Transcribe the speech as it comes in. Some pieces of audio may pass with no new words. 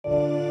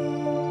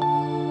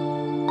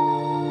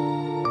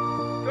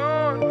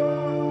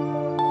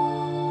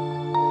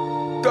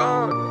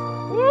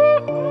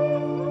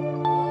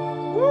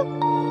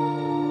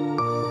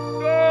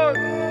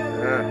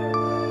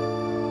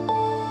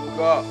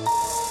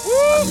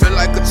I feel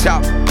like a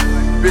chopper,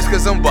 bitch,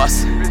 cause I'm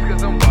bustin'.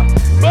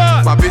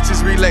 My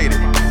bitches related,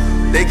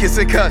 they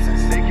kissing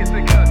cousins.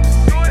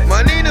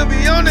 My Nina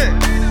be on it,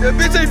 that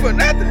bitch ain't for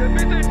nothing.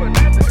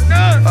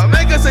 I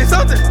make her say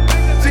something,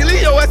 she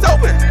leave your ass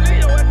open.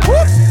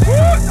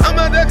 I'm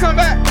out there, come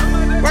back,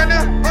 right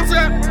now, I'm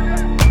strapped.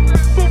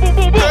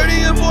 30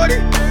 and 40,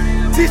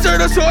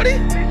 t-shirt or shorty.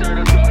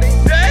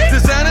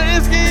 Designer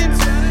and skins,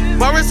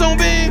 my wrist on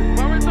beam.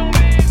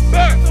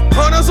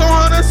 Hunters on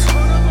hunters,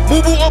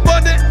 Mubu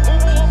abundant.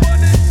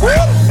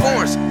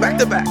 Orange, back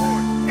to back,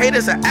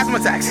 haters are asthma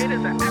attacks.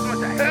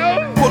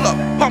 Pull up,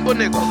 pump a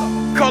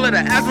nigga, call it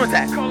an asthma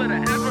attack.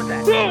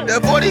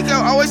 That 40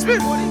 gal always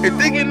spit, and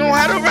think you know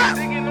how to rap.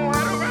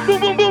 I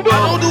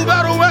don't do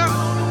battle rap,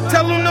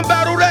 tell them to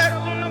battle that.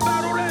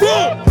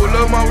 Pull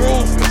up my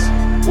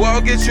Rufus, well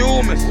I'll get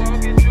you miss.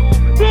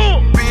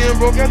 Being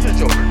broke as a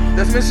joke,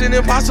 that's mission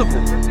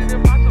impossible.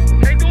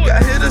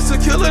 Got hitters to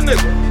kill a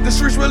nigga, the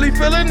streets really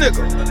feel a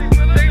nigga.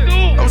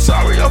 I'm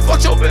sorry I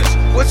fucked your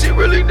bitch, but she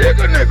really dig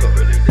a nigga.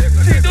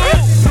 She do,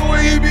 the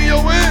way he be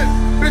your win,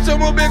 bitch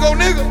I'm a big old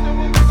nigga.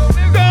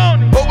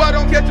 Hope I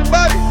don't catch a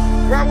body,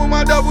 ride with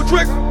my double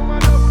trigger.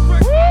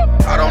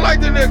 I don't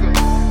like the nigga,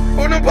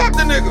 on them pop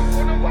the nigga.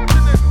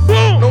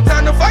 No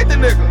time to fight the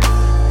nigga,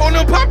 on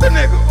them pop the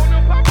nigga.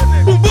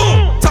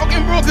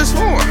 Talking broke is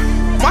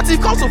foreign, my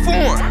teeth cost a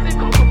foreign.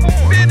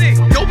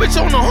 Yo bitch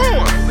on the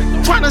horn,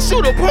 tryna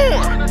shoot a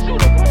porn.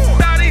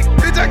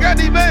 Bitch I got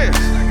these bands,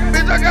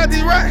 bitch I got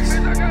these racks.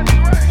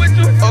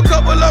 A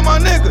couple of my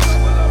niggas,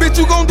 bitch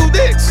you gon' do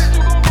dicks.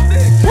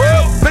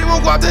 They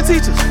won't go out to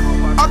teachers,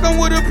 I come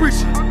with a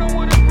preacher.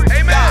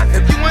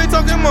 If you ain't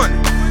talking money,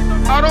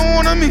 I don't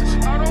wanna meet you.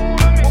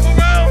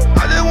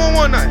 I just want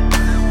one night,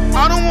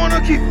 I don't wanna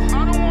keep it.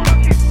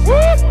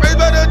 Raised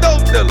by the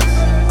dope dealers,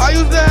 I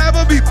used to have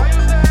a beeper.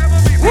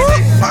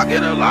 I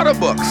get a lot of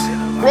bucks,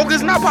 broke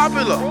is not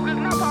popular.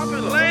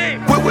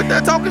 Quit with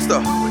that talking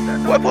stuff,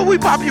 what will we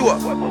pop you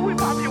up?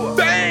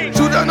 Bang!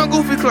 Shoot down a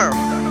goofy clown,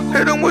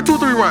 hit him with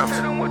 2-3 rounds.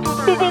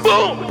 Boom, boom,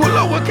 boom. Pull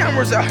up with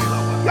cameras out,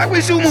 like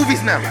we shoot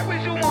movies now.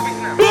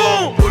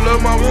 Boom! Pull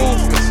up my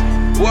Rufus,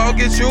 well I'll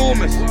get you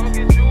miss.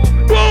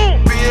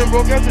 Boom! Being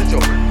broke as a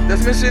joke,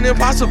 that's mission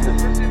impossible.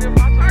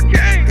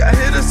 Got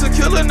hitters to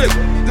kill a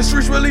nigga, the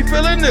streets really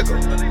feel a nigga.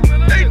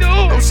 They do.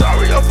 I'm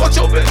sorry I fucked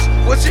your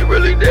bitch, but she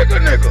really dig a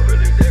nigga.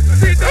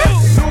 She do.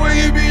 The way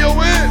he be your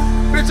win,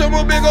 bitch I'm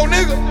a big old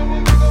nigga.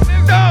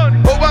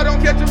 Hope I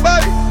don't catch a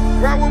body,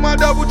 ride with my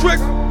double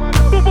trigger.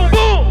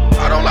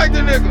 I don't like the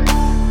nigga,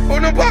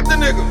 on them pop the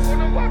nigga.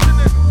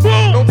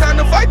 No time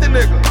to fight the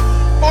nigga,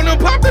 on them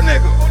pop the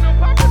nigga.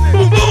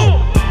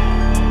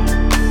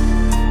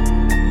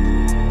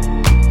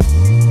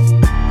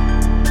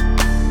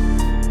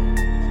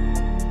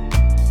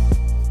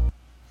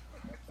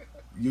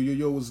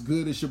 Yo, what's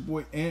good? It's your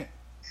boy Ant.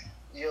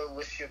 Yo,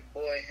 what's your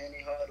boy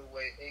Henny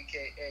Hardaway,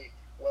 aka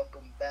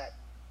welcome back.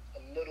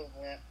 A little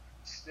limp,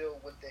 still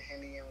with the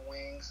Henny and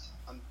Wings.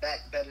 I'm back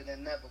better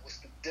than ever. What's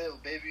the deal,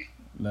 baby?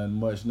 Nothing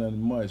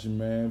much,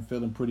 man.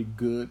 Feeling pretty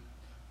good.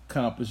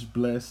 Accomplished,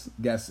 blessed.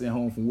 Got sent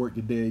home from work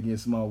today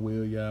against my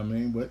will, you know what I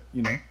mean? But,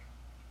 you know.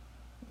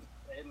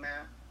 Hey,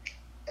 man.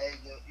 Hey,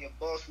 your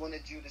boss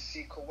wanted you to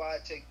see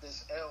Kawhi take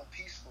this L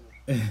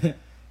peacefully.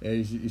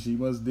 Hey, she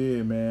must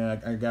did, man.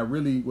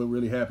 What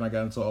really happened, I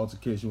got into an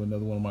altercation with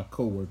another one of my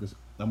coworkers.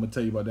 I'm going to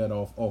tell you about that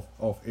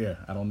off air.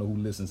 I don't know who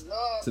listens to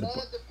the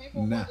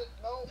people want to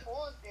know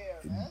on air,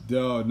 man.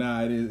 Dog,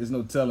 it's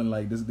no telling.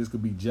 Like, this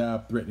could be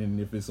job threatening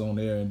if it's on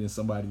air and then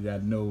somebody that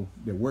I know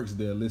that works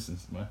there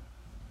listens, man.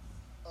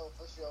 Oh,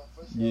 for sure.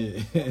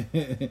 Yeah.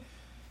 You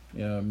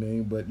know what I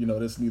mean? But, you know,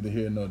 that's neither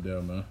here nor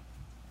there, man.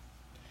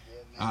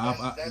 Yeah,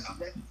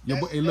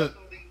 man. Hey, look.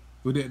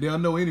 Well, they'll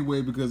know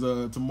anyway because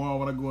tomorrow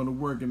when I go into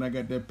work and I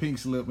got that pink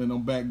slip and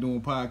I'm back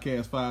doing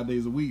podcasts 5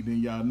 days a week,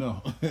 then y'all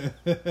know.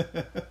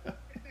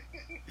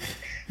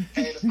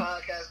 Hey, the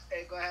podcast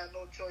ain't gonna have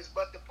no choice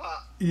but to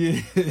pop.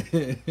 Yeah,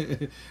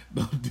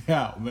 no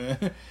doubt,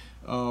 man.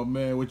 Oh,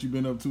 man, what you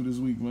been up to this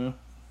week, man?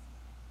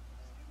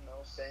 You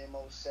know, same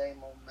old,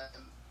 man.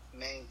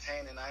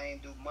 Maintaining. I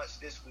ain't do much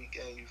this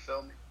weekend, you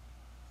feel me?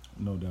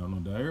 No doubt.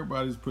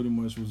 Everybody's pretty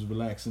much was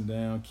relaxing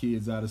down,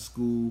 kids out of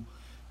school.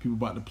 People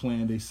about to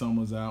plan their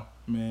summers out,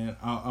 man.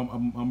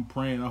 I'm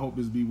praying. I hope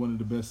this be one of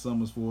the best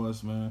summers for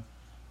us, man.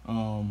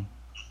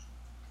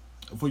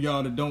 For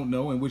y'all that don't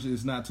know, and which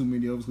is not too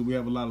many of us, because we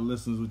have a lot of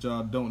listeners, which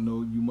y'all don't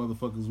know, you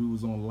motherfuckers, we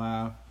was on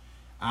live.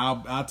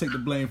 I'll take the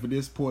blame for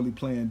this poorly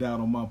planned out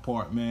on my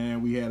part,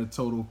 man. We had a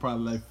total of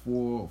probably like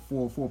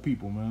four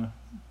people, man.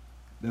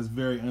 That's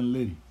very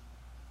unlitty.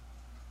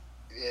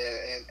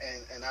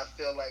 Yeah, and I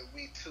feel like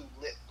we two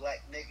lit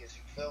black niggas,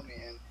 you feel me?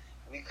 And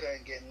we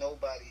couldn't get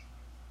nobody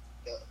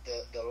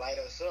to light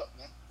us up,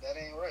 man. That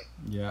ain't right.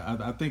 Yeah,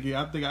 I think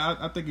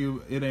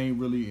it ain't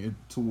really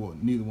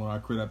toward neither one of our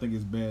credit. I think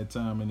it's bad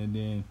timing and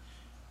then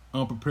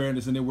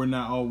unpreparedness, and then I'm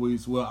not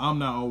always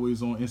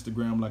on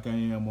Instagram like I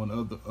am on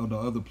the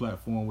other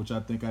platform, which I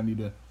think I need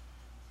to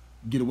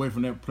get away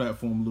from that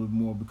platform a little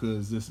more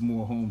because it's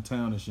more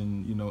hometownish,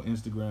 and you know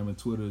Instagram and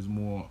Twitter is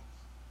more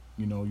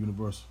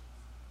universal.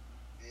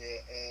 Yeah,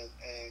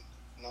 and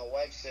my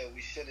wife said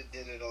we should have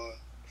did it on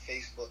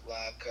Facebook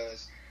Live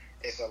because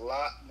it's a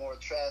lot more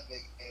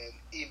traffic, and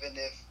even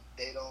if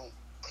they don't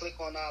click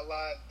on our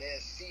live, they'll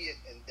see it,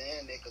 and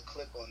then they could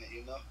click on it,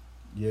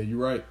 Yeah, you're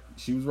right.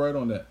 She was right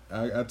on that.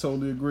 I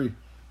totally agree.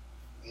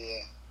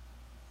 Yeah.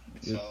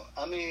 So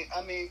I mean,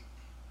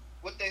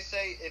 what they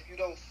say, if you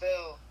don't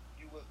fail,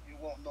 you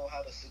won't know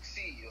how to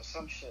succeed or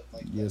some shit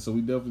like that. Yeah, so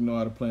we definitely know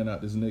how to plan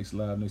out this next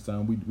live next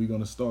time. We're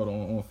gonna start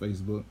on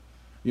Facebook.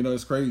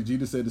 It's crazy.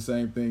 Jeter said the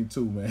same thing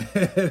too, man.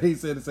 He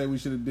said the same. We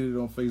should have did it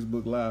on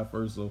Facebook Live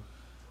first. So,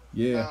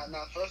 yeah.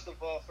 Nah. First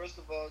of all,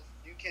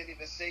 you can't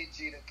even say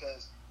Jeter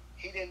because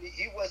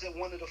he wasn't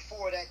one of the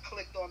 4 that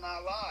clicked on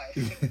our live.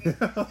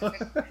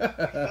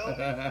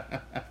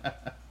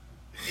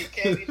 You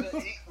feel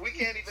me? We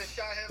can't even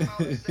shout him out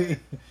and say,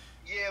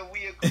 yeah,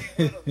 we agree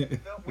with him.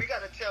 We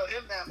got to tell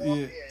him that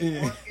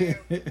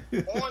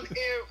on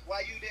air why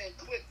you didn't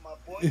click, my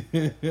boy.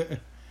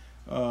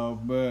 Oh,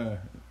 man.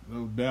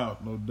 No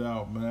doubt,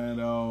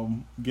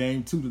 man.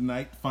 Game 2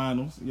 tonight,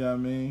 finals. You know what I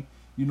mean?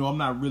 I'm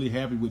not really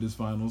happy with this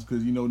finals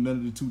because, none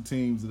of the 2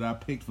 teams that I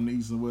picked from the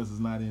East and West is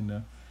not in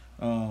there.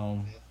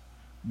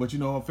 But,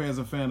 as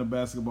a fan of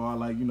basketball, I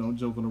like,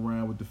 joking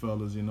around with the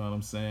fellas, you know what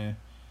I'm saying?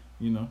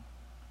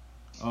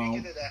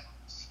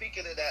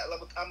 Speaking of that,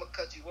 I'm going to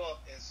cut you off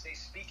and say,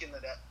 speaking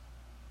of that,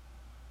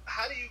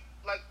 how do you,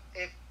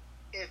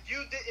 if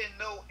you didn't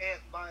know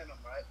Ant Bynum,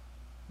 right?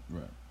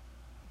 Right.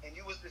 And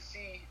you was to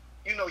see,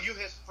 you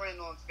his friend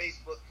on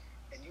Facebook,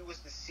 and you was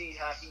to see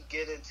how he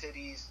get into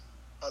these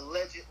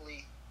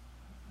allegedly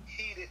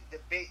heated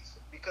debates,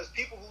 because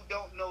people who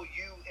don't know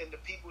you and the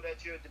people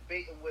that you're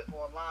debating with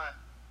online,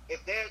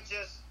 if they're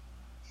just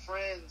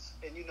friends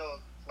and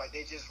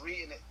they just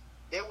reading it,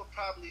 they would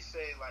probably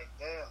say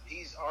damn,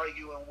 he's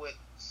arguing with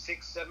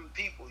 6-7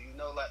 people.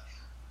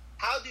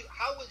 How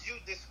would you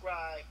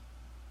describe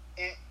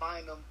Ant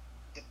Bynum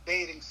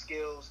debating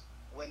skills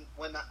when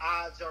the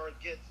odds are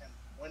against him?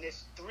 When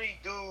it's 3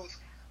 dudes,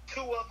 2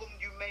 of them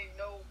you may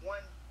know,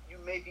 1 you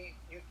may be,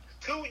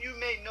 2 you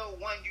may know,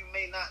 1 you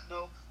may not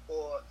know,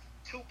 or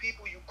 2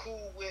 people you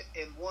cool with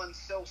and 1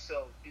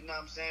 so-so, you know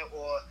what I'm saying?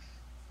 Or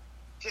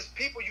just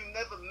people you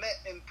never met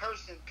in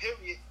person,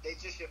 period. They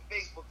just your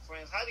Facebook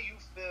friends. How do you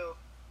feel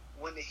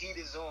when the heat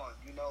is on?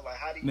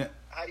 How do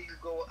you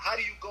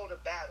go to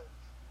battle?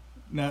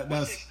 What's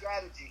your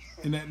strategy?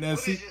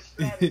 What is your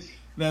strategy?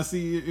 Now,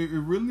 see, it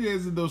really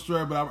isn't no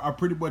strategy, but I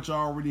pretty much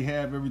already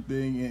have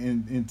everything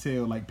in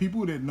tail. Like,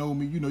 people that know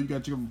me, you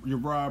got your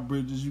Rod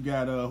Bridges, you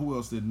got, who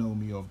else that know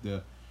me off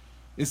there?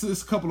 It's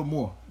a couple of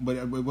more,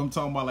 but when I'm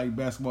talking about,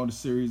 basketball in the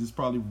series, it's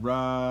probably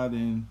Rod,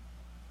 and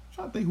I'm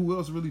trying to think who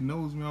else really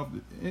knows me off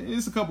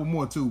it's a couple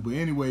more, too. But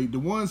anyway, the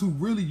ones who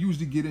really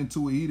usually get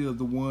into it, either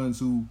the ones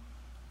who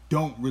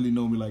don't really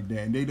know me like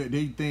that, and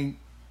they think,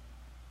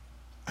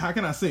 how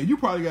can I say it? You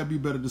probably got to be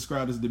better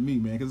described as than me,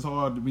 man, because it's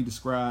hard to be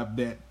described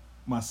that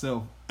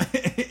myself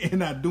and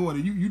not doing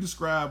it. You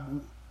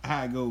describe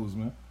how it goes,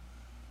 man.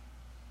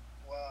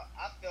 Well,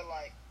 I feel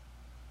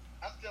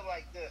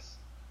like this.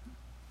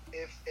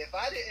 If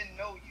I didn't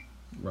know you,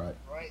 right,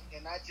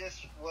 and I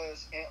just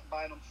was Ant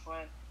Bynum's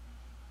friend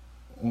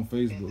on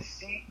Facebook,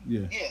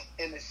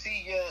 and to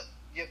see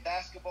your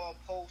basketball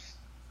posts,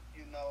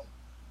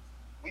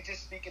 we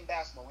just speaking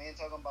basketball. We ain't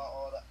talking about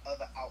all the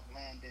other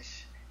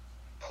outlandish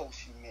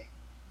posts you make.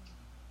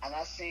 And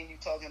I seen you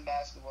talking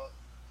basketball.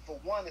 For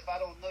one, if I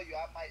don't know you,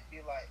 I might be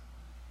like,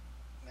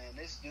 man,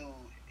 this dude,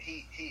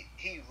 he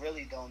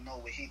really don't know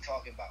what he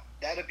talking about.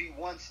 That'll be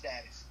one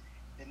status.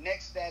 The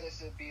next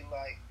status would be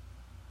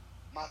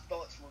my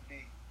thoughts would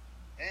be,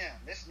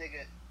 damn, this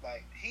nigga,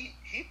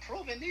 he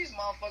proving these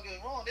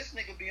motherfuckers wrong. This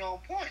nigga be on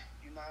point.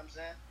 You know what I'm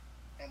saying?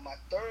 And my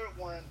third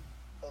one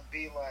would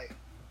be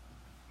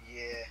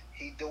yeah,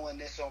 he doing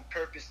this on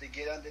purpose to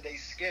get under their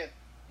skin.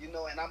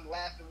 And I'm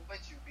laughing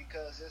with you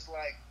because it's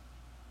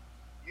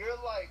you're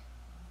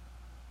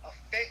a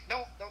fake.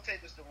 Don't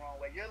take this the wrong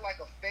way. You're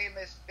a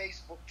famous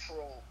Facebook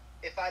troll.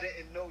 If I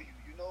didn't know you,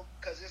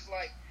 because it's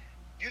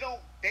you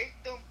don't bake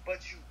them,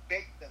 but you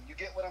bake them. You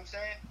get what I'm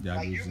saying?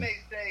 Yeah, you may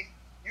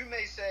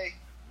say,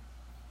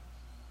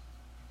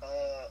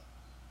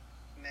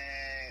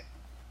 man,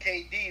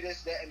 KD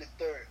this, that, and the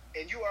third,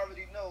 and you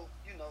already know,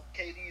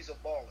 KD is a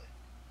baller.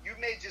 You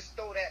may just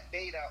throw that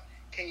bait out,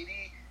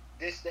 KD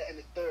this, that, and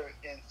the third,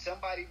 and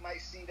somebody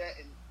might see that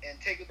and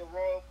take it the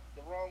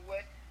wrong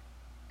way.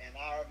 And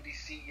I already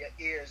see your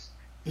ears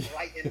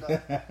lighting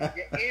up.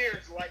 Your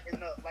ears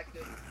lighting up like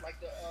the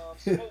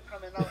smoke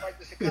coming out like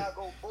the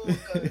Chicago Bulls,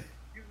 because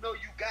you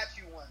got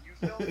you one. You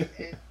feel me?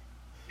 And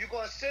you're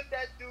gonna sit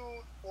that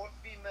dude or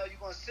female. You're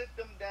gonna sit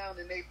them down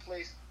in their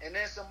place, and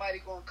then somebody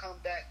gonna come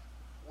back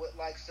with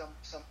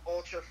some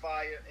ultra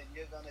fire, and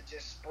you're gonna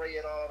just spray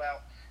it all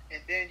out.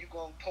 And then you're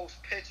gonna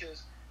post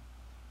pictures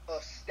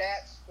of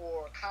stats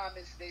or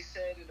comments they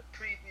said in the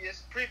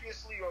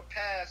previously or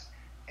past,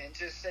 and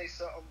just say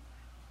something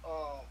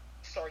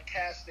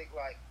sarcastic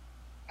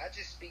I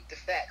just speak the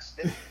facts.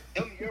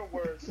 Them your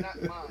words,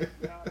 not mine.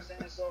 You know what I'm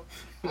saying? So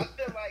I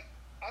feel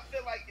I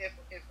feel like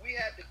if we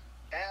had to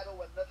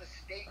battle another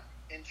state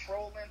in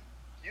trolling,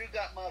 you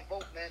got my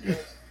vote, man.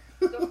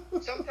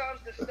 Because sometimes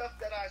the stuff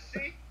that I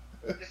see,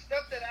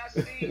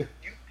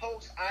 you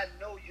post, I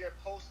know you're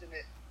posting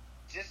it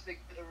just to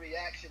get a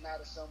reaction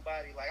out of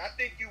somebody. Like, I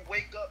think you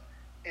wake up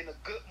in a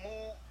good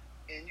mood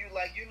and you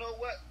like, you know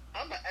what?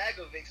 I'm gonna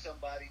aggravate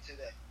somebody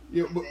today.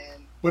 Yeah,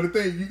 but the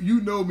thing,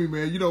 you know me,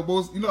 man. You know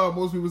how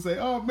most people say,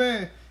 "Oh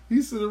man,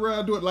 he sit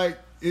around doing like."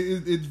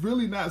 It's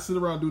really not sit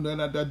around doing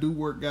nothing. I do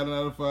work, got an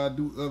 9 to 5,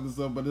 do other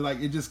stuff, but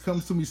like it just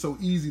comes to me so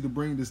easy to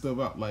bring this stuff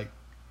out. Like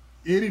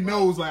Eddie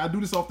knows, like I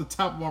do this off the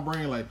top of my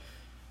brain. Like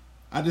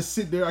I just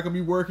sit there, I can be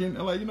working,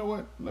 and like, you know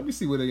what? Let me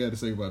see what they got to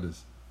say about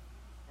this.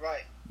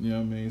 Right. You know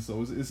what I mean?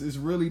 So it's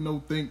really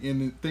no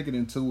thinking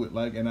into it.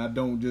 Like, and I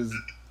don't just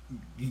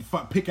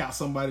pick out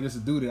somebody just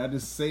to do that. I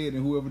just say it,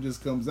 and whoever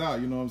just comes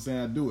out, you know what I'm saying?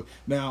 I do it.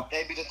 Now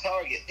they be the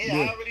target. Yeah,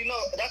 I already know.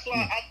 That's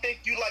why I think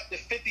you like the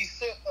 50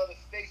 Cent of the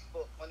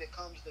Facebook when it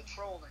comes to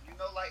trolling. You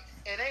know, like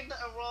it ain't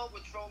nothing wrong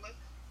with trolling,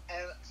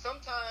 and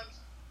sometimes,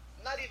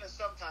 not even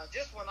sometimes,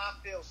 just when I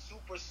feel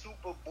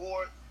super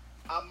bored,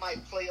 I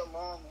might play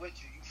along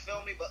with you. You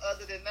feel me? But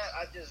other than that,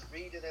 I just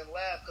read it and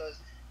laugh because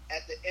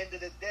at the end of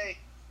the day,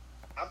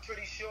 I'm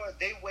pretty sure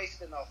they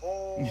wasting a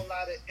whole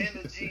lot of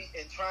energy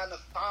in trying to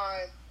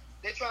find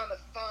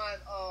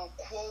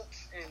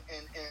quotes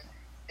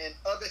and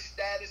other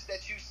status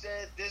that you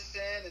said this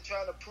and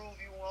trying to prove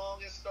you wrong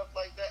and stuff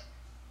like that.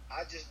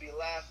 I just be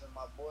laughing,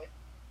 my boy.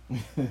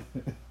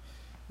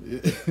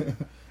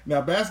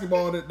 Now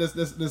basketball, that's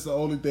the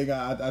only thing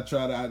I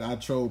try to I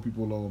troll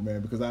people over,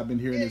 man, because I've been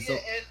hearing this.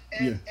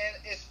 And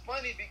it's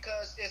funny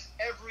because it's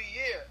every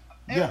year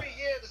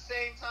the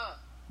same time,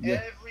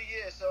 every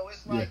year. So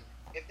it's like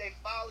if they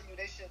follow you,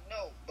 they should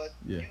know. But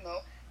you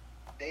know,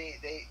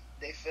 they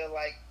feel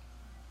like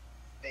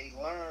they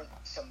learned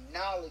some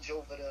knowledge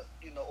over the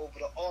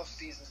off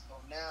season. So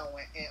now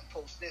when Ant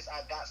posts this,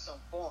 I got some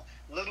form.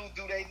 Little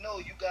do they know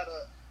you got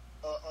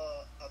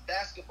a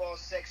basketball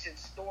section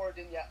stored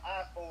in your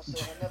iPhone, so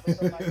whenever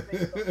somebody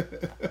says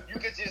something, you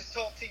can just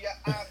talk to your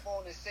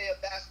iPhone and say a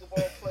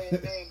basketball player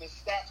name, and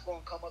stats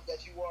gonna come up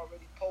that you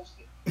already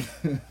posted.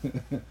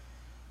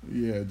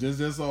 Yeah,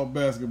 just all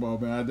basketball,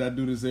 man. I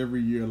do this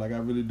every year. Like I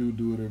really do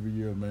it every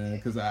year, man.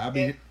 Because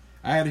I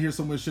had to hear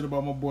so much shit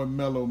about my boy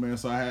Melo, man.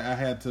 So I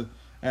had to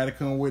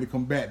come away to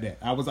combat that.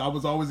 I was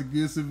always a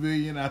good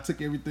civilian. I took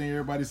everything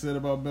everybody said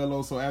about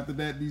Melo. So after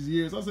that, these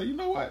years, I said, you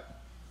know what?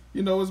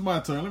 You know, it's my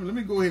turn. Let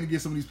me go ahead and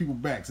get some of these people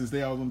back since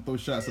they always want to throw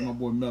shots at my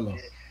boy Melo.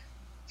 Yeah.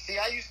 See,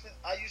 I used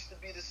to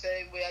be the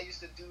same way. I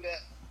used to do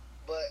that,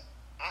 but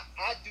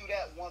I do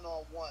that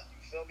one-on-one.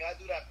 You feel me? I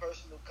do that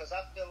personal because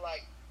I feel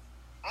like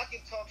I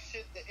can talk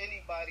shit to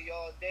anybody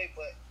all day,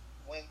 but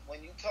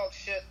when you talk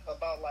shit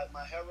about like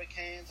my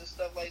Hurricanes and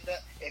stuff like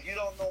that, if you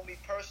don't know me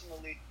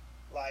personally,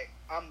 like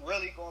I'm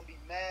really gonna be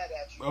mad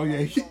at you. Oh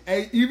yeah,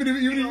 hey, even if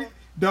you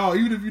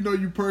know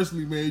you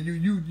personally, man,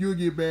 you'll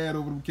get mad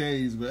over them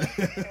K's, man.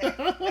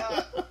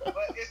 Nah,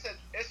 but it's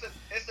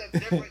a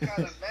different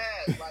kind of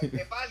mad. Like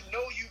if I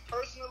know you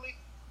personally,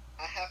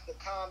 I have to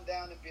calm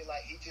down and be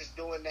like, he just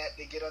doing that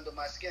to get under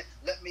my skin.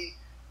 Let me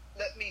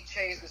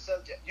change the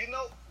subject. You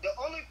know, the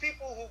only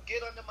people who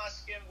get under my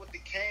skin with the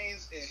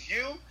Canes is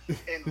you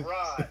and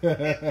Rod.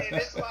 and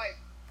it's like,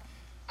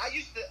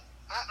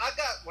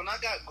 when I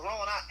got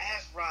grown, I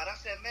asked Rod, I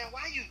said, man,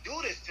 why you do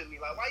this to me?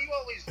 Like, why you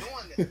always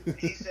doing this? And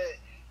he said,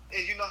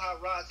 you know how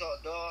Rod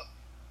talk, dog.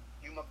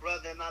 You my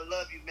brother and I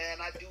love you, man.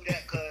 I do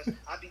that because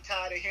I be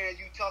tired of hearing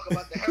you talk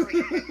about the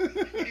Hurricanes.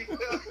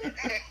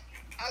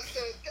 I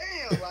said,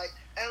 damn, like,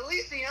 at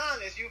least be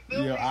honest, you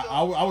feel me? Yeah,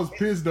 I was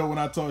pissed, though, when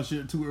I talked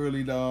shit too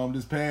early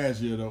this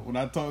past year, though. When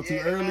I talked too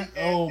early,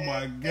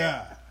 my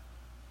God.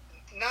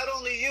 Not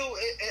only you,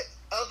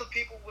 other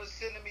people was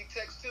sending me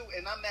texts, too,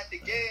 and I'm at the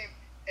game,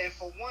 and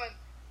for one,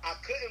 I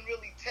couldn't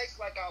really text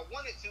like I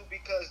wanted to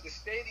because the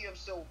stadium's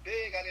so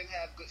big, I didn't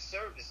have good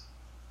service.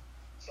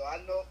 So I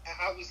know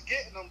I was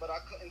getting them, but I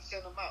couldn't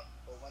send them out.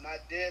 But when I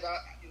did, I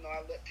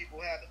let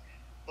people have it.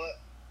 But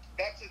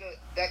back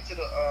to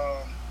the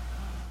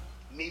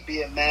me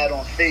being mad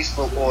on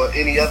Facebook or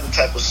any other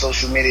type of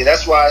social media.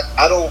 That's why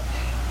I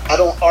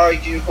don't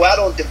argue. Well, I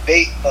don't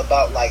debate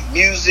about like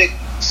music,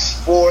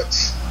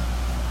 sports,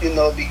 you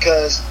know,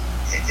 because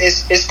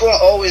it's going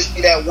to always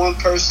be that one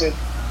person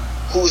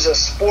who's a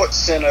sports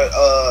center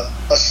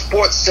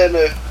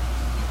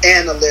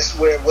analyst,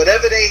 where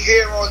whatever they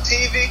hear on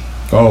TV,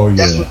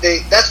 that's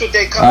what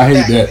they come. I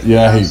hate that.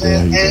 Yeah, I hate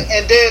that. And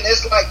then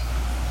it's like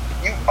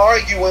you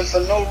arguing for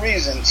no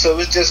reason. So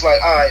it's just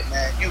like, all right,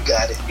 man, you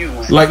got it, you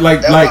win.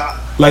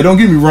 Like, don't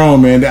get me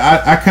wrong, man.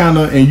 I kind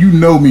of, and you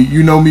know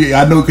me.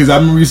 I know because I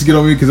remember you used to get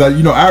on me because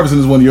Iverson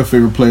is one of your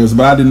favorite players,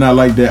 but I did not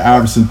like that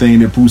Iverson thing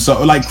that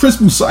Broussard, like Chris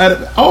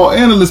Broussard. All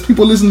analysts,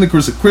 people listening to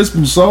Chris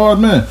Broussard,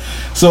 man.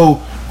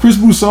 So Chris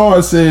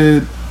Broussard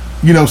said,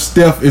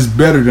 Steph is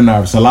better than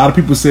Iverson. A lot of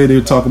people say they're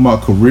talking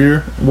about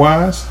career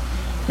wise.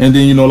 And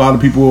then, a lot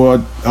of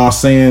people are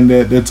saying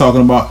that they're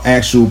talking about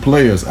actual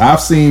players.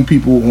 I've seen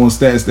people on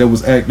stats that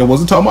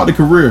wasn't talking about the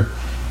career.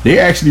 they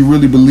actually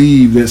really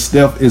believe that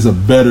Steph is a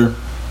better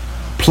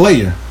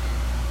player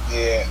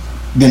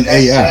than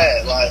AI.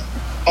 Sad. Like,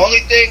 only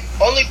thing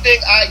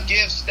I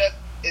give Steph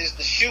is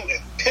the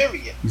shooting.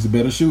 Period. He's a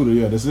better shooter.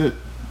 Yeah, that's it.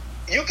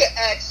 You can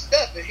ask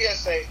Steph and he'll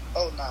say,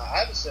 "Oh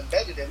nah, Iverson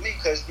better than me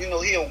because he a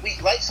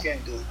weak light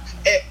skinned dude."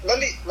 And let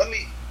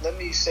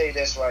me say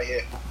this right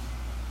here.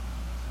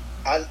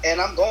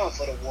 I'm going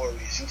for the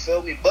Warriors. You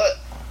feel me? But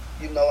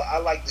I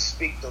like to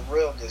speak the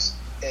realness.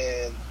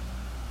 And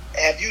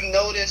have you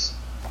noticed,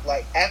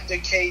 like after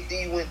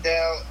KD went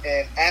down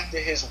and after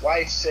his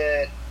wife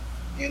said,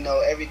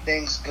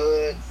 everything's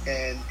good,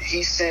 and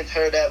he sent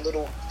her that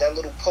little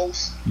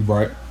post.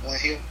 Right. When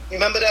you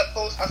remember that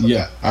post? I forgot.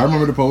 Yeah, I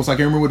remember the post. I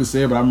can't remember what it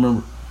said, but I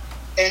remember.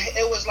 And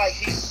it was like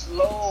he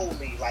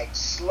slowly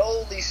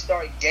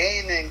start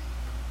gaining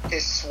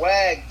his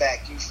swag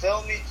back. You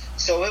feel me?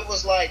 So it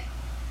was like,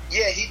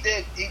 yeah, he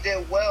did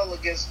well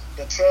against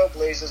the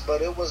Trailblazers,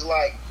 but it was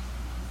like,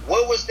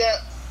 what was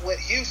that with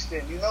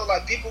Houston?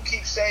 Like people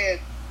keep saying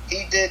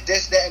he did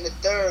this, that, and the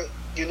third,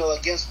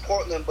 against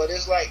Portland, but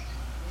it's like,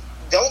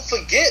 don't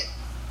forget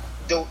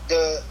the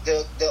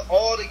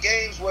all the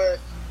games where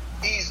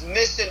he's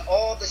missing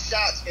all the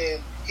shots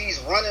and he's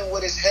running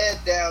with his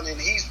head down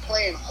and he's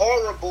playing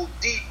horrible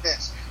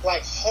defense,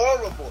 like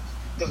horrible.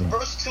 The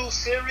first two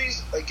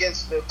series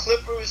against the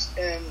Clippers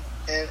and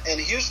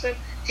Houston,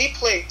 he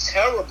played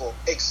terrible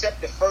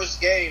except the first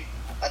game.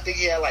 I think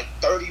he had like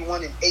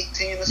 31 and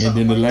 18 or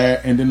something.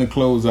 And then the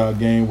closeout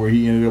game where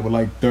he ended up with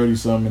like 30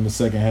 something in the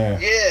second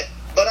half. Yeah,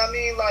 but I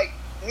mean, like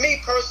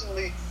me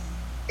personally,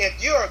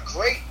 if you're a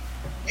great,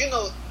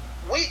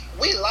 we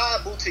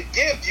liable to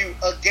give you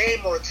a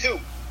game or two.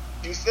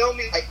 You feel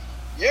me? Like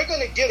you're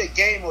gonna get a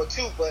game or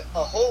two, but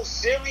a whole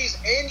series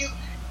and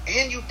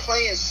you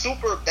playing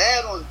super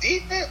bad on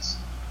defense,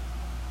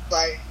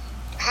 like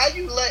how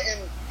you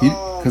letting?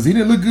 Because he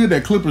didn't look good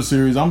that Clipper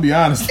series. I'm gonna be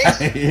honest.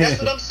 That's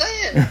what I'm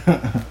saying.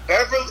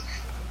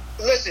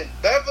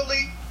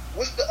 Beverly.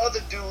 What's the other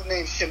dude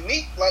named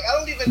Shamit? Like I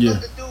don't even know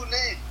the dude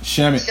name.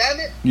 Shamit.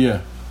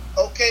 Yeah.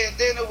 Okay, and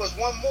then there was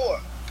one more.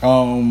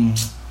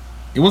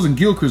 It wasn't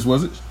Gilchrist,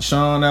 was it?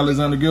 Sean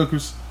Alexander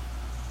Gilchrist?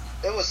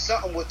 It was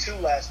something with two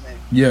last names.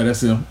 Yeah,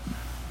 that's him.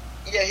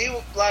 Yeah, he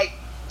was like,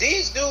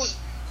 these dudes,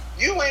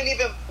 you ain't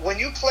even, when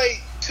you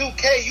play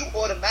 2K, you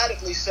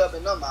automatically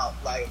subbing them out.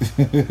 Like,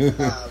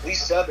 we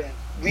subbing.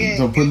 We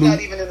ain't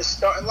not even in the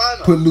starting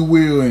lineup. Put Lou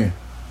Will in.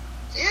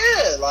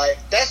 Yeah, like,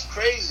 that's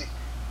crazy.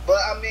 But,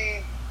 I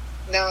mean,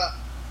 now,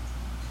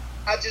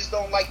 I just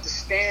don't like the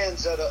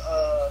stands of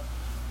the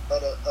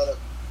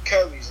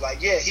Currys.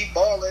 Like, yeah, he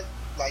balling.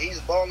 Like, he's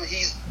balling.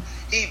 He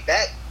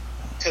back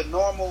to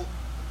normal,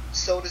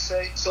 so to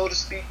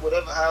speak,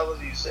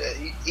 however you say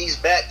it. He's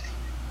back.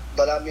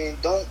 But, I mean,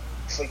 don't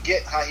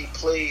forget how he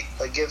played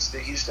against the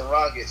Houston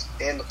Rockets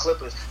and the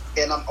Clippers.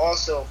 And I'm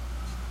also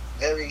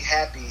very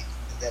happy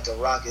that the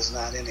Rockets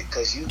not in it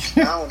because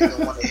I don't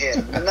even want to hear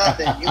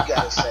nothing you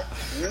got to say.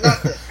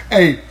 Nothing.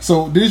 Hey,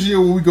 so this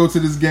year when we go to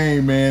this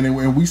game, man,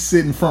 and we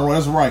sit in front row,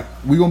 that's right.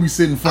 We're going to be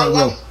sitting front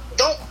row.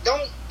 Don't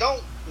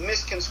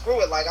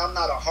misconstrue it like I'm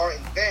not a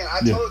Harden fan.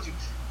 I told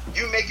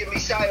you making me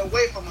shy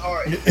away from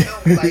Harden. You know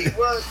me? Like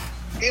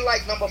he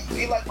like my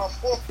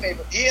fourth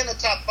favorite. He in the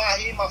top 5.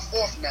 He in my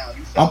fourth now.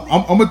 You feel me?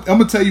 I'm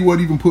gonna tell you what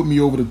even put me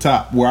over the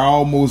top, where I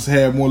almost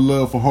had more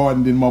love for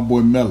Harden than my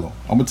boy Melo.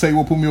 I'm gonna tell you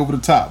what put me over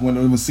the top when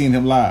I was seeing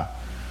him live.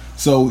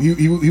 So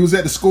he was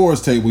at the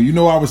scorers table.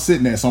 I was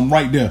sitting there, so I'm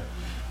right there.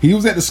 He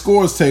was at the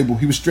scorers table.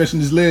 He was stretching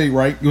his leg,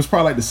 right? It was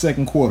probably like the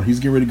second quarter. He's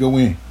getting ready to go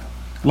in.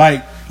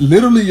 Like,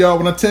 literally, y'all,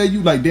 when I tell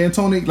you, like,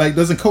 D'Antoni, like,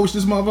 doesn't coach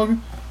this motherfucker.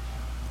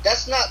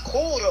 That's not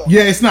cool, though.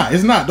 Yeah, it's not.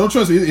 Don't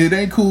trust it. It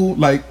ain't cool.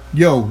 Like,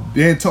 yo,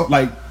 D'Antoni,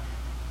 like.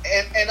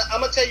 And I'm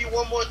going to tell you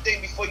one more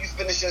thing before you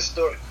finish your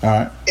story. All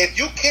right. If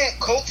you can't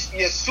coach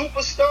your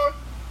superstar.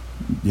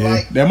 Yeah,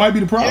 like, that might be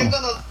the problem. You're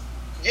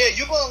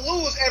going to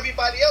lose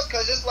everybody else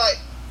because it's like,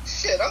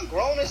 shit, I'm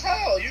grown as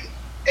hell.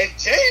 If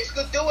James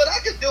could do it, I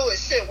could do it.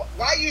 Shit,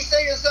 why are you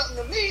saying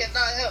something to me and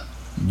not him?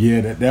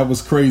 Yeah, that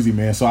was crazy,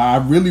 man. So I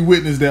really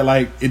witnessed that.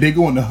 Like, if they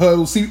go in the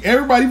huddle, see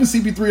everybody, even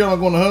CP3, don't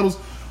go in the huddles.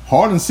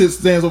 Harden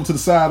stands over to the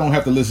side, don't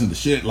have to listen to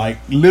shit. Like,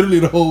 literally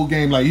the whole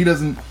game. Like,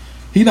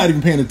 he's not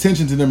even paying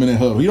attention to them in that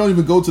huddle. He don't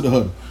even go to the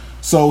huddle.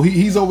 So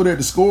he's over there at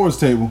the scorers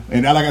table.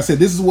 And like I said,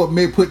 this is what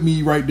put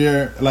me right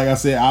there. Like I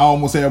said, I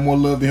almost had more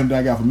love to him than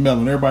I got for Melo.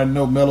 And everybody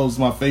know Melo's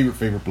my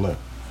favorite player.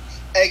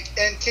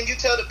 And can you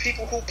tell the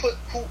people who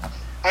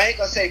I ain't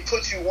gonna say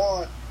put you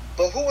on,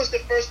 but who was the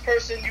first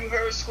person you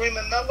heard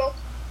screaming Melo?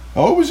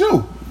 Oh, it was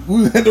you.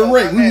 We was at the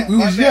rate. We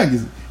was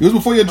youngest. It was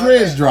before your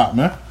dreads dropped,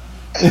 man.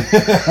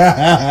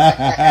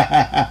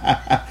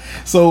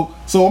 So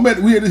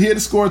we had the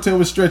score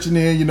table stretching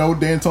in,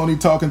 D'Antoni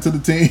talking to the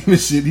team and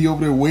shit. He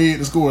over there way at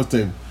the scores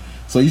table.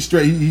 So he's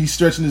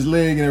stretching his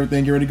leg and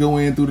everything, getting ready to go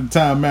in through the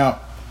timeout.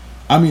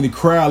 I mean, the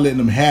crowd letting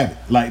him have it.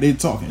 Like, they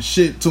talking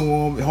shit to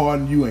him.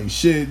 Harden, you ain't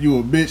shit. You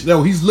a bitch.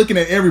 No, he's looking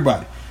at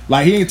everybody.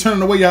 Like, he ain't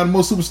turning away out of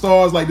most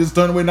superstars, like, just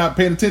turning away, not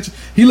paying attention.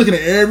 He looking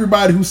at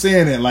everybody who's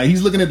saying that. Like,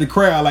 he's looking at the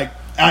crowd. Like,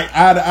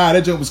 eye to eye.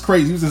 That joke was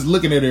crazy. He was just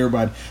looking at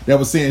everybody that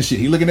was saying shit.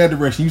 He looking that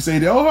direction. You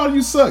say, "Oh, how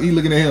you suck." He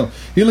looking at him.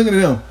 He looking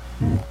at him.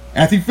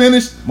 After he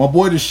finished, my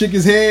boy just shook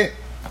his head,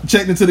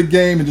 checked into the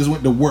game, and just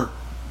went to work.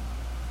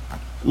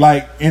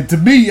 Like, and to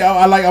me,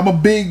 I'm a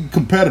big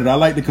competitor. I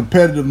like the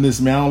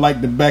competitiveness, man. I don't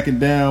like the backing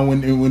down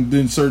when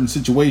in certain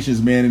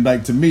situations, man. And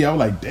like, to me, I was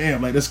like,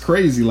 damn, like that's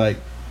crazy. Like,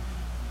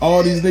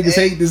 all these niggas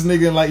hate this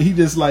nigga, and like he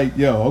just like,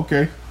 yo,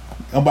 okay,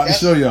 I'm about to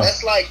show y'all.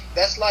 That's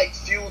like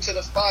fuel to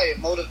the fire,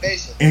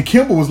 motivation. And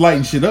Kimber was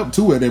lighting shit up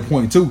too at that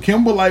point too.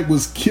 Kimber like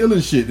was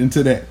killing shit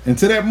into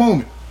that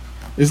moment.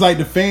 It's like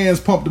the fans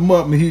pumped him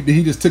up, and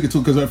he just took it to.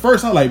 Because at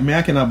first I'm like, man,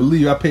 I cannot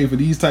believe I paid for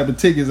these type of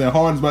tickets, and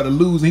Harden's about to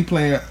lose, and he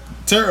playing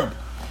terrible.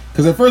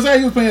 Because at first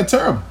he was playing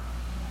terrible.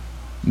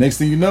 Next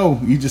thing you know,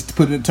 he just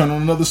turn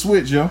on another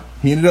switch, yo.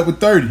 He ended up with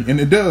 30 in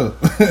the dub.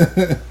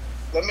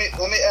 Let me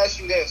ask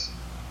you this.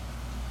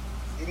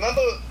 You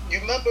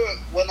remember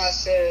when I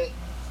said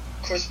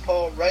Chris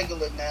Paul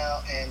regular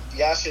now and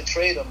y'all should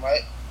trade him,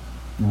 right?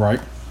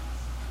 Right.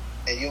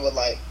 And you were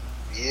like,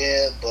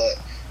 yeah, but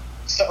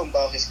something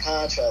about his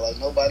contract, like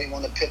nobody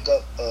want to pick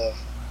up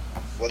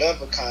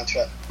whatever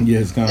contract. Yeah,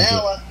 his contract.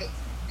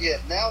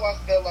 Now I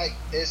feel like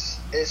it's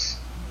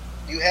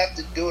you have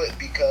to do it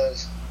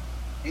because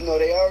you know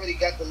they already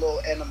got the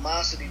little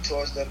animosity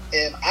towards them,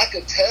 and I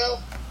could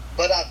tell.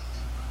 But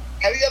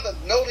have you ever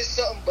noticed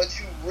something, but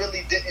you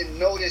really didn't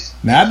notice?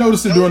 Now I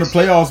noticed it during the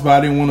playoffs, but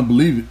I didn't want to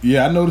believe it.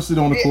 Yeah, I noticed it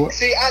on the court.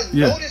 See, I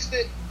noticed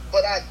it,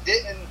 but I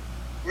didn't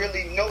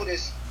really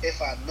notice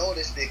if I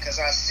noticed it because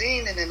I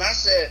seen it and I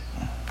said,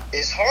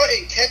 is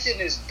Harden catching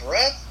his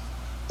breath,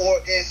 or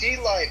is he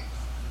like,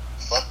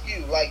 fuck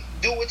you, like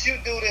do what you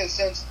do then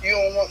since you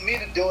don't want me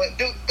to do it.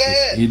 Go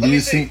ahead.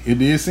 It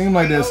did seem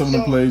like that some of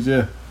the plays,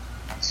 yeah.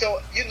 So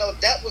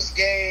that was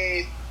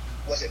game.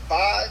 Was it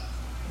 5?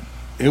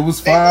 It was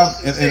 5. They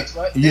lost in 6,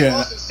 right? Yeah. They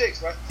lost in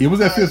 6, right? It was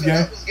that fifth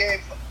game.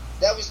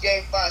 That was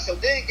game 5. So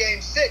then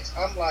game 6,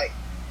 I'm like,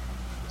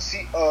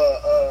 see,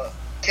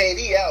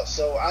 KD out,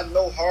 so I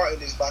know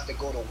Harden is about to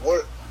go to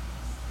work.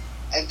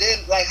 And then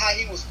like how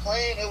he was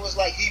playing, it was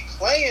like he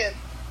playing,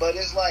 but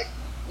it's like,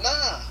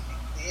 nah,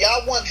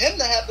 y'all want him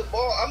to have the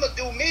ball. I'm gonna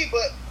do me,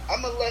 but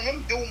I'm gonna let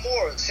him do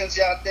more since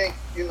y'all think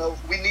we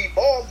need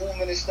ball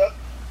movement and stuff.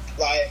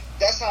 Like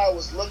that's how it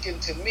was looking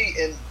to me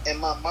in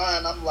my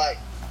mind. I'm like,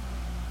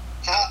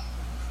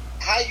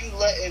 how you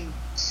letting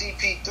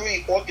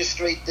CP3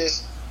 orchestrate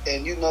this,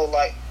 and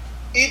like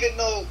even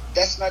though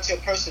that's not your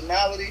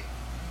personality,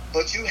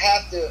 but you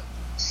have to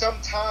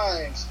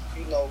sometimes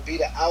be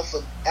the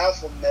alpha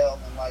male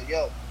and like,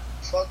 yo,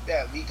 fuck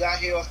that. We got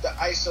here off the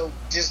ISO.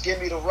 Just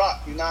give me the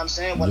rock. You know what I'm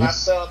saying? When I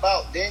sub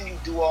out, then you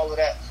do all of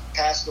that,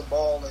 pass the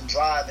ball and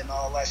drive and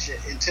all that shit.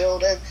 Until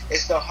then,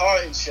 it's the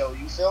Harden show.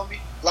 You feel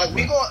me? Like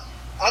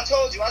I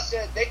told you, I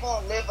said they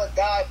gonna live or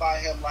die by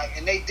him. Like,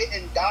 and they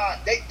didn't die.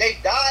 They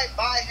died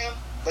by him,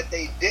 but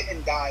they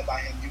didn't die by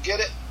him. You get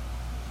it?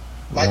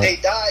 Like they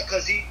died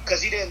because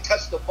he didn't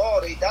touch the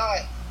ball. They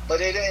died. But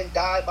they didn't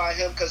die by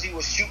him because he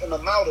was shooting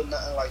them out or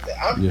nothing like that.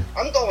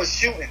 I'm going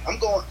shooting. I'm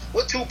going,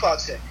 what Tupac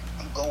said,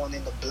 I'm going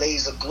in the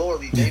blaze of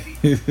glory, baby.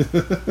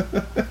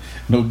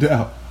 No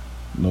doubt,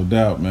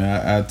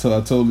 man. I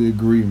totally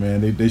agree,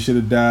 man. They should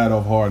have died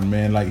off Harden,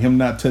 man. Like him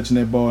not touching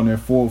that ball in their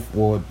fourth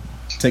or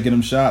taking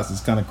them shots is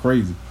kind of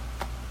crazy.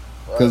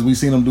 Because we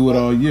seen him do it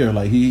all year.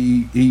 Like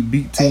he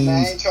beat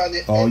teams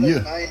all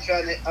year.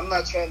 I'm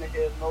not trying to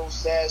hear no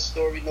sad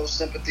story, no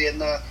sympathy,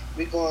 and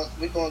we're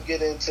gonna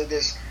get into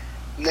this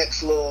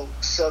next little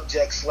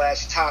subject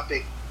 /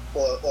 topic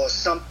or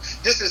some.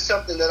 This is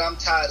something that I'm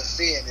tired of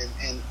seeing,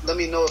 and let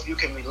me know if you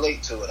can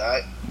relate to it. All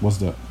right. What's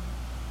that?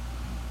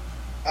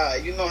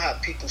 You know how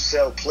people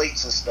sell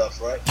plates and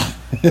stuff, right?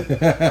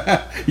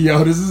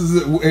 Yo, this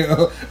is an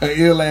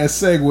ill-ass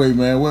segue,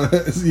 man.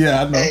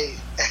 Yeah, I know. Hey,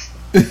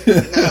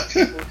 now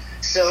people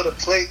sell the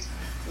plates.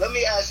 Let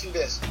me ask you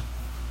this: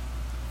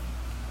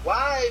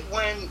 why,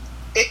 when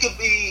it could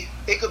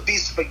be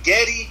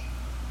spaghetti?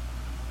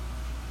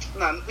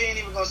 Nah, we ain't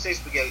even gonna say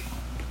spaghetti.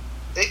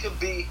 It could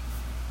be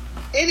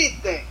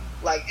anything,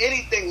 like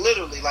anything,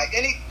 literally, like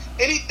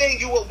anything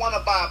you would want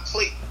to buy a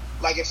plate.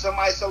 Like if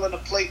somebody's selling a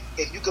plate,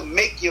 if you could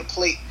make your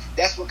plate,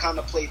 that's what kind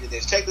of plate it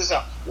is. Check this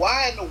out.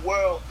 Why in the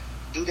world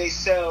do they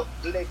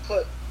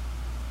put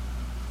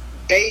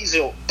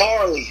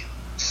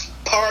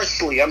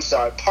parsley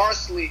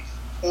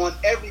on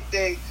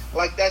everything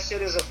like that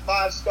shit is a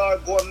 5-star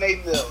gourmet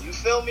meal? You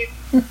feel me?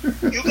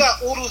 You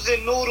got oodles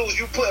and noodles,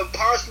 you putting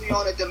parsley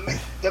on it to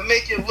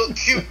make it look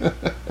cute.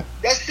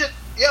 That shit,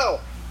 yo,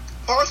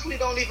 parsley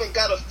don't even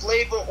got a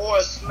flavor or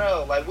a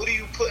smell. Like, what are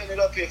you putting it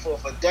up here for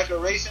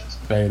decorations?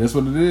 Hey, that's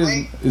what it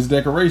is. It's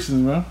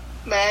decorations, man.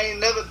 Man, I ain't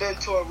never been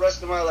to a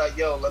restaurant like,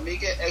 yo, let me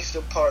get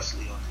extra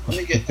parsley on it. Let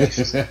me get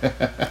extra.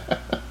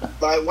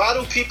 Like, why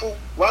do people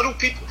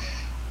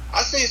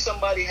I see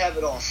somebody have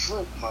it on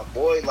fruit, my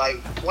boy. Like,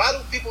 why do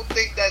people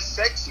think that's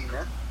sexy,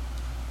 man?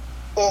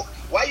 Or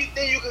why you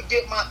think you could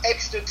get my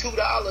extra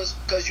 $2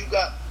 because you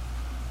got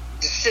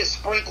the shit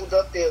sprinkled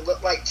up there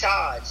look like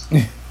chives?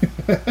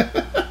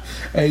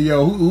 Hey,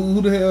 yo, who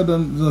the hell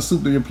done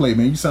soup to your plate,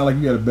 man? You sound like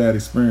you had a bad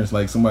experience,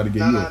 like somebody get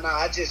you. No.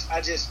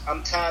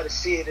 I'm tired of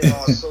seeing it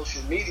on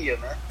social media,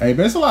 man. Hey,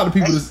 man, it's a lot of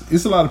people.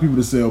 It's a lot of people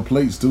that sell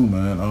plates too,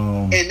 man.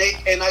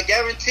 And I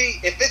guarantee,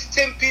 if it's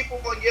 10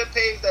 people on your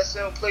page that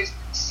sell plates,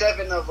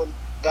 7 of them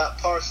got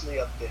parsley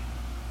up there.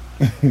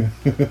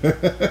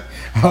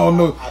 I don't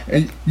know.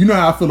 And you know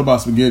how I feel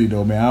about spaghetti,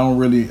 though, man. I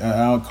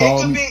don't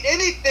call it could be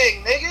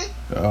anything, nigga.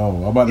 Oh,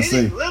 I'm about to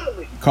say.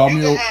 Literally. Call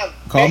me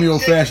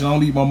old fashioned. I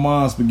don't eat my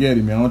mom's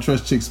spaghetti, man. I don't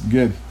trust chick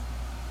spaghetti.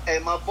 Hey,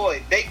 my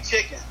boy, baked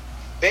chicken.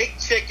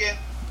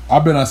 I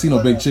bet I see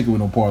no baked chicken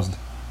with no parsley.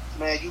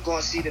 Man, you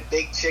gonna see the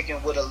baked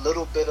chicken with a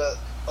little bit of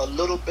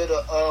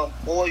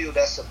oil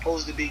that's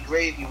supposed to be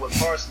gravy with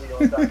parsley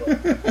on top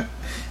of it.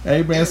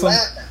 Hey, man,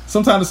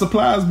 sometimes the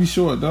supplies be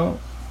short, dog.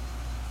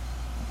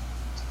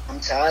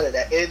 I'm tired of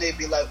that. And they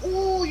be like,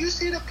 "Ooh, you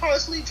see the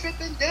parsley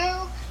dripping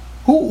down?"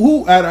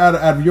 Who out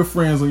of your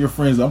friends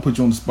I'll put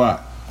you on the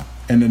spot.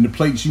 And then the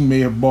plates you may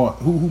have bought,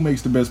 who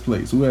makes the best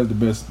plates? Who has the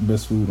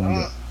best food on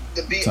your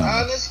To be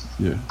time? honest,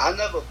 yeah, I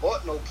never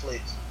bought no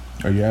plates.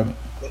 Oh, you haven't?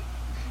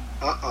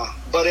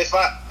 But if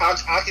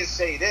I can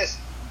say this,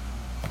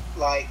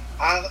 like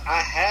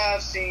I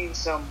have seen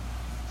some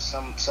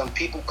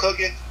people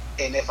cooking,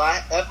 and if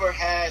I ever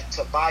had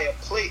to buy a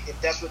plate, if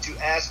that's what you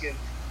asking,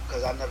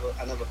 because I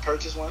never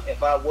purchased one.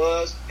 If I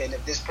was, and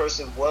if this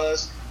person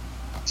was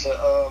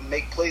to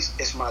make plates,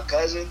 it's my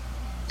cousin,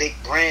 Big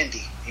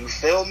Brandy. You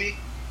feel me?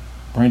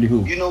 Brandy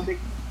who? You know, Big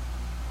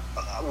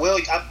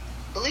Williams. I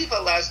believe her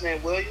last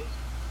name Williams.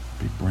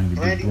 Big Brandy.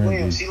 Brandy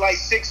Williams. She like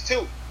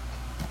 6'2".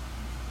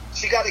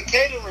 She got a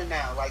catering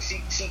now. Like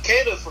she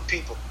catered for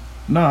people.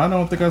 No, I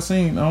don't think I've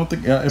seen. I don't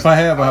think if I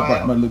have,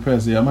 I might look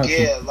past it.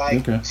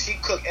 Okay. She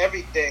cooked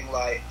everything,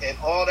 like, and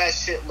all that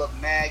shit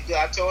looked mad good.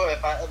 I told her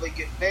if I ever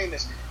get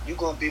famous, you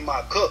gonna be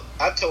my cook.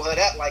 I told her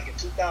that like in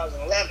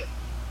 2011.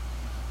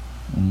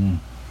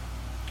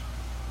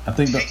 I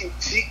think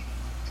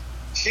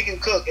she can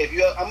cook.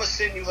 I'm gonna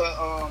send you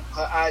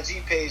her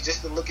IG page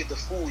just to look at the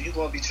food. You're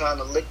gonna be trying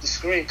to lick the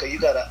screen because you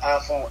got an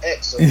iPhone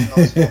X, so you know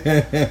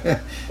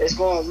it's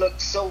gonna look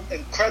so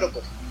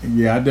incredible.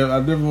 Yeah, I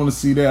definitely want to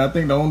see that. I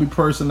think the only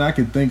person I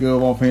can think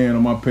of offhand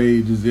on my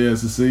page is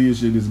Cecilia.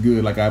 Shit is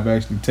good. Like, I've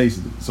actually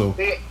tasted it. So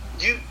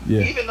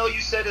even though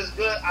you said it's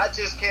good, I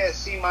just can't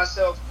see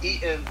myself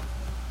eating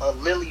a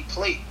Lily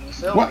plate. You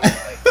feel me?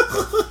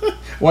 Like,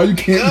 why you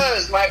can't?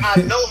 Because like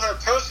I know her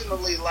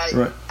personally. Like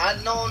right.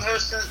 I've known her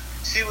since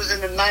she was in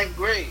the 9th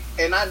grade,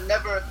 and I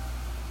never.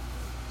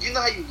 You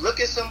know how you look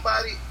at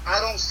somebody? I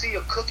don't see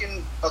a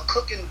cooking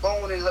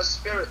bone in her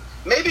spirit.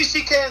 Maybe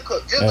she can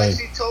cook, just like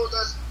she told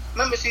us.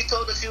 Remember, she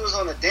told us she was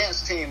on a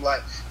dance team.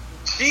 Like,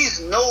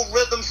 she's no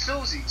Rhythm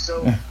Susie.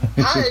 So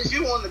how is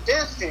you on the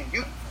dance team?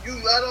 You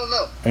I don't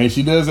know. And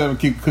she does have a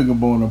cooking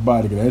bone in her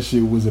body. That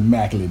shit was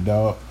immaculate,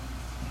 dog.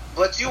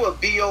 But you a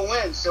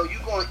BON, so you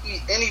gonna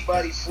eat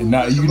anybody's food.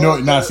 Nah, you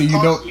know.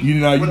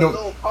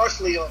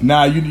 Parsley on.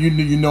 Nah,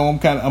 you know, I'm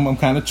kind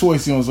of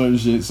choicy on certain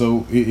shit.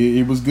 So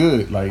it was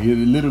good. Like, it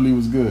literally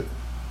was good.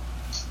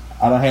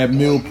 I done had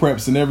meal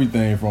preps and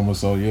everything from her,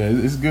 so yeah,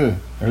 it's good.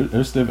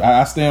 Her stuff,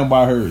 I stand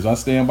by hers. I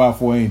stand by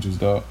 4 Angels,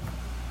 dog.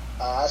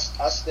 I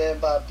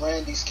stand by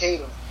Brandy's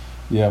catering.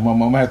 Yeah, my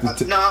mama had to.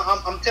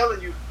 I'm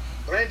telling you,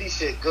 Brandy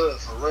shit good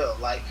for real.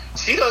 Like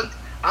she done.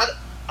 I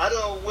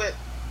don't went.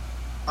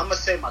 I'm gonna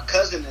say my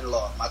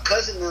cousin-in-law. My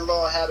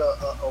cousin-in-law had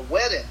a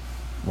wedding.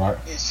 Right.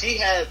 And she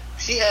had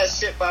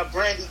shit by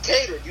Brandy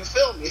catered. You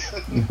feel me?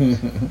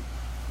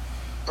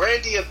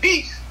 Brandy a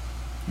beast.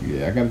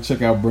 Yeah, I gotta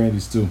check out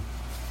Brandy's too.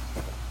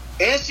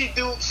 And she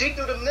do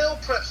the meal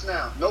preps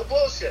now. No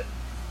bullshit.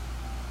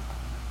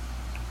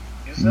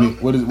 You feel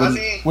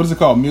me? What is it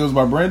called? Meals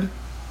by Brandy?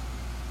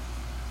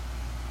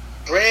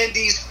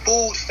 Brandy's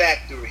Food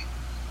Factory.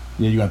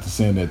 Yeah, you got to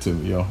send that to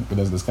me, yo. But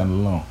that's kind of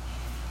long.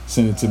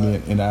 Send it to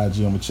me in the IG.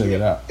 I'm gonna check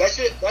it out. That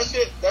shit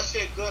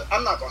good.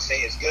 I'm not gonna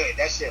say it's good.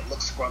 That shit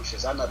looks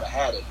scrumptious. I never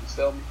had it. You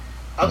feel me?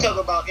 I'm talking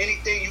about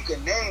anything you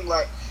can name.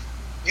 Like,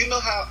 you know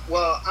how?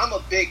 Well, I'm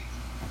a big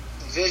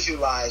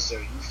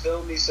visualizer. You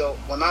feel me? So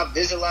when I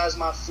visualize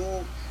my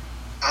food,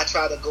 I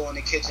try to go in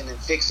the kitchen and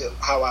fix it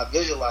how I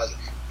visualize it.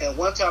 And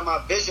one time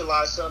I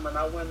visualized something, and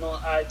I went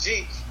on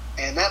IG,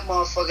 and that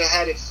motherfucker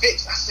had it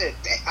fixed. I said,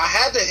 dang, I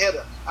had to hit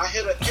her. I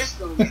hit her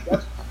instantly.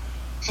 That's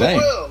for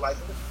real. Like,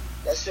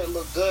 that shit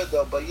look good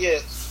though. But yeah,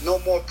 no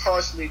more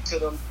parsley to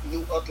them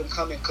new up and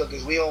coming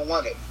cookers. We don't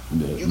want it.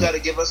 Yeah, you got to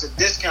give us a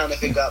discount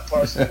if it got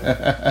parsley.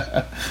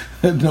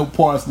 No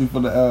parsley for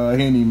the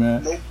Henny,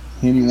 man. Nope.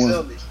 Henny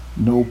wants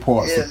no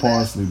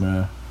parsley,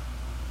 man.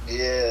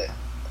 Yeah.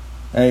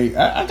 Hey,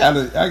 I got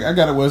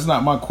it. Well, it's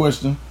not my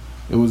question.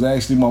 It was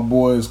actually my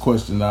boy's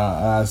question.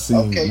 I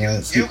seen. Okay,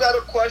 man. You got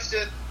a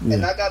question,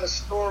 and I got a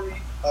story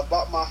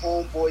about my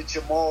homeboy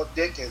Jamal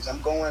Dickens.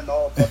 I'm going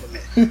all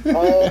government.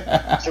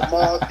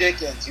 Jamal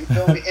Dickens. You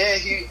feel me?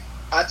 And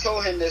I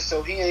told him this,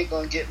 so he ain't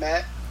gonna get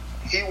mad.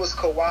 He was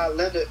Kawhi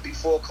Leonard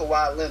before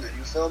Kawhi Leonard.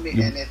 You feel me?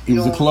 And if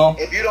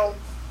you don't,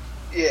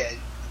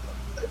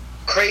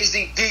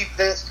 crazy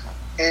defense,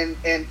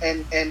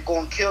 and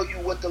gonna kill you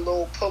with the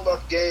little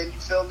pull-up game, you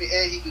feel me?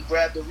 And he could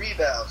grab the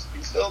rebounds,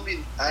 you feel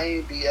me? I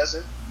ain't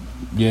BSing.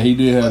 Yeah, he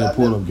did have that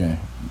pull-up game.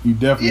 He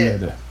definitely had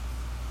that.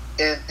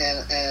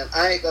 And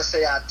I ain't gonna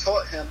say I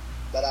taught him,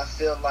 but I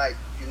feel like,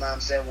 you know what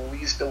I'm saying, when we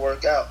used to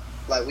work out,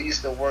 like we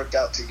used to work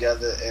out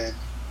together, and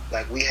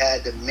like we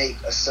had to make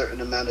a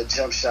certain amount of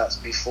jump shots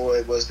before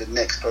it was the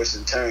next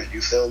person's turn,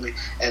 you feel me?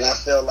 And I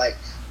feel like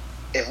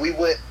if we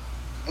went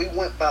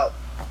about,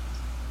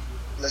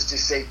 let's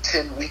just say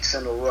 10 weeks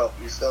in a row,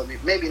 you feel me?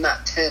 Maybe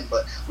not 10,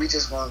 but we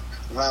just going to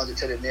round it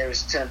to the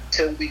nearest 10.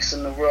 10 weeks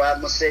in a row,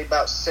 I'm going to say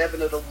about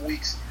 7 of them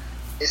weeks,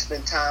 it's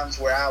been times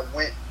where I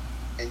went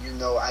and, you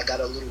know, I got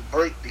a little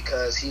break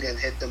because he didn't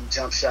hit them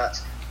jump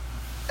shots.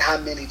 How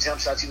many jump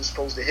shots he was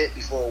supposed to hit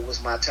before it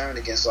was my turn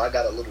again, so I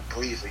got a little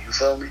breather, you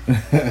feel me?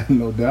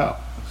 No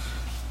doubt.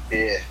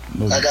 Yeah.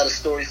 I got a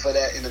story for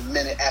that in a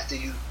minute after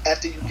you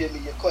give me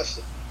your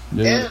question.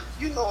 Yeah. And,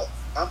 you know,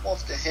 I'm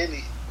off the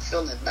Henny,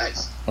 feeling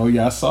nice. Oh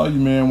yeah, I saw you,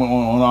 man,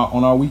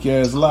 on our weak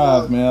ass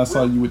live, man. I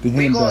saw you with the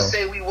Henny. We gonna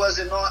say we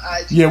wasn't on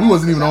IG. Yeah, we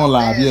wasn't even on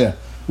live. Yeah,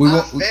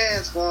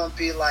 fans gonna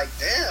be like,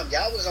 damn,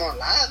 y'all was on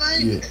live. I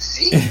ain't even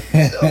see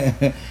it.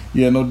 So.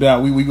 Yeah, no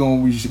doubt. We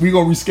gonna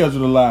reschedule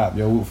the live,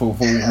 yo, for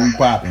we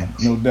popping,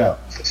 no doubt.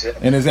 Sure.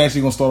 And it's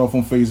actually gonna start off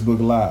on Facebook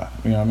Live.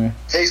 You know what I mean?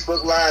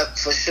 Facebook Live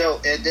for sure.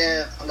 And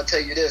then I'm gonna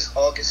tell you this: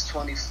 August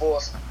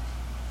 24th.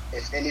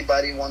 If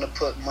anybody want to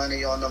put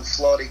money on them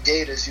Florida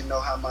Gators, you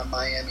know how my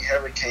Miami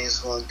Hurricanes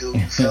going to do.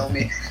 You feel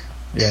me?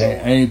 Yeah, so,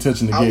 I ain't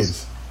touching the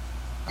Gators.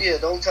 Yeah,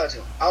 don't touch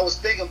them. I was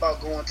thinking about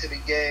going to the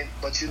game,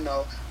 but, you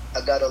know, I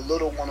got a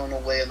little one on the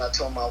way, and I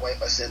told my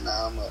wife, I said,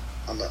 nah,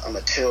 I'm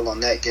a chill on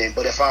that game.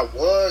 But if I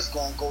was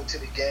going to go to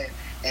the game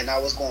and I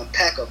was going to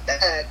pack a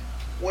bag,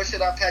 where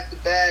should I pack the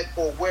bag,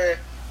 or where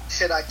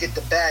should I get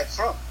the bag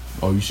from?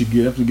 Oh, you should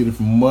definitely get it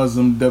from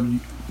Muslim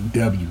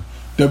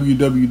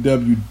www.muzmm.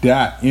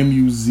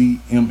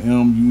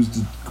 Use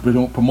the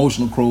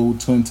promotional code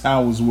Twin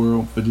Towers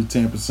World for the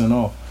 10%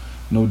 off,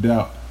 no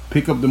doubt.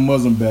 Pick up the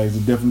Muslim bags.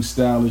 They're definitely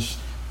stylish,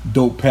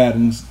 dope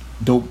patterns,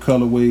 dope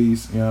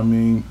colorways. You know what I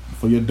mean?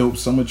 For your dope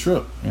summer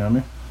trip. You know what I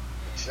mean?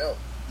 Sure.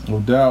 No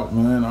doubt,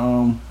 man.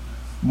 One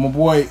of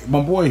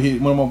my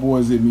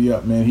boys hit me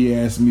up, man. He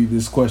asked me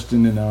this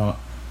question, and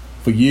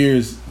for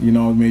years, you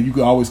know, man, you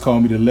could always call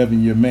me the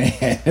 11-year man.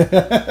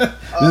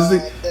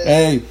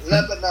 Hey,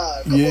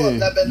 Lebanon. Come on,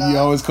 Lebanon. You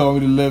always call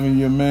me the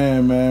 11-year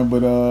man.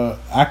 But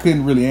I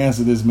couldn't really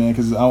answer this, man,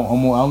 because I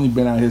only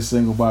been out here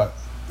single about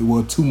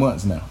 2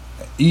 months now,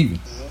 even.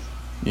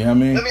 Mm-hmm. You know what I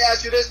mean? Let me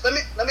ask you this. Let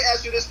me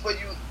ask you this for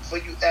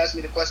you ask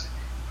me the question.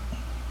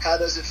 How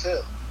does it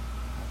feel?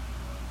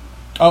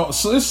 Oh,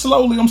 so I'm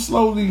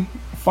slowly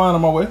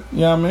finding my way. You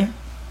know what I mean?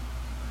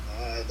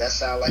 That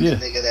sound like a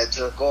nigga that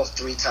jerk off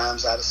 3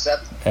 times out of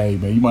 7. Hey,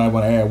 man, you might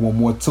want to add one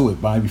more to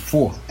it, maybe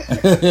 4.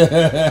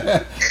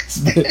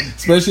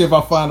 Especially if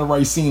I find the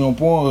right scene on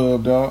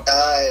Pornhub, dog. All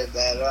right,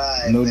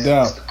 man. No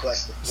doubt.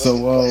 What's the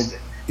question?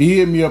 He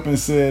hit me up and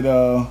said,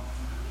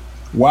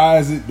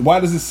 why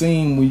does it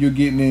seem when you're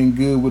getting in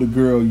good with a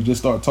girl, you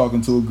just start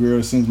talking to a girl,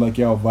 it seems like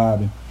y'all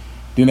vibing.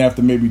 Then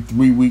after maybe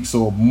 3 weeks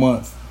or a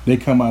month, they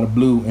come out of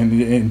blue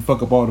and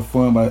fuck up all the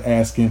fun by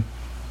asking,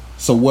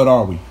 so what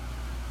are we?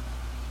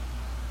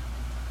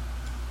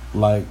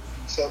 Like,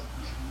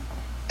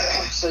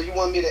 so you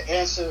want me to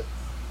answer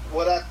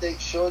what I think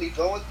Shorty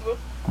going through?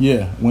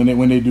 Yeah, when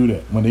they do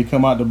that, when they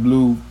come out the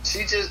blue,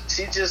 she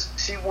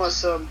wants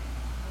some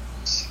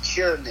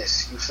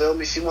secureness. You feel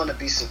me? She want to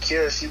be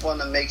secure. She want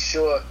to make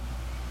sure.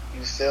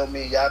 You feel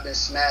me? Y'all been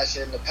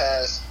smashing the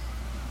past,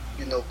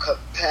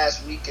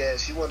 past weekend.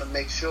 She want to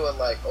make sure,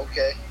 like,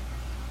 okay,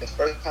 the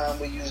first time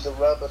we used the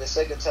rubber, the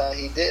second time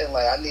he didn't.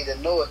 Like, I need to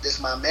know if this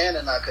my man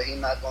or not, cause he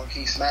not gonna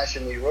keep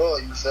smashing me raw.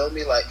 You feel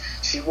me? Like,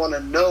 she want to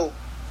know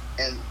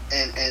and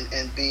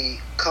be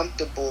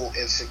comfortable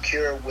and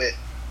secure with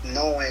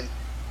knowing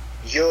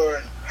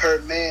you're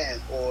her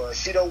man, or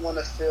she don't want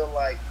to feel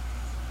like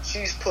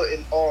she's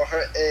putting all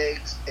her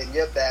eggs in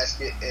your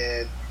basket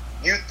and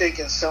you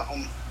thinking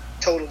something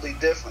totally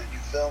different. You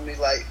feel me?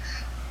 Like,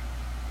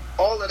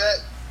 all of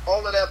that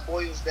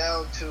boils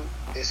down to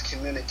is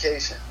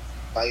communication.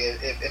 Like,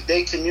 if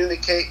they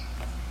communicate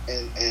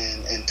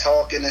and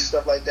talking and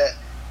stuff like that,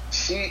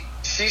 she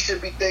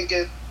should be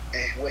thinking,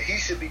 and what he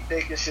should be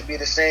thinking should be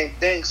the same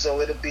thing.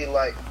 So it'll be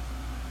like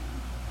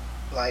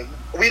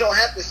we don't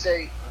have to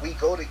say we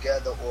go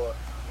together or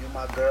you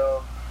my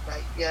girl.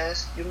 Like,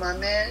 yes, you my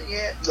man,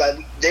 yeah.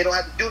 Like, they don't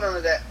have to do none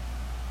of that.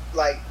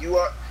 Like, you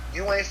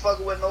ain't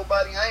fucking with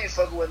nobody, I ain't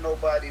fucking with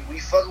nobody. We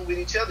fucking with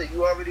each other.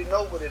 You already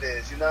know what it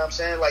is. You know what I'm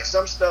saying? Like,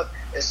 some stuff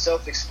is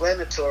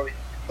self-explanatory,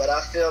 but I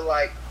feel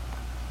like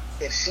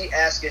if she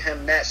asking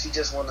him that, she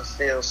just want to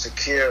feel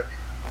secure,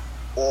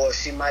 or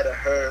she might have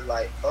heard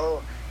like,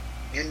 oh,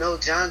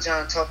 John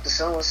talked to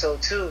so-and-so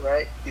too,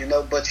 right?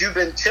 But you've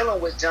been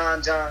chilling with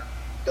John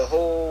the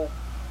whole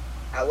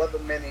however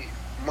many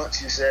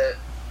months you said,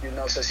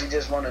 so she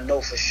just want to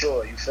know for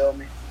sure. You feel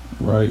me?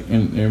 Right,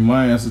 and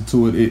my answer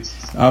to it,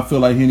 I feel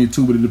like Henny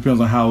too, but it depends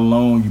on how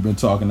long you've been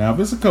talking. Now, if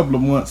it's a couple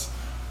of months,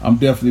 I'm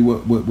definitely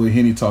what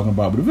Henny talking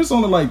about. But if it's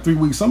only like 3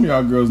 weeks, some of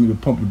y'all girls need to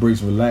pump the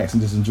brakes, relax,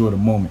 and just enjoy the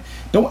moment.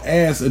 Don't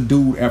ask a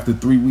dude after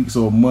 3 weeks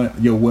or a month,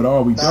 yo, what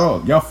are we,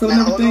 dog? Y'all filling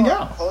everything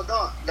out. Hold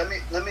on. Let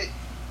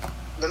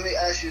me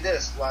ask you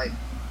this. Like,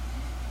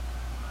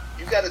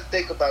 you got to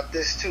think about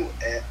this too,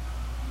 Ed.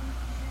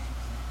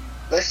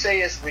 Let's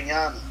say it's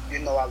Rihanna. You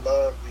know I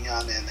love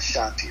Rihanna and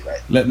Ashanti,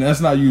 right?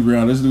 Let's not use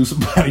Rihanna. Let's do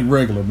somebody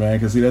regular, man.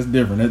 Because, see, that's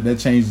different. That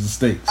changes the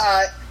stakes. All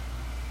right.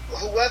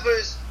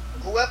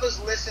 Whoever's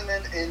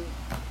listening and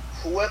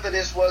whoever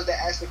this was that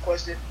asked the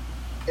question,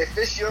 if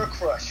it's your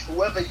crush,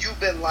 whoever you've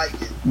been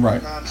liking, right.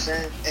 You know what I'm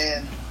saying?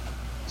 And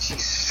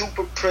she's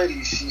super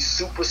pretty. She's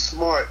super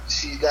smart.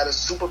 She's got a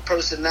super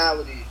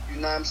personality. You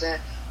know what I'm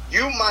saying?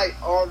 You might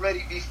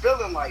already be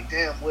feeling like,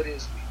 damn, what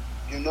is me?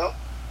 You know?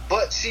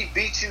 But she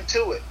beat you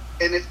to it.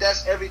 And if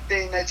that's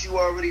everything that you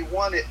already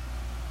wanted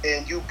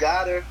and you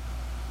got her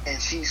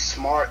and she's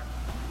smart,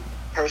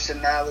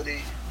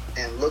 personality,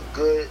 and look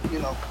good, you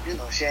know,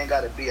 she ain't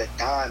got to be a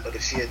dime, but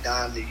if she a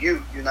dime to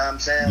you, you know what I'm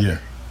saying? Yeah.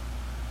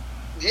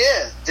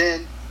 Yeah,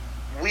 then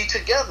we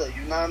together,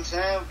 you know what I'm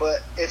saying?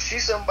 But if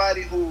she's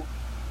somebody who,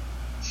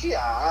 she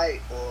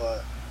alright,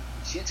 or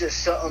she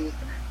just something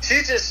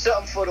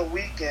for the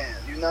weekend,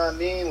 you know what I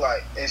mean?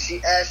 Like, and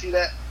she asks you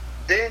that,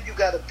 then you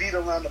got to beat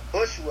around the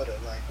bush with her.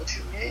 Like, what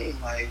you mean?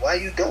 Like, why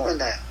you doing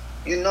that?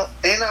 You know,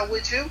 ain't I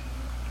with you?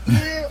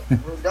 Yeah.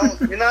 Well,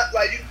 you're not,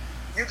 like,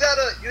 you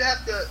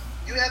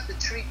have to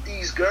treat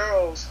these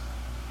girls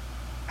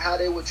how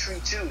they would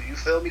treat you. You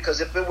feel me? Because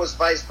if it was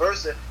vice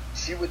versa,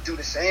 she would do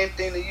the same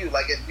thing to you.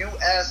 Like, if you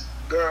ask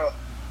girl,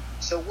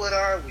 so what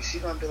are we? She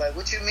gonna be like,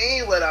 what you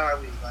mean, what are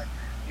we? Like,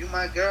 you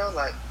my girl?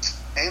 Like,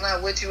 ain't I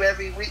with you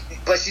every week?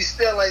 But she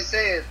still like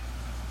saying,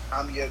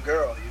 I'm your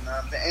girl. You know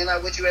what I'm saying? Ain't I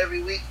with you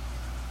every week?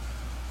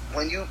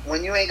 When you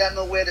ain't got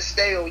nowhere to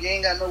stay or you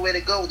ain't got nowhere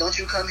to go, don't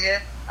you come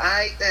here?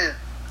 Alright then.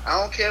 I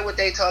don't care what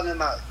they talking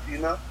about, you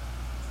know?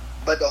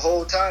 But the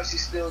whole time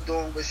she's still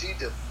doing what she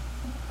do.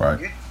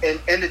 Right.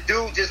 And the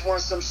dude just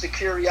wants some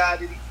security. How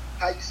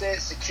you say it?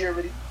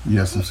 Security.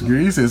 Yeah, some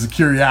security. He said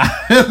security.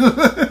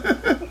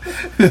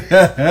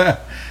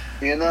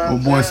 You know what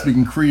I'm boy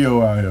speaking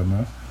Creole out here,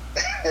 man.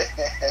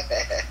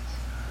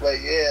 But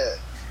yeah.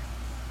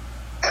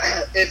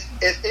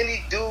 If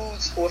any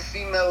dudes or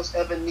females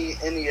ever need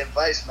any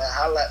advice, man,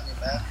 holla at me,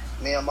 man.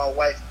 Me and my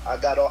wife, I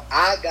got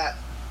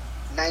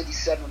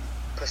 97%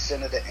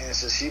 of the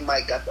answers. She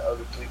might got the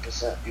other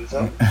 3%. You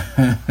feel me?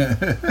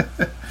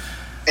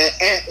 And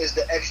Ant is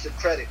the extra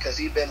credit because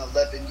he been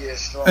 11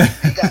 years strong.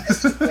 He got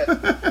extra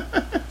credit.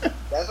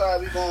 That's how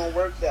we gonna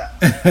work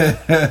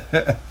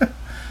that.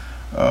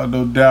 Oh,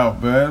 no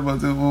doubt, man.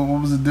 What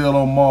was the deal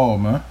on Maul,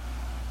 man?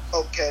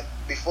 Okay,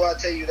 before I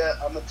tell you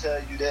that, I'm gonna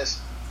tell you this.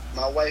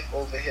 My wife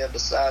over here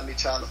beside me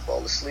trying to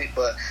fall asleep,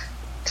 but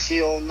she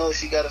don't know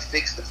she gotta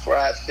fix the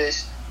fried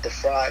fish, the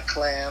fried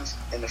clams,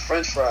 and the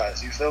French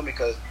fries. You feel me?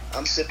 Because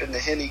I'm sipping the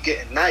Henny,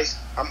 getting nice.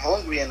 I'm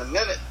hungry in a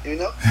minute, you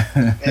know?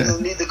 And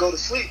don't need to go to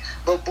sleep.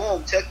 But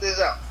boom, check this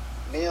out.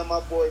 Me and my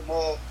boy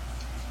Maul,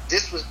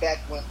 this was back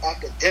when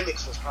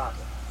academics was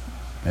popping.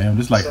 Damn,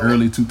 this like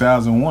early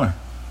 2001.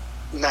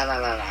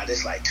 Nah.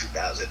 This like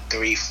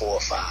 2003,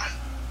 4, 5.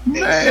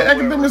 Man,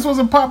 academics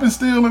wasn't popping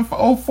still in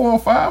 04 or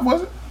 5,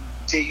 was it?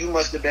 See, you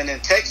must have been in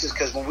Texas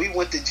because when we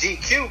went to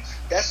GQ,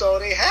 that's all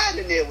they had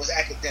in there was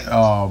academics.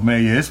 Oh,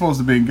 man, yeah, it's supposed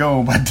to be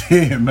gone by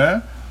then,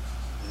 man.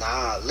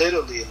 Nah,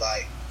 literally,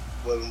 like,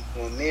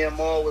 when me and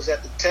Maul was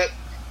at the tech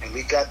and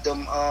we got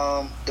them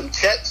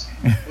checks,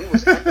 we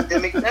was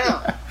academic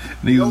now.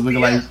 Niggas was looking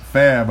like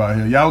Fab out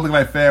here. Y'all was looking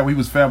like Fab when he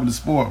was Fab in the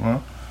sport,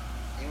 man.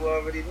 You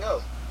already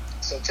know.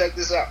 So check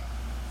this out.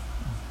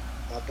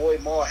 My boy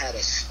Maul had a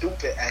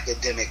stupid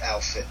academic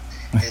outfit,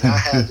 and I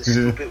had the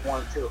stupid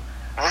one too.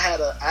 I had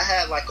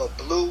like a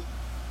blue,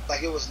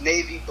 like it was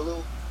navy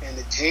blue, and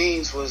the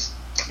jeans was,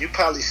 you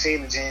probably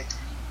seen the jeans.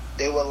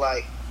 They were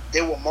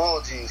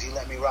Maul jeans. He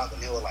let me rock them.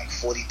 They were like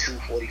 42,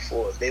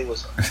 44s.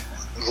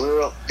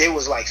 They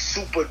was like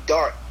super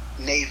dark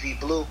navy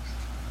blue,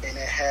 and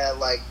it had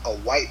like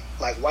white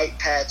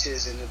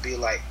patches, and it'd be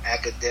like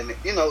academic,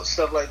 you know,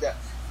 stuff like that.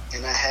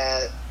 And I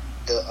had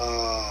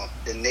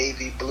the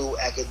navy blue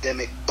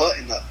academic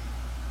button up.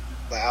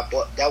 Like I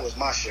bought, that was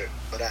my shirt,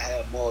 but I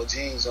had Maul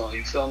jeans on.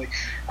 You feel me?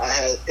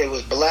 It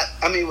was black.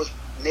 I mean, it was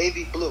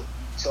navy blue.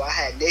 So I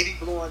had navy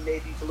blue on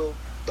navy blue,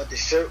 but the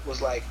shirt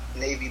was like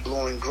navy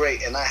blue and gray,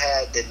 and I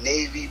had the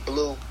navy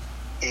blue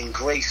and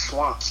gray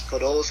swamps. For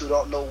those who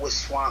don't know what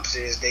swamps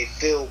is, they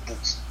field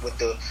boots with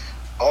the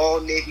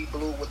all navy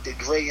blue with the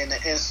gray in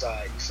the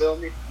inside. You feel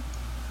me?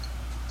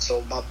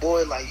 So my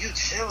boy, like, you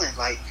chilling,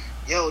 like,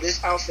 yo,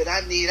 this outfit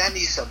I need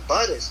some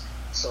butters.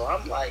 So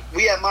I'm like,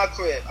 we at my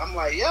crib. I'm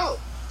like, yo,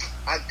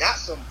 I got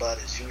some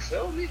butters, you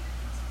feel me?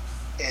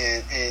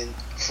 And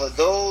for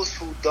those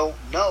who don't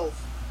know,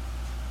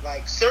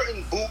 like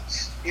certain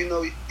boots, you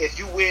know, if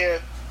you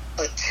wear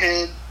a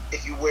 10,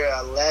 if you wear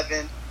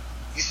 11,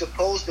 you're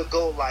supposed to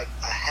go like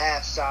a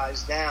half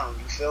size down,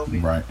 you feel me?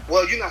 Right.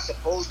 Well, you're not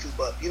supposed to,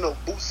 but, you know,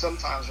 boots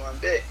sometimes run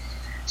big.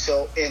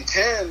 So in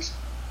Timbs,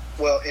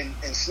 well, in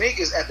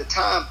sneakers at the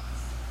time,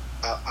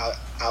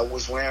 I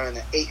was wearing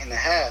an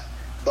 8.5,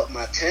 but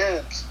my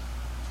Timbs,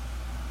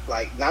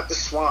 like not the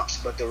Swamps,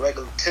 but the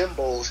regular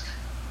Timbos,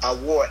 I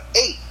wore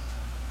 8.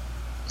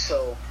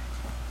 So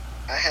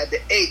I had the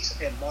 8s,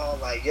 and Maul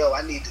like, yo,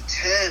 I need the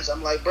 10s.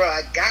 I'm like, bro,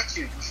 I got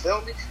you. You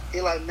feel me? He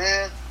like,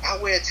 man, I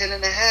wear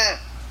 10.5.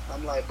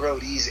 I'm like, bro,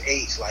 these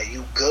 8s, like,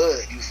 you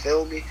good. You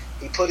feel me?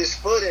 He put his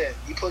foot in.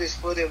 He put his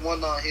foot in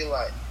one on. He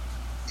like,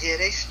 yeah,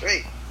 they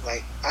straight.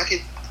 Like, I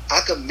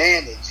could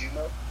manage, you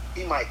know?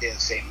 He might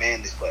didn't say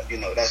manage, but, you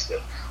know, that's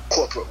the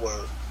corporate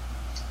word.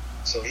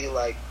 So he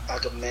like, I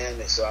could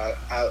manage. So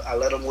I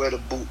let him wear the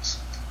boots.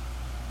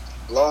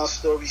 Long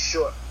story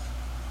short,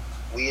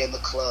 we in the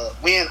club.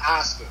 We in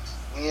Oscars.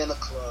 We in the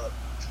club.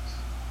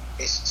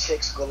 It's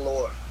chicks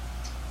galore.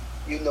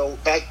 You know,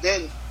 back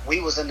then we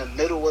was in the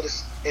middle of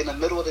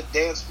the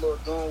dance floor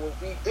doing what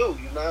we do.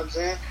 You know what I'm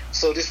saying?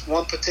 So this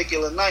one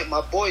particular night,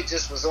 my boy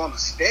just was on a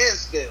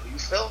standstill. You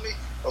feel me?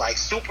 Like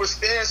super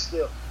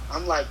standstill.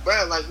 I'm like,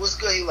 bro, like what's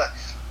good? He like,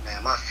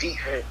 man, my feet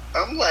hurt.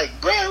 I'm like,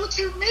 bro, what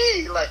you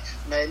mean? Like,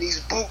 man, these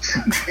boots.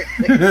 You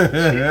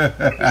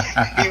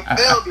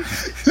feel me?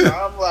 So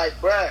I'm like,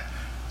 bro.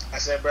 I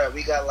said, bro,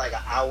 we got like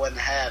an hour and a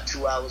half,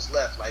 2 hours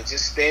left. Like,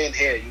 just stand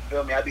here. You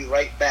feel me? I'll be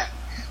right back.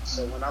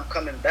 So when I'm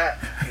coming back,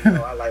 you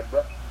know,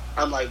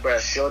 I'm like, bro,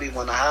 shorty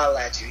want to holler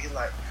at you. He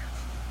like,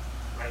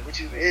 what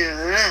you mean?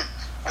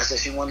 I said,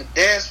 she want to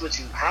dance with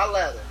you. Holler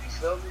at her. You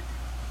feel me?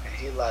 And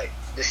he like,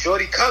 the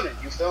shorty coming.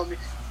 You feel me?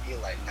 He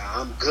like,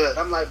 nah, I'm good.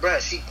 I'm like, bro,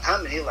 she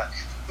coming. He like,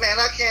 man,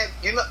 I can't.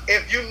 You know,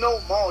 if you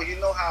know Maul, you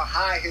know how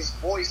high his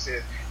voice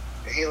is.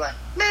 And he like,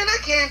 man, I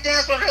can't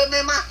dance with her,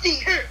 man. My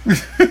feet hurt.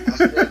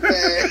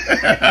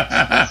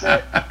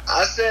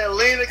 I said,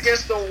 lean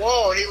against the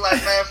wall. He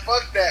like, man,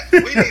 fuck that.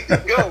 We need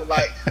to go.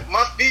 Like,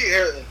 my feet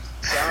hurting.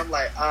 So I'm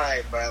like, all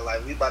right, bro.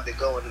 Like, we about to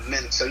go in a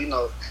minute. So, you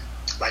know,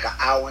 like an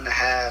hour and a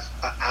half,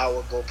 an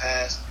hour go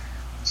past.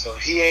 So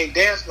he ain't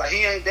danced with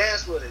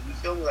it. You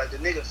feel me? Like, the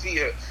nigga feet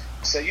hurt.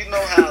 So you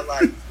know how,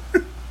 like,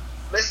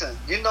 listen,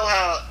 you know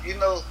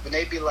when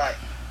they be like,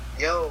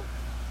 yo,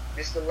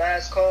 it's the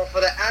last call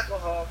for the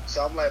alcohol.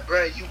 So I'm like,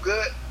 bro, you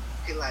good?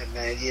 He like,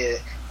 man, yeah.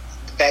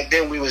 Back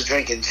then we was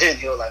drinking gin.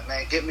 He was like,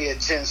 man, get me a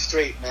gin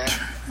straight, man.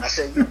 I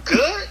said, you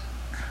good?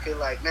 He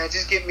like, man,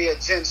 just get me a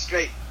gin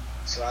straight.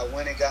 So I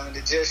went and got him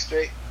the gin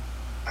straight.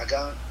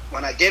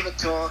 When I gave it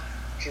to him,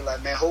 he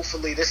like, man,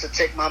 hopefully this will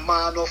take my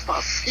mind off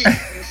my feet.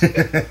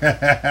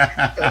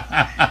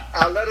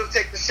 I let him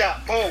take the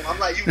shot. Boom. I'm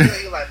like, you good?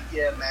 He like,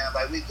 yeah, man,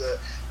 like we good.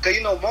 Cause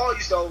you know, Maul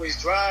used to always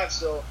drive,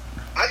 so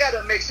I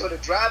gotta make sure the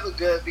driver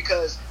good,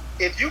 because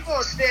if you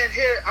gonna stand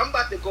here, I'm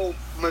about to go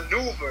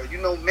maneuver, you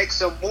know, make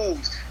some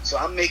moves. So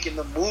I'm making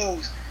the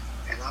moves,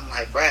 and I'm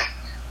like, bruh,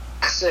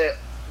 I said,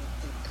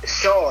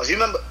 Shaw's, you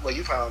remember? Well,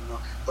 you probably know,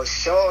 but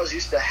Shaw's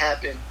used to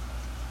happen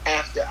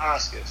after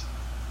Oscars,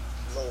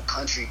 a little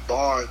country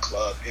barn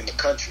club in the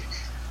country.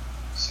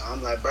 So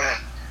I'm like, bruh,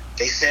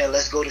 they said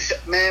let's go to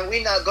Shaw's. Man,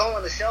 we not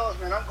going to Shaw's,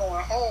 man. I'm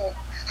going home.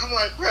 I'm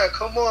like, bruh,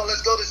 come on,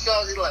 let's go to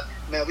Shaw's. He's like,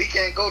 man, we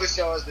can't go to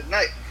Shaw's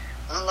tonight.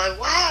 I'm like,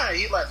 why?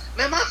 He like,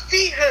 man, my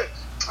feet hurt.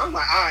 I'm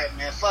like, all right,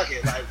 man, fuck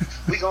it. Like,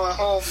 we going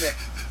home then,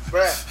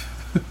 bruh.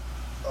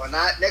 Or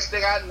not. Next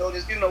thing I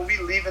noticed, you know, we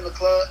leaving the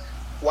club.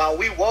 While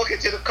we walking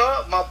to the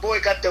car, my boy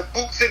got the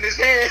boots in his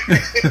hand.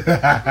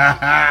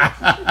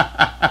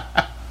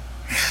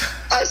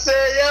 I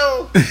said,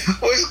 yo,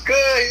 what's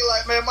good? He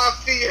like, man, my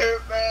feet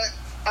hurt, man.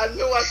 I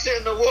knew I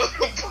shouldn't have worn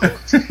the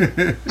boots.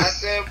 I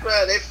said,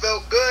 bro, they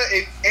felt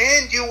good.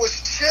 And you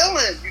was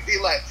chilling. You be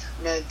like,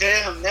 man,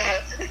 damn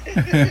that.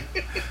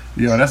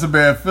 Yo, that's a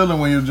bad feeling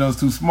when you're just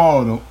too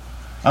small, though.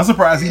 I'm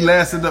surprised he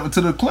lasted up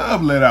until the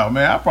club let out,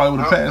 man. I probably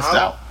would have passed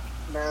out.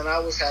 Man, I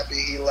was happy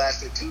he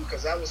lasted too,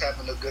 because I was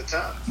having a good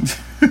time.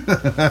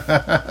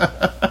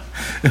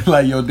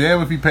 Like, yo,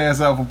 damn if he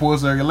passed out for poor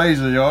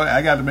circulation, yo.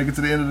 I got to make it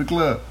to the end of the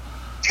club.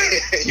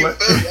 You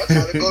feel me? I'm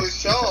trying to go to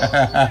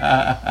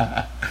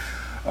Shaw.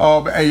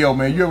 Oh, hey, yo,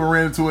 man, you ever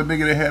ran into a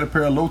nigga that had a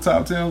pair of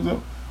low-top Timbs,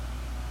 though?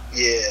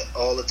 Yeah,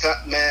 all the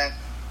time, man.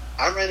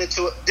 I ran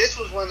into it. This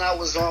was when I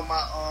was on my,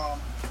 I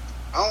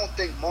don't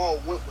think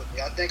Maul went with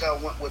me. I think I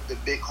went with the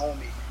big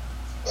homie,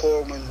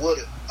 Corwin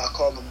Wood. I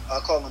call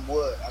him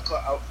Wood.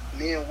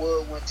 Me and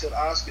Wood went to the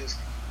Oscars,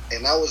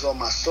 and I was on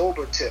my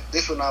sober tip.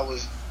 This when I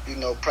was, you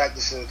know,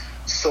 practicing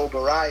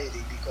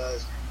sobriety,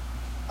 because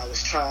I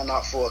was trying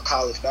out for a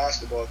college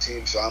basketball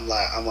team. So I'm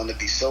like, I want to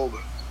be sober.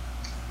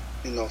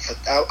 You know,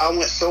 I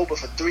went sober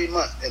for 3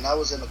 months, and I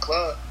was in the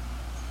club.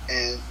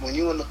 And when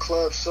you in the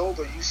club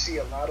sober, you see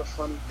a lot of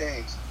funny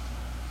things.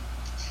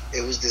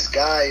 It was this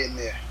guy in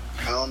there.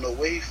 I don't know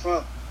where he's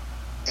from.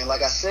 And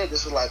like I said,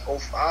 this was like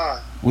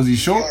 2005. Was he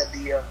short?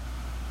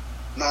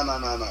 No.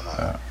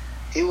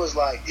 He was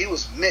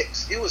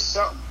mixed. He was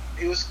something.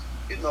 He was,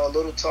 you know, a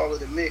little taller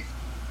than me.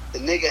 The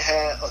nigga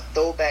had a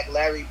throwback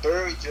Larry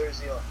Bird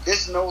jersey on.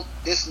 This no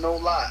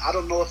lie. I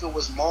don't know if it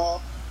was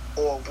Maul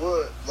or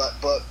Wood,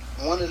 but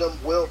one of them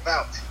will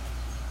vouch.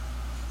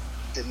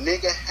 The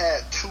nigga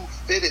had 2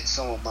 fitteds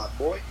on, my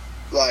boy.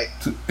 Like,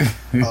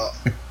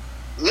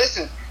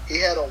 listen, he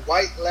had a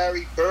white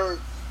Larry Bird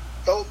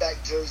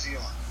throwback jersey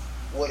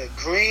on with a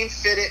green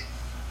fitted,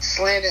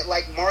 slanted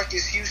like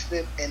Marcus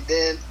Houston, and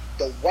then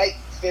the white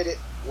fitted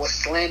was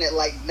slanted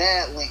like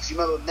Mad Links. You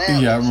remember Mad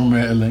Links? Yeah, I remember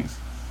Mad Links.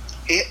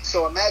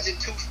 So imagine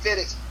two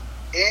fitteds,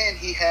 and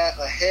he had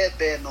a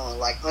headband on,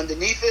 like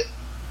underneath it.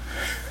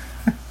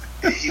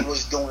 And he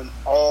was doing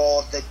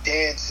all the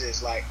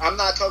dances. Like, I'm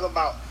not talking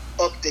about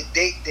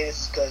up-to-date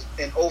dances, because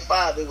in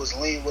 05 it was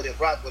lean with it,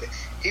 rock with it.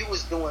 He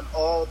was doing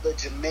all the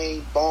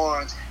Jermaine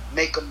Barnes,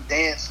 make them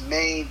dance,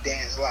 main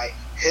dance, like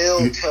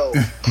heel toe,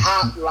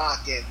 pop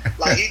locking.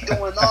 Like, he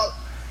doing all,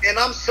 and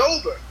I'm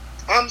sober,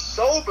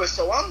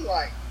 so I'm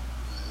like,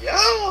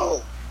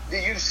 yo, do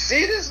you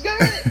see this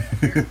guy?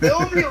 You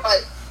feel me?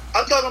 Like,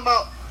 I'm talking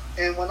about,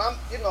 and when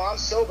I'm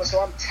sober, so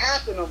I'm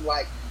tapping him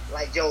like,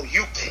 yo,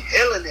 you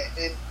killing it.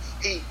 And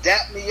he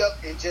dapped me up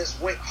and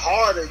just went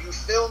harder, you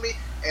feel me?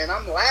 And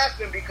I'm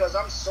laughing because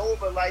I'm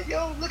sober, like,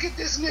 yo, look at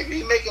this nigga,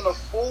 he making a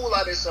fool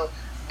out of himself.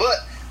 But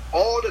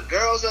all the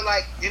girls are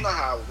like, you know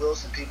how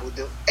Wilson people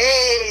do,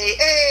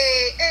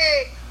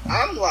 hey.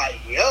 I'm like,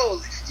 yo,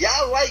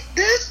 y'all like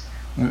this?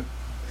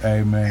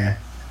 Hey, man.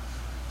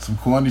 Some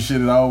corny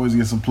shit that always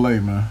get some play,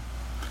 man.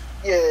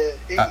 Yeah,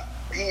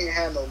 he ain't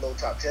had no low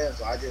top 10s,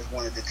 so I just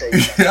wanted to take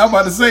it. I'm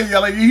about to say, yeah,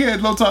 like, he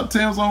had low top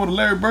 10s on with a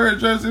Larry Bird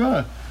jersey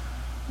on.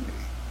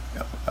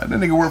 That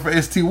nigga worked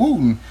for ST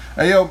Wooten.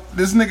 Hey, yo,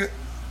 this nigga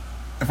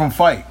from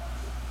Fight,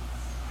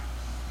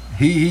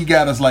 he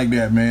got us like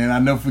that, man. I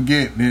never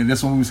forget. Man,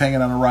 that's when we was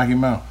hanging out on Rocky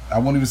Mount. I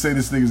won't even say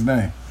this nigga's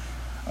name.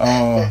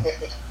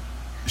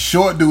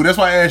 Short dude. That's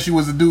why I asked you,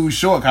 was the dude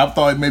short? I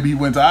thought maybe he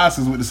went to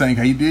Oscars with the same.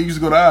 He did used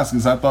to go to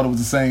Oscars. I thought it was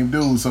the same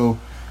dude. So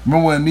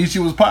remember when Nietzsche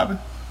was popping?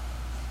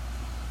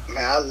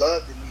 Man, I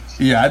loved the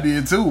Nietzsche. Yeah, I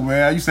did too,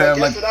 man. I used to have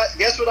like.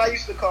 Guess what I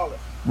used to call it?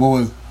 What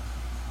was?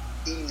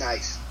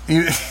 E-Nice.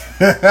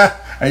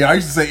 Hey, I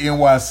used to say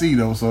NYC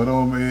though, so it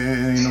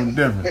ain't no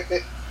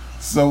different.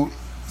 So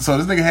this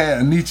nigga had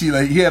a Nietzsche,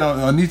 like he had on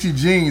a Nietzsche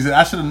jeans, and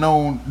I should have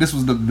known this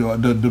was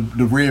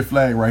the red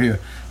flag right here.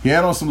 He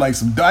had on some I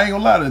ain't gonna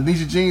lie, the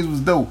Nietzsche jeans was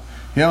dope.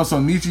 He had on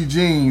some Nietzsche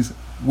jeans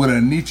with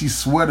a Nietzsche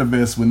sweater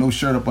vest with no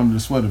shirt up under the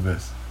sweater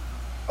vest.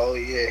 Oh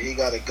yeah, he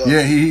gotta go.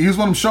 Yeah, he was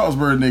one of them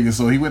Sharpsburg niggas,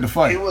 so he went to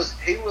fight. He was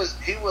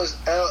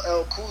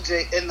LL Cool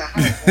J in the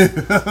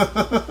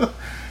house.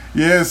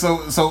 Yeah,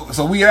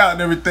 so we out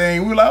and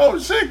everything. We were like, oh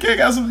shit, kid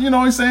got some, you know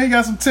what I'm saying? He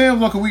got some Timbs.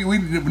 Cause we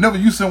never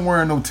used to him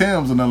wearing no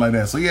Timbs or nothing like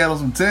that. So he had on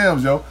some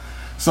Timbs, yo.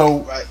 So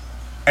right.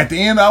 At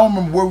the end, I don't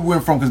remember where we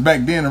went from, because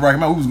back then in Rocky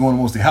Mount, we was going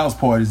to mostly house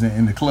parties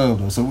in the club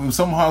though. So it was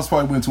some house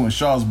party we went to in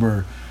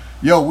Sharpsburg.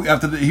 Yo,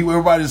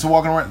 everybody just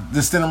walking around,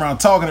 just standing around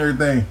talking and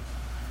everything.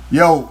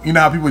 Yo, you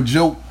know how people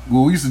joke?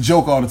 Well, we used to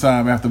joke all the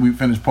time after we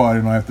finished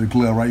partying or after the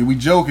club, right? We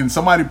joking.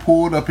 Somebody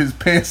pulled up his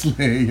pants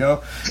leg,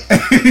 yo.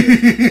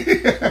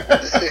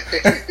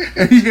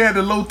 And he had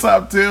the low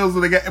top tails,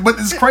 but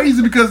it's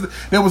crazy because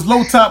there was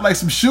low top like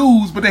some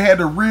shoes, but they had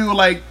the real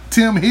like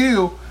Tim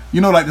Hill,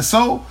 you know, like the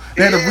sole.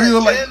 They had the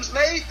real like Tim's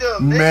made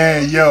them.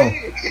 Man,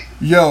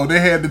 yo, they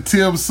had the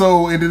Tim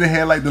sole, and then they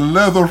had like the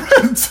leather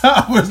around the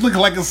top, where it's looking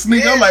like a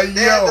sneaker. Yeah, I'm like,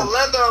 they yo, had the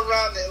leather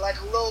around it, like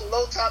a little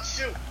low top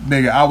shoe.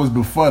 Nigga, I was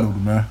befuddled,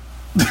 man.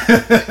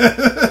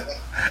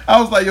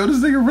 I was like, yo, this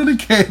nigga really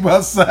came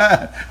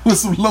outside with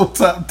some low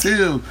top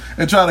Timbs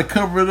and tried to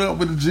cover it up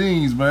with the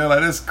jeans, man.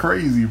 Like, that's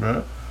crazy,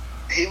 man.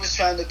 He was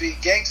trying to be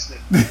gangster.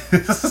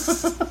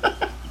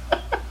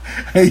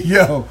 Hey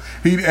yo,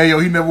 he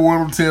never wore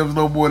them Timbs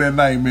no more that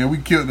night, man. We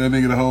killed that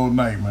nigga the whole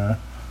night, man.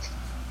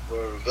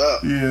 Word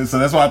up. Yeah, so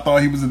that's why I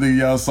thought he was the nigga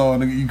y'all saw.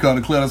 Nigga, you called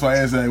the club. That's why I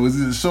asked that. Was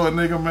he a short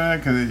nigga, man?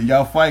 Because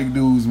y'all fight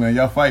dudes, man.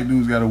 Y'all fight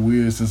dudes got a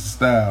weird sense of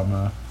style,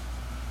 man.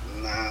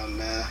 Nah,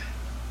 man.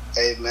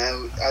 Hey,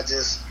 man, I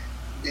just,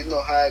 you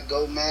know how it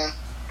go, man.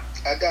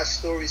 I got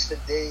stories for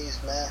days,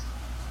 man.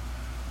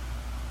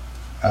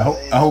 I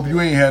hope you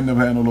ain't never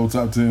had no low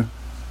top 10.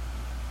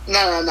 Nah,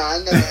 I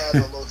never had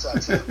no low top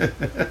 10.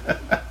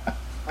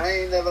 I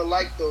ain't never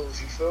liked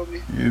those, you feel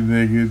me? Yeah,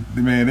 nigga,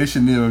 man, they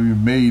should never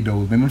been made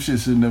those, man. Them shit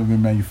should never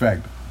been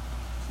manufactured.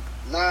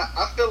 Nah,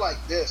 I feel like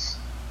this.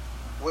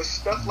 With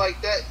stuff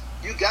like that,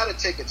 you gotta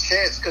take a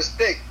chance, cause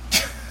think.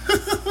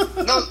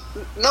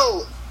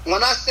 No.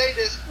 When I say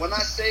this,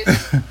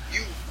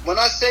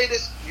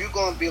 you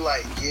gonna be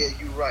like, yeah,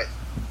 you right.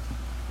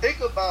 Think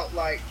about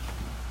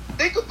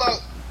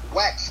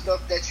whack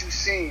stuff that you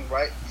seen,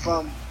 right?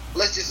 From,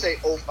 let's just say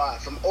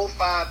 05. From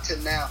 05 to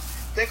now.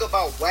 Think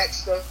about whack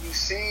stuff you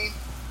seen,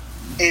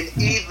 and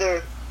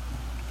either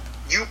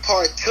you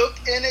partook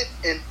in it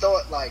and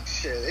thought like,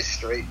 shit, it's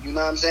straight, you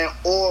know what I'm saying?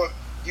 Or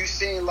you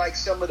seen like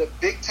some of the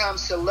big time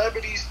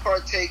celebrities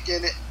partake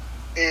in it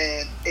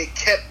and it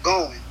kept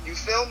going. You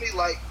feel me?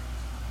 Like,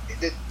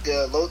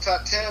 the low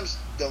top Timbs,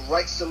 the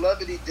right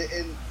celebrity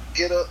didn't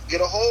get a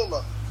hold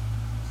of them.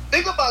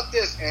 Think about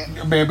this,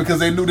 man, because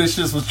they knew this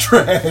shit was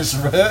trash,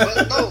 man.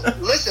 But no,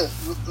 listen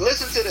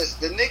to this.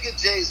 The nigga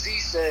Jay-Z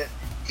said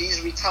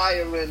he's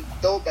retiring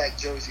throwback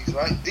jerseys,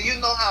 right? Do you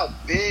know how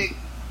big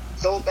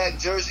throwback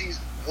jerseys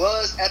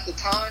was at the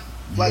time?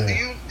 Like,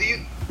 yeah. do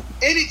you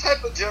any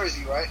type of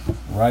jersey, right?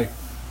 Right.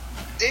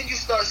 Then you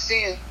start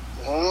seeing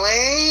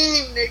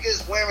lame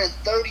niggas wearing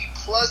 30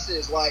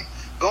 pluses, like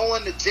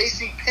going to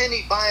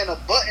JCPenney buying a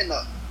button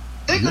up.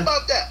 Think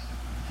about that.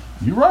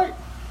 You right.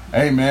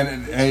 Hey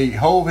man,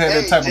 Hov had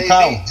that type Jay-Z, of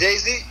power.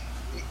 Jay-Z,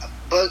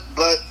 but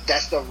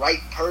that's the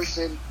right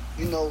person,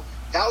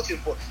 vouching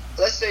for.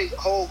 Let's say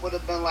Hov would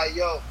have been like,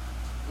 yo,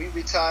 we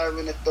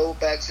retiring the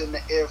throwbacks in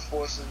the Air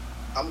Force and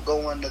I'm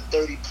going to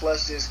 30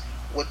 pluses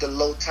with the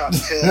low top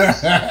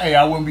tips. Hey,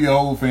 I wouldn't be a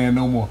Hov fan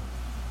no more.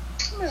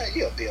 Man,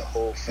 you'll be a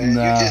Hov fan.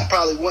 Nah. You just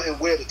probably wouldn't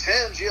wear the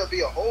Timbs. You'll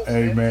be a Hov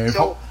fan. Hey man,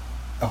 so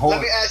let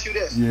me ask you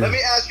this. Yeah. Let me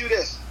ask you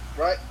this,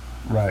 right?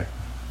 Right.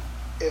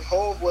 If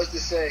Hov was to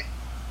say,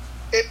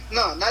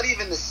 not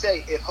even to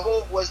say, if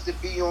Hov was to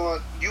be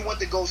on, you went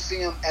to go see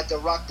him at the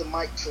Rock the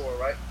Mic tour,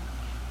 right?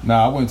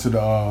 Nah, I went to the,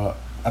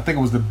 I think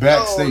it was the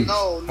backstage.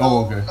 No,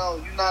 okay. No,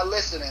 you're not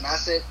listening. I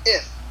said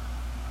if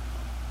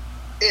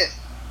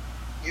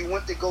you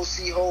went to go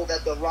see Hov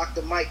at the Rock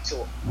the Mic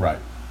tour. Right.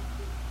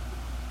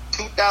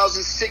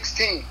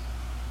 2016.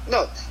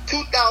 No,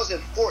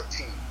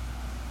 2014.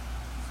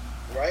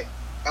 Right?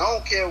 I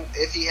don't care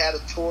if he had a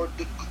tour.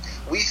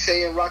 We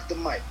saying Rock the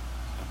Mic.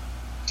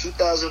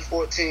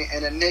 2014,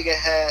 and a nigga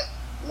had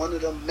one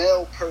of the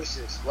male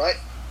purses, right?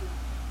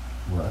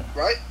 Right.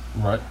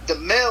 The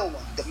male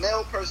one, the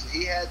male person,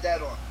 he had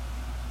that on,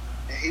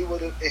 and he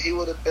would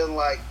have been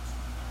like,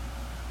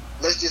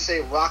 let's just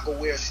say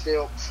Rockaware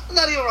still,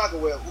 not even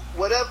Rockaware,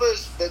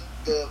 whatever's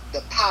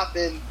the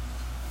popping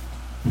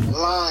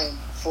line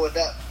for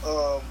that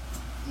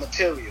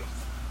material,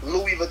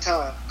 Louis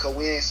Vuitton, cause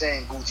we ain't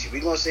saying Gucci.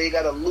 We gonna say he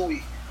got a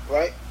Louis,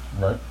 right?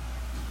 Right.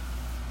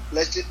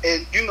 Let's just,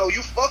 and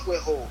you fuck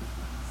with Hov,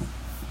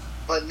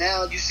 but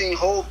now you seen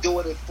Hov do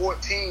it in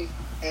 14,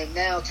 and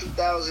now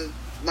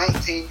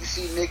 2019 you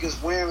see niggas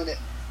wearing it.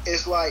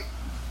 It's like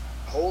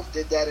Hov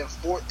did that in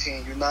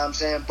 14. You know what I'm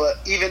saying? But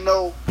even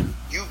though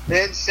you've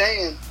been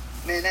saying,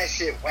 man, that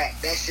shit whack,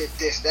 that shit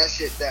this, that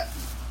shit that,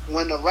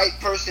 when the right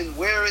person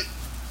wear it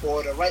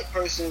or the right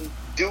person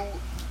do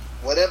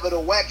whatever the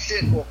whack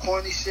shit or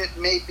corny shit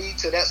may be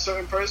to that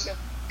certain person,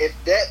 if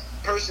that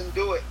person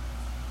do it,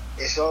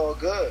 it's all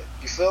good.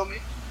 You feel me?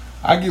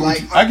 I get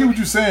what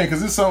you're saying,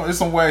 because it's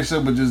some whack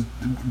shit, but just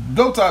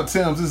low top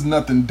Timbs, there's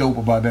nothing dope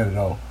about that at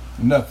all.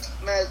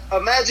 Nothing. Man,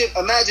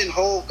 imagine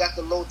Hov got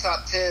the low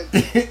top 10.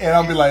 And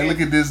I'll be like, look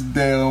at this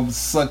damn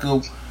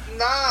sucker.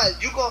 Nah,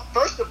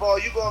 first of all,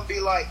 you're gonna be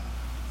like,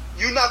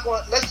 you're not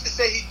going. Let's just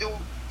say he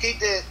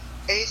did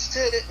H to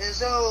the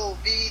is O,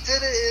 B to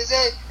the is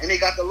A, and he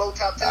got the low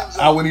top 10s.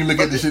 I wouldn't even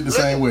look at the shit the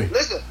same way.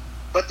 Listen.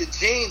 But the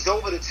jeans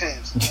over the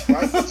Timbs,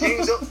 right? The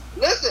jeans.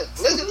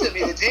 Listen to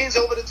me. The jeans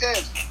over the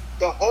Timbs.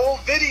 The whole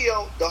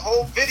video.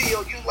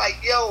 You like,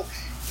 yo,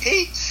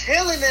 he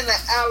chilling in the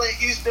Allen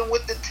Houston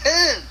with the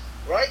Timbs,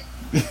 right?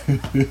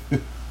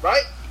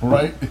 Right.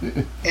 Right.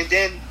 And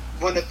then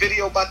when the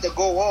video about to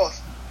go off,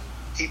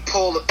 he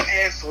pulled the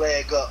pants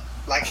leg up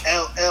like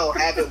LL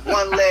having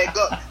one leg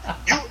up.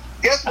 You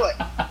guess what?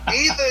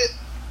 Either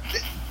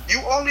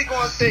you only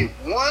gonna say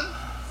one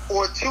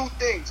or two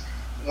things.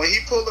 When he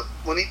pulled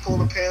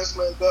the pants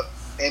leg up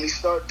and he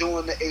start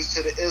doing the H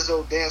to the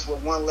Izzo dance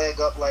with one leg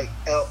up like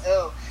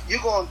LL, you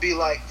gonna be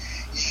like,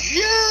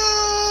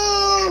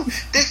 yo,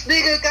 this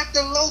nigga got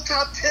the low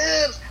top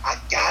Timbs. I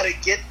gotta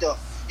get them.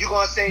 You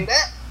gonna say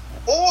that,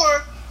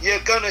 or you're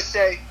gonna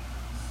say,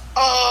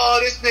 oh,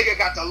 this nigga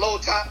got the low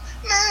top.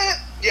 Man,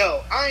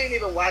 yo, I ain't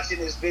even watching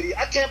this video.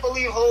 I can't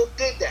believe Hov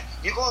did that.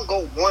 You're gonna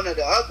go one or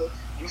the other.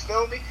 You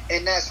feel me?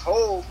 And that's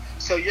Hov.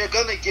 So you're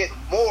gonna get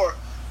more.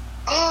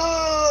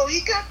 Oh,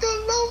 he got the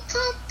low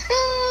top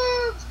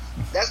Timbs.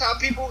 That's how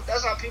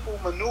people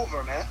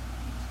maneuver, man.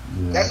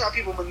 Yeah. That's how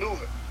people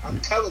maneuver. I'm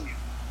telling you.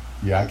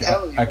 Yeah,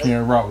 I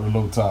can't rock with the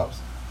low tops.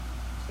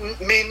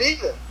 Me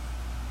neither.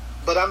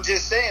 But I'm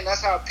just saying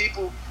that's how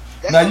people.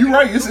 Now you're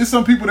right. It's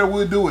some people that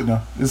would do it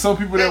now. There's some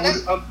people that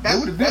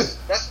would have did it.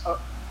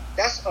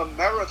 That's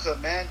America,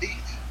 man.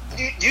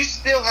 You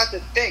still have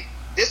to think.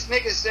 This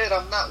nigga said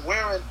I'm not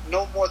wearing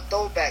no more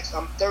throwbacks.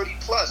 I'm 30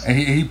 plus. And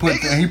he put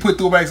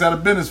throwbacks out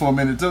of business for a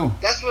minute too.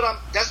 That's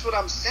what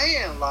I'm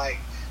saying. Like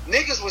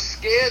niggas was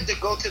scared to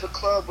go to the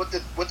club with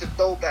the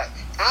throwback.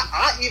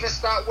 I even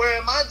stopped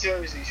wearing my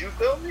jerseys. You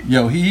feel me?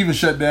 Yo, he even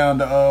shut down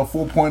the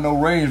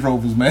 4.0 Range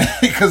Rovers, man,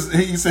 because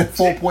he said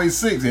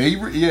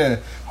 4.6. Yeah,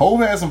 Hov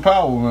has some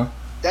power, man.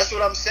 That's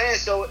what I'm saying.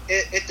 So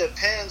it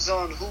depends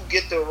on who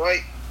get the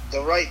right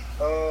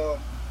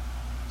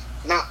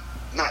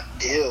not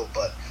deal,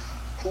 but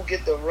who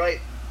get the right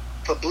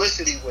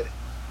publicity with it.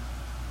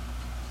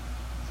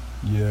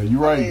 Yeah,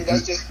 you're right. I mean,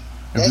 that's just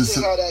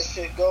how that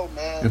shit go,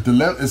 man. If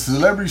the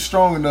celebrity's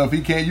strong enough, he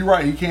can. You're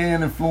right. He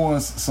can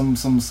influence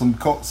some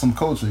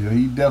culture. Yeah,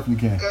 he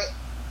definitely can.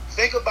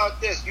 Think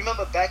about this. You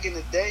remember back in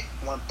the day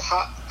when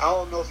Pop? I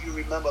don't know if you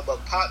remember,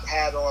 but Pop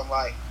had on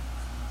like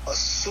a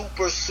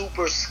super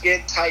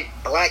skin tight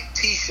black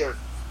T-shirt.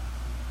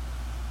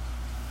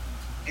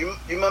 You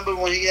remember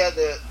when he had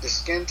the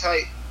skin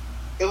tight?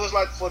 It was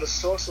like for the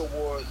Source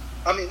Awards.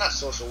 I mean, not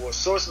Source Awards.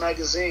 Source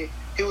magazine.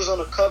 He was on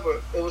the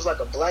cover. It was like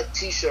a black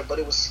T-shirt, but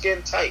it was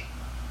skin tight.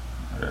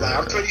 Like,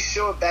 I'm pretty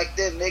sure back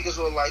then niggas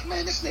were like,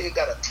 man, this nigga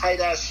got a tight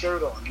ass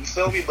shirt on. You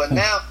feel me? But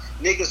now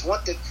niggas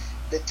want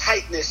the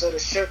tightness of the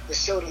shirt to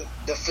show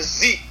the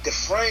physique, the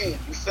frame.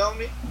 You feel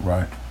me?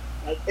 Right.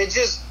 It's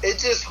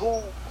just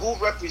who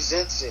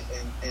represents it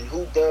and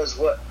who does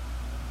what.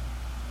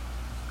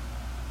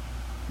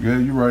 Yeah,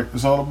 you're right.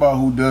 It's all about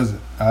who does it.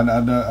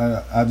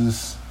 I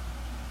just,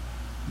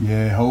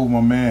 Hov,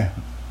 my man,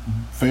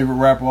 favorite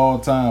rapper all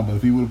time. But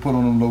if he would have put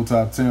on them low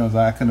top Tims,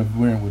 I couldn't have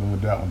went with him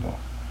with that one though.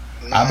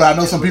 But I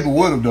know some people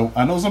would have though.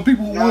 I know some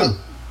people would have.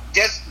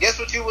 Guess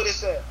what you would have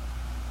said?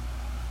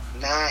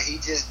 Nah, he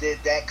just did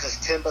that because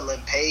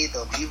Timberland paid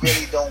him. He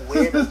really don't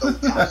wear the low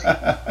tops.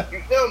 You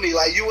feel me?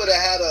 Like, you would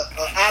have had an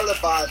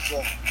alibi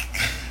for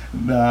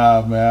him.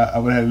 Nah, man. I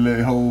would have had to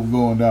let Hov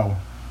go on that one.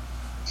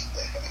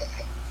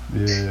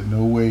 Yeah,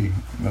 no way,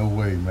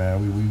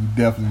 man. We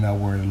definitely not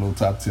wearing the low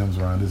top Tims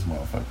around this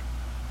motherfucker.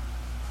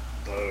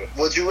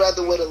 Would you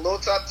rather wear the low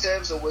top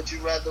Tims or would you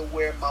rather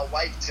wear my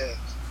white Tims?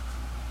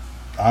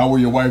 I wear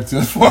your wife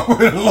Tims before I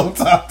wear the low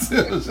top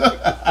Tims.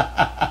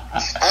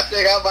 I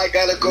think I might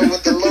gotta go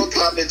with the low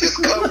top and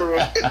just cover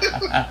them.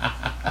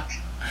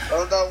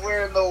 I'm not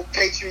wearing no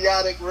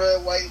patriotic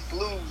red, white,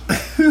 blues.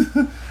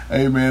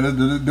 Hey man,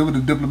 they were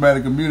the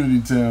diplomatic immunity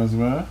Tims,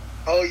 man.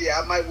 Oh yeah,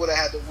 I might would have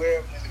had to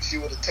wear them if she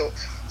would have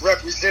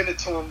represented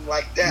to him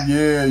like that.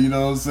 Yeah, you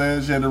know what I'm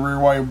saying? She had the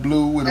red, white, and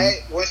blue with her.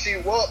 Hey, when she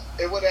walked,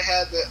 it would have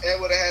had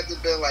to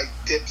be like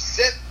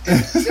Dipset.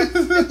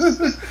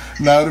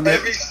 No,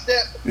 every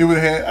step. It would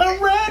have had, I'm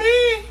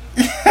ready.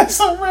 Yes,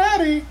 I'm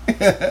ready. No, it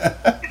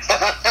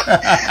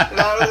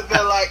would have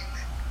been like,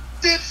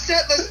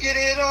 Dipset, let's get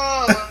it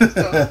on.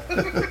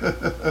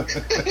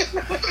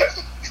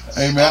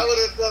 Hey, man. I would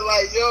have been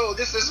like, yo,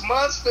 this is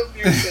monster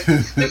music.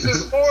 This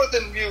is more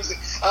than music.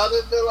 I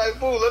would have been like,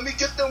 boo, let me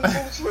get them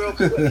boots real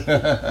quick.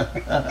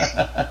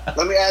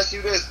 Let me ask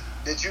you this.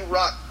 Did you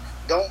rock,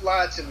 don't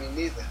lie to me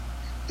neither,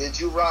 did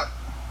you rock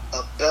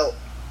a belt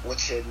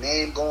with your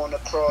name going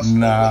across?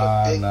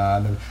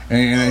 Nah.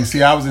 And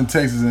see, I was in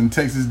Texas, and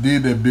Texas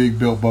did that big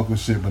belt buckle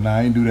shit, but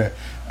I ain't do that.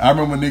 I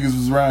remember niggas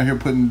was around here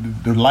putting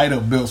the light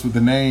up belts with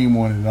the name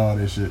on it and all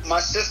that shit. My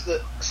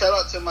sister, shout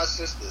out to my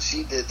sister,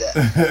 she did that.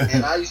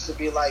 And I used to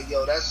be like,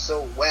 yo, that's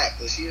so whack.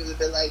 And she used to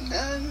be like,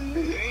 nah.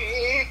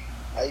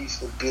 I used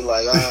to be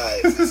like, all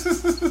right.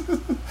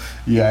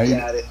 Yeah,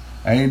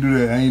 I ain't do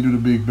that. I ain't do the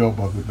big belt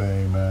buckle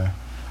thing, man.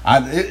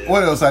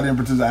 What else I didn't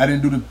participate? I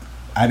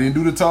didn't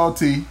do the tall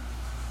tee.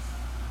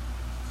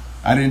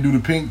 I didn't do the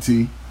pink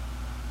tee.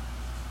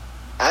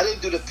 I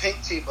didn't do the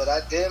pink tee, but I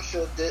damn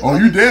sure did. Oh,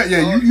 you did?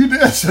 Yeah, you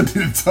damn sure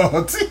did the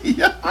tall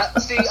tee.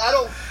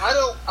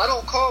 I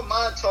don't call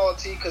mine tall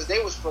tee because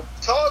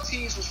tall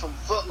tees was from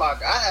Foot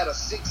Locker. I had a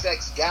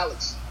 6X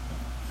Galaxy.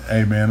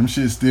 Hey man, them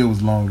shit still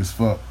was long as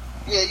fuck.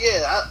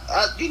 Yeah.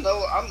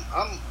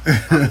 I'm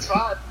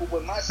prideful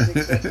with my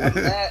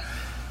 6X.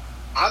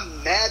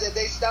 I'm mad that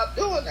they stopped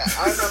doing that.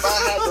 I remember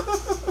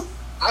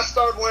I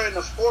started wearing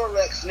the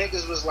 4X.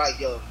 Niggas was like,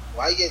 yo,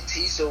 why you get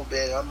T so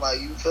big? I'm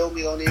like, you feel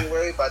me? Don't even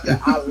worry about that.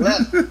 I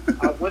left.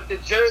 Went to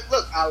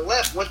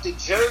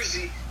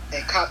Jersey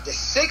and copped the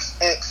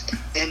 6X,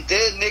 and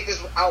then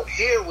niggas out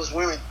here was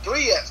wearing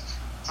 3X.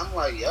 I'm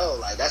like, yo,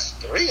 like, that's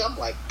 3? I'm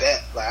like,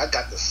 bet. Like, I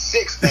got the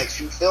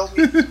 6X, you feel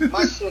me?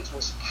 My shit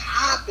was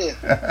popping.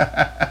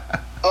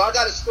 Oh, I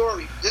got a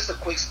story. This is a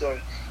quick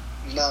story.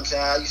 You know what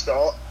I'm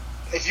saying?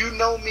 If you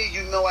know me,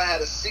 you know I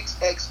had a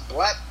 6X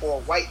black or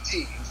white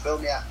tee. You feel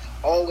me? I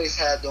always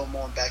had them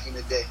on back in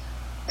the day.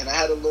 And I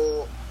had a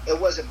little, it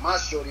wasn't my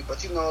shorty,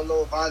 but you know, a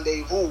little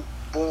rendezvous,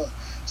 boom.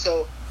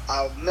 So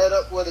I met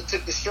up with her,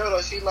 took the shirt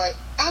off. She like,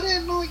 I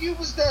didn't know you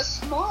was that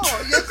small.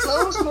 Your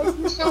clothes make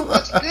you so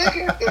much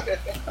bigger.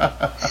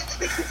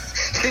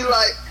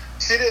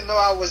 She didn't know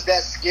I was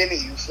that skinny,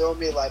 you feel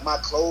me? Like, my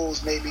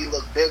clothes made me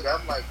look bigger.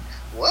 I'm like,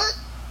 what?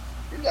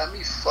 You got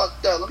me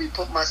fucked up. Let me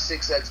put my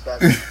 6X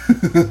back on.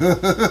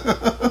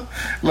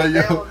 Like,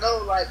 they don't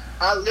know, like,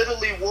 I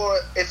literally wore,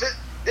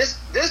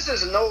 this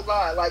is no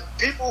lie. Like,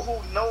 people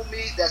who know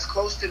me, that's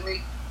close to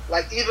me,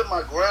 like, even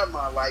my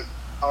grandma, like,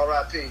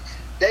 R.I.P.,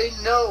 they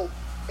know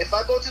if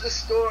I go to the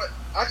store,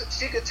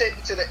 she could take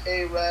me to the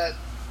A-Rad,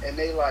 and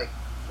they like,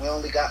 we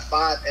only got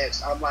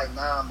 5X. I'm like,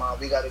 nah, Mom,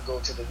 we got to go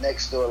to the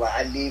next store. Like,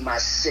 I need my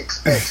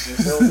 6X. You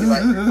feel me?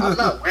 Like, I'm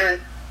not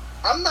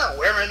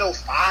wearing no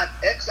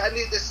 5X. I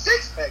need the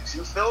 6X.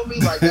 You feel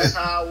me? Like, that's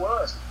how I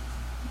was.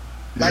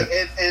 Like,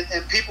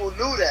 and people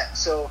knew that.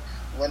 So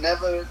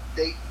whenever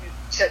they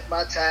check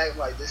my tag,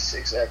 like, this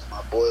 6X,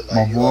 my boy.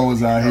 Like, my boy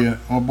was out here.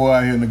 My boy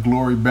out here in the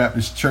Glory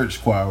Baptist Church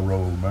choir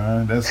robe,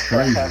 man. That's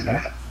crazy.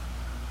 Man.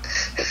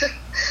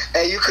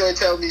 And you couldn't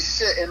tell me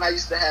shit. And I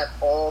used to have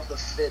all the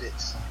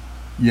fitteds.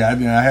 Yeah,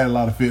 I had a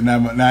lot of fit. Now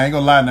I ain't gonna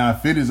lie. Now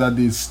fitteds I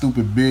did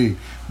stupid big.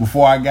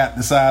 Before I got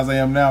the size I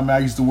am now, man, I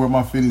used to wear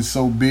my fitteds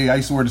so big. I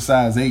used to wear the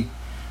size 8.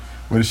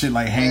 Where the shit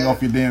like hang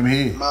off your damn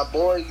head. My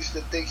boy used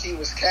to think he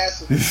was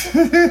Cassidy. If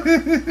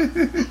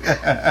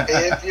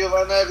you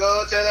wanna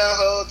go to the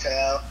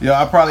hotel.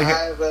 Yeah, I probably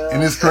had,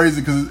 and it's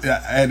crazy because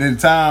at the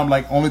time,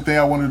 like, only thing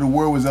I wanted to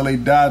wear was LA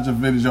Dodger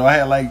vintage. I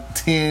had like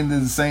 10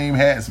 of the same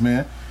hats,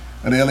 man,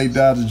 of the LA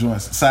Dodger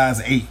joints,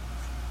 size 8.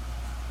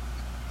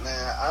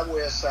 Man, I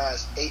wear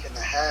size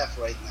 8.5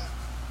 right now.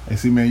 Hey,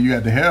 see, man, you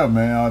got the hair,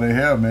 man, all the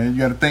hair, man. You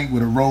got to think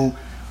with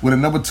a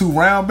number 2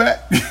 round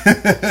back.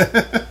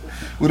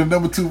 With a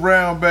number 2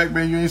 round back,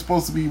 man, you ain't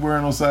supposed to be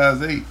wearing no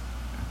size 8.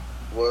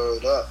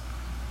 Word up.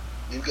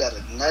 You got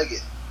a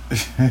nugget.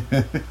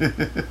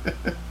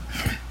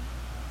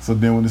 So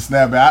then when the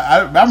snapback, I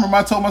remember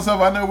I told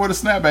myself I never wear the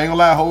snapback. Ain't gonna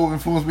lie, Hov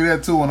influenced me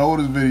that too on the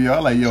oldest video. I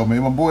like, yo,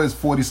 man, my boy is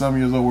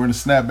 40-something years old wearing a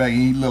snapback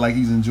and he look like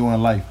he's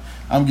enjoying life.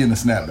 I'm getting a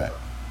snapback.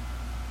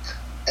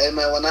 Hey,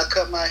 man, when I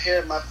cut my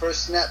hair, my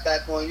first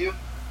snapback on you.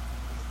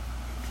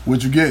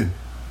 What you getting?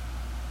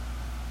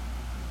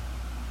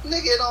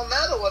 Nigga, it don't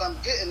matter what I'm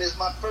getting. It's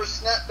my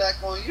first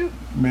snapback on you.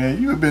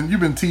 Man, you've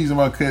been teasing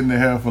about cutting the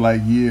hair for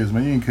like years,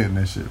 man. You ain't cutting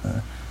that shit,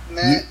 man.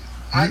 Man,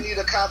 I need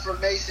a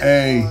confirmation.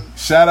 Hey,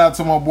 shout out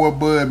to my boy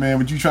Bud, man.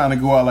 But you trying to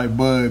go out like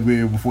Bud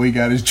with before he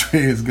got his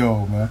dreads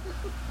going, man.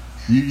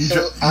 A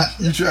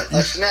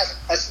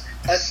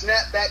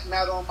snapback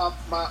not on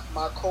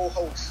my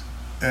co-host.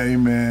 Hey,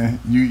 man,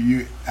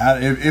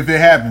 if it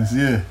happens,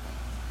 yeah.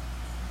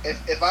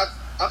 If I'm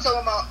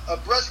talking about a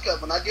brush cut.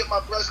 When I get my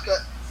brush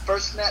cut,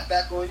 first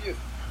snapback on you.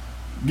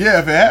 Yeah,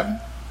 if it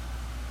happens.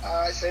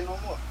 All right, say no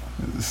more.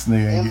 This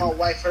nigga and my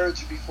wife heard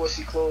you before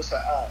she closed her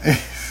eyes.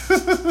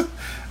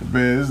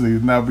 Man, this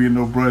nigga's not being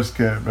no brush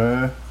cut,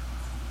 man.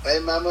 Hey,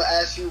 man, I'm going to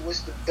ask you what's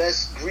the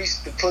best grease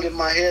to put in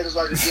my hair so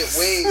I can get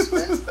waves,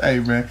 man. Hey,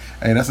 man.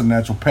 Hey, that's a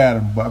natural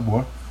pattern,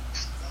 boy.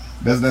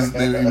 That's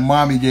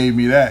mommy gave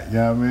me that, you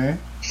know what I mean?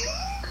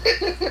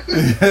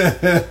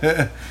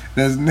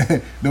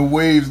 The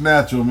waves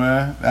natural,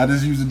 man. I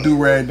just use a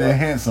do-rag that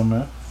handsome,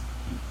 man.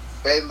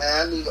 Hey,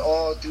 man, I need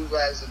all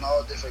do-rags in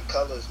all different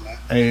colors, man.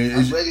 Hey,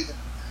 I'm ready to...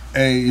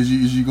 Hey, is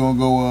you gonna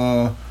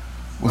go,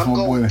 what's my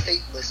boy? I'm going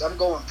capeless. I'm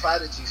going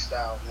Prodigy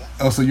style, man.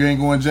 Oh, so you ain't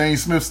going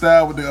James Smith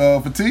style with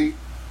the fatigue?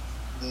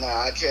 Nah,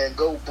 I can't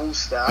go Boo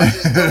style.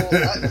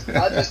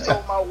 I just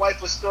told my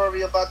wife a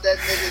story about that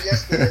nigga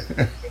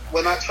yesterday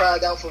when I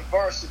tried out for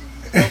varsity.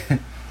 You know?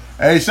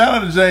 Hey, shout out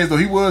to James, though.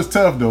 He was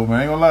tough, though,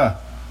 man. Ain't gonna lie.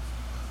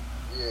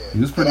 Yeah. He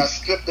was pretty... But I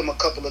stripped him a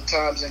couple of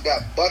times and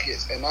got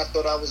buckets, and I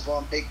thought I was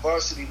going to make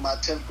varsity my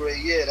 10th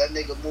grade year. That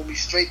nigga moved me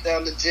straight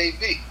down to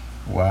JV.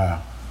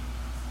 Wow.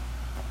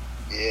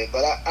 Yeah,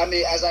 but I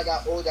mean, as I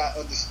got older, I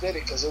understood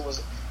it because it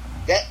was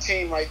that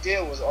team right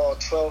there was all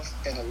 12th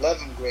and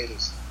 11th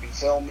graders. You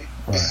feel me?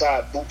 Right.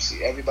 Besides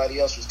Bootsy, everybody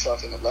else was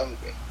 12th and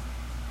 11th grade.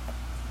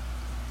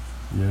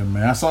 Yeah,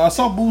 man. I saw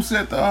Bootsy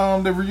at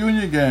the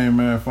reunion game,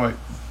 man. Fight.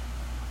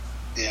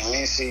 Yeah, I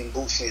ain't seen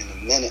Bootsy in a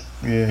minute.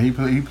 Yeah, he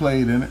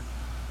played in it.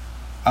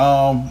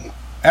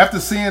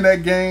 After seeing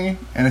that game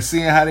and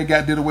seeing how they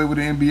did away with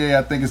the NBA,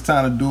 I think it's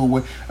time to do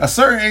away. A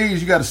certain age,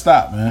 you got to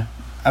stop, man.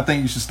 I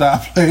think you should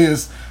stop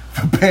players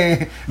for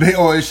paying.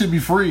 Or it should be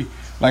free.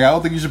 Like, I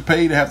don't think you should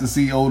pay to have to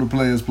see older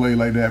players play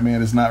like that,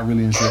 man. It's not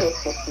really in shape.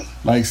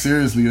 Like,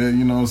 seriously,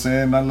 you know what I'm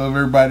saying? I love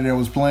everybody that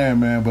was playing,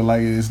 man, but,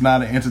 like, it's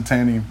not an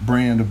entertaining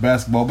brand of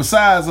basketball.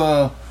 Besides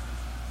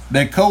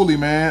that Coley,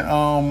 man,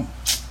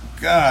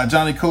 God,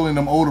 Johnny Coley and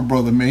them older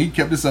brother, man, he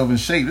kept himself in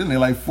shape. Didn't they?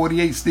 Like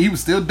 48, he was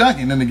still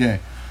dunking in the game.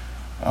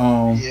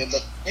 Yeah,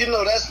 but you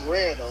know that's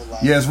rare though.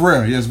 Like, yeah, it's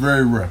rare. Yeah, it's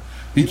very rare.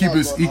 He keep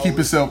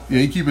himself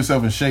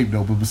in shape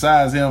though. But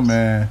besides him,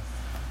 man,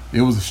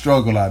 it was a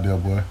struggle out there,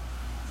 boy.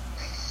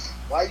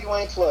 Why you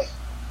ain't play?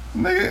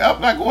 Nigga,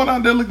 I'm not going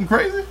out there looking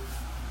crazy.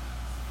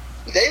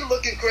 They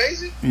looking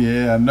crazy?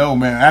 Yeah, I know,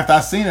 man. After I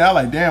seen it, I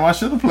like, damn, I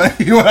should have played.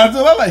 When I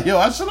told I like, yo,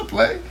 I should have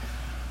played.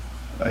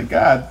 Like,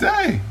 god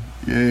dang.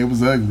 Yeah, it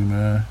was ugly,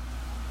 man.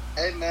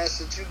 Hey, man,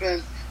 since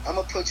I'm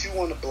going to put you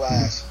on the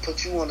blast,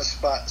 put you on the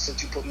spot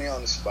since you put me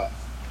on the spot.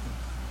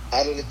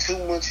 Out of the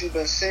 2 months you've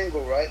been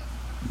single, right?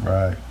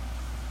 Right.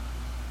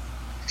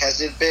 Has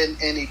there been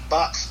any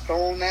box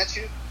thrown at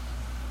you?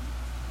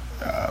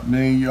 I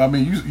mean,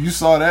 you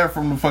saw that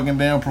from the fucking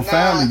damn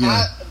Profound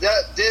again.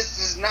 This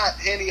is not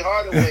Henny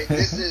Hardaway.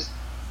 This is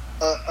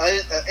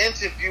an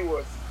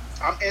interviewer.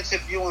 I'm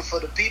interviewing for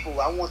the people.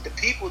 I want the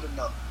people to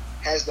know.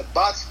 Has the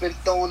box been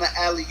thrown an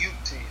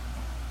alley-oop to you?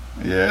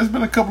 Yeah, it's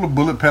been a couple of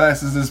bullet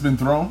passes that's been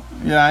thrown.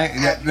 Yeah,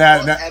 have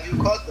you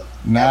caught them?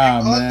 Nah,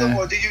 have you caught man. them,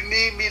 or do you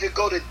need me to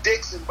go to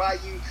Dick's and buy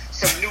you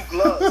some new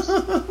gloves?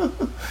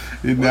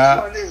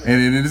 Nah,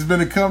 and it's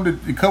been a couple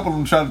of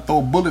them trying to throw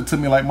a bullet to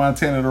me like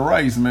Montana the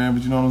Rice, man.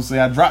 But you know what I'm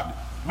saying? I dropped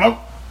it. Nope.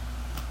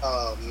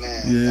 Oh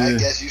man, yeah. I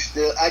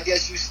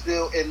guess you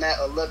still in that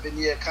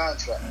 11-year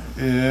contract.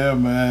 Yeah,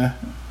 man.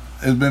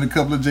 It's been a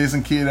couple of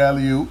Jason Kidd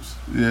alley-oops.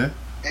 Yeah.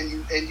 And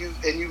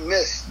you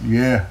missed.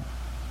 Yeah.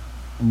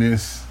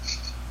 Miss.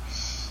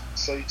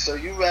 So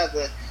you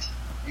rather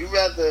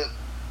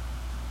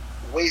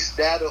waste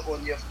data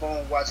on your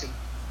phone watching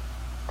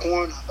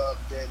Pornhub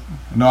than...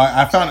 No,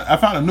 I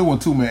found a new one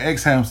too, man.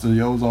 X Hamster,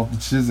 yo, was off the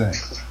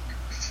Shazam.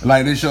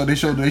 Like they show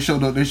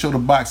the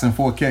box in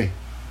 4K.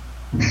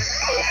 You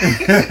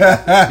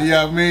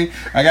know what I mean?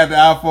 I got the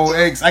iPhone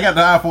X. I got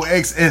the iPhone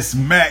XS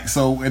Max.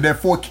 So in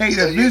that 4K,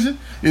 that vision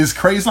is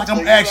crazy. It's like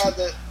I'm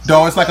actually,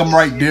 dog. It's like I'm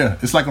right there.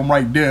 It's like I'm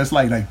right there. It's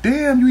like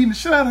damn, you eating the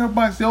shit out of her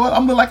box, yo.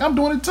 I'm like I'm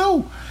doing it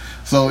too.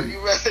 So you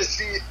rather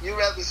see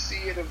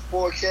it in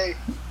 4K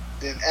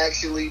than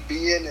actually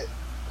be in it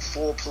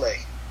full play.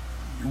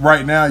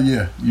 Right now,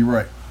 yeah, you're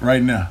right.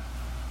 Right now.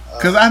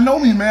 Cause I know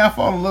me, man. I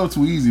fall in love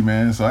too easy,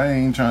 man. So I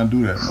ain't trying to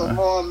do that. Come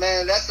on,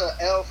 man. That's an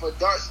L for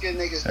dark skinned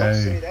niggas. Don't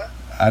say that.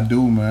 I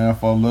do, man. I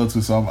fall in love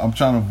too. So I'm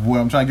trying to avoid.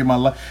 I'm trying to get my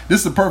life. This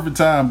is the perfect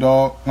time,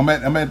 dog. I'm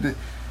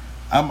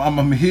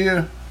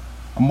here.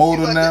 I'm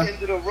older now. At the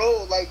end of the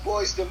road, like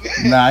Boys to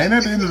Men. Nah, I ain't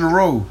at the end of the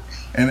road.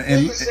 And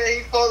you say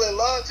he fall in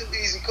love too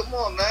easy. Come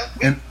on,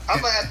 man.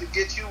 I'm gonna have to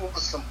get you on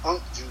some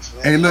Unk juice,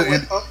 man. Hey, look, you know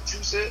what Unk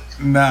juice is?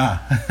 Nah.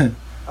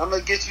 I'm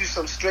gonna get you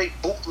some straight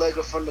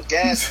bootlegger from the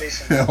gas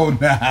station. Oh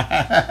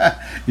nah,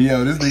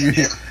 yo, this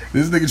nigga.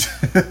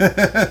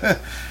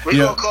 We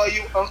gonna call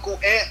you Uncle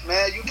Ant,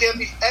 man. You give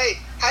me, hey,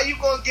 how you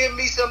gonna give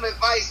me some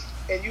advice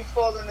and you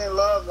falling in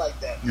love like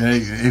that?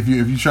 Hey, if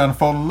you trying to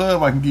fall in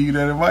love, I can give you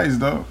that advice,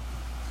 though.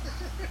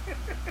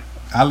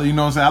 You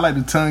know what I'm saying? I like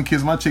to tongue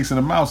kiss my chicks in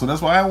the mouth, so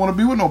that's why I don't want to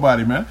be with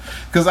nobody, man.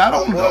 Cause I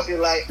don't know. Be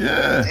like,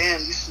 yeah, damn,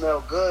 you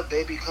smell good,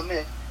 baby. Come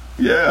in.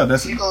 Yeah,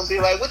 that's. You gonna be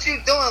like, what you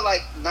doing?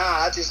 Like, nah,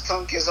 I just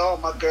tongue kiss all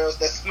my girls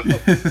that smell.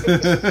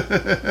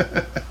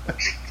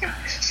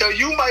 So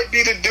you might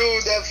be the dude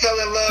that fell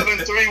in love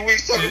in 3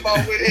 weeks talking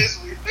about with his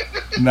week.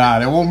 Nah,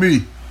 that won't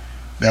me.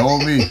 That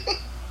won't me.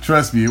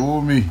 Trust me, it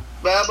won't me.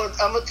 But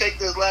I'm gonna take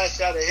this last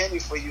shot of Henny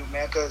for you,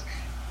 man, because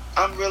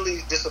I'm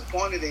really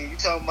disappointed in you. You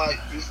talking about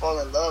you fall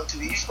in love too.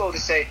 You supposed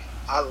to say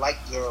I like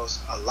girls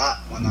a lot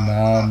when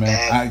I'm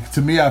man.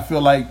 To me, I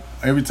feel like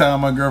every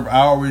time my girl, I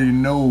already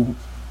know.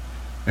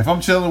 If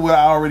I'm chilling with her,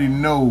 I already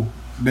know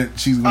that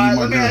she's gonna be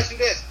my girl.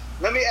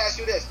 Let me ask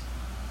you this.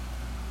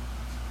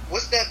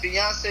 What's that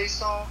Beyonce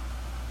song?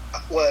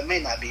 Well, it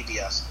may not be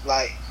Beyonce.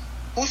 Like,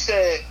 who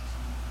said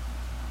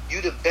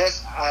 "You the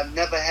best I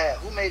never had"?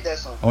 Who made that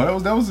song? Oh,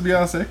 that was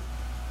Beyonce.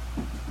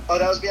 Oh,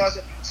 that was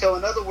Beyonce. So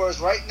in other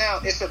words, right now,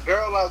 it's a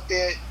girl out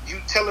there.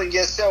 You telling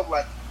yourself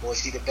like, "Boy,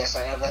 she the best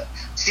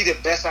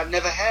I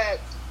never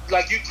had."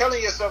 Like you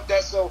telling yourself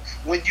that. So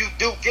when you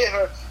do get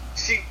her,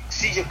 she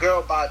your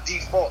girl by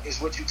default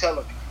is what you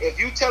telling me. If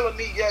you telling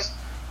me yes,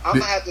 I'm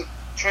gonna have to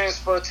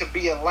transfer to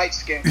being light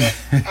skinned.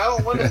 I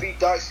don't want to be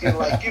dark skinned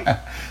like you.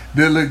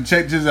 Then look,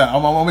 check this out.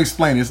 I'm gonna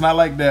explain it. It's not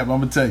like that, but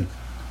I'm gonna tell you.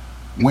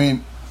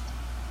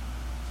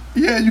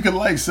 Yeah, you can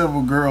like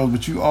several girls,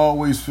 but you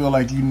always feel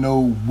like you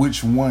know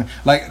which one.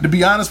 Like, to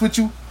be honest with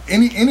you,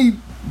 any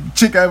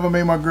chick I ever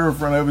made my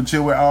girlfriend, I ever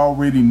chill with, I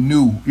already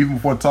knew, even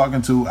before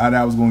talking to, that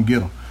I was gonna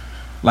get them.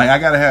 Like, I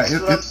gotta have.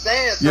 That's what I'm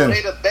saying. So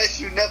they the best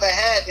you never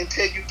had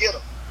until you get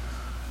them.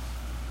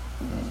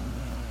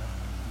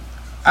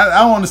 I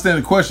don't understand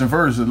the question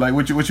first. Like,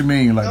 what you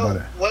mean, like, by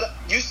that? What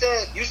you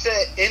said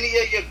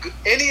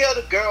any of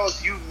the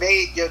girls you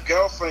made your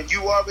girlfriend,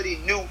 you already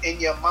knew in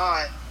your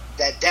mind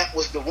that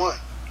was the one.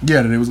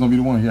 Yeah, that it was gonna be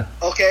the one. Yeah.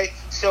 Okay,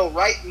 so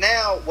right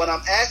now, what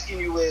I'm asking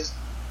you is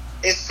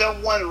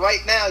someone right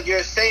now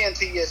you're saying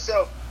to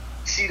yourself,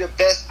 "She the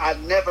best I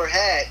never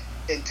had,"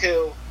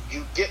 until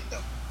you get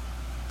them.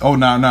 Oh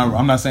no,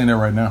 I'm not saying that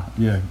right now.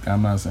 Yeah,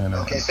 I'm not saying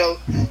that. Okay,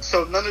 right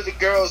so none of the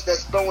girls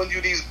that's throwing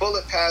you these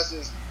bullet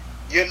passes,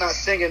 you're not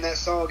singing that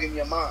song in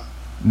your mind.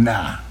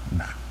 Nah.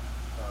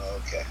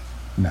 Okay.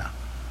 Nah.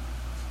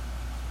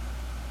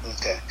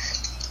 Okay.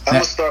 I'm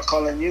gonna start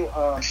calling you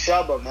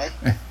Shabba, man.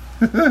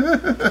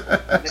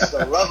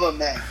 Mr. Lover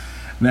Man.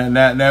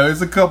 Now,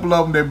 there's a couple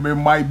of them that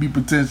might be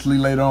potentially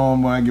later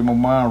on when I get my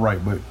mind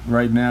right, but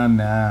right now,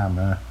 nah,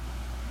 man.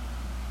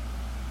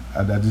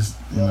 I just,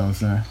 you know what I'm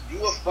saying?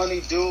 You a funny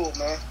dude,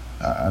 man.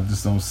 I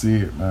just don't see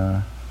it,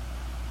 man.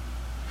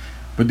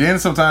 But then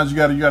sometimes you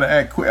gotta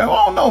act quick. I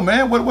don't know,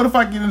 man. What if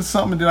I get into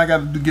something and then I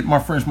gotta get my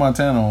French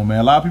Montana on, man?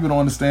 A lot of people don't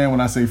understand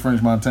when I say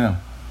French Montana.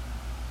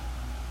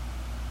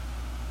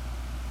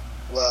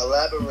 Well,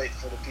 elaborate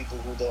for the people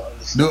who don't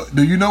understand.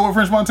 Do you know what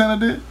French Montana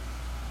did?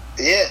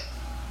 Yeah.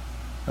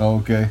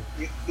 Okay.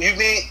 You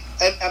mean?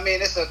 I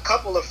mean, it's a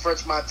couple of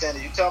French Montana.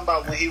 You talking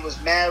about when he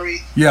was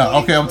married? Yeah.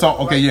 Okay, I'm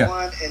talking. Okay,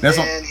 yeah.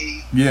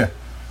 Yeah.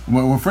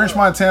 When French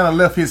Montana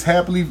left his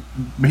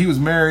he was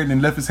married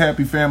and left his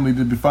happy family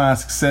to define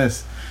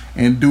success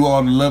and do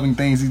all the loving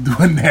things he's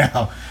doing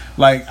now.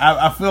 Like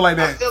I feel like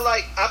that.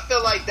 I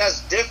feel like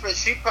that's different.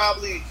 She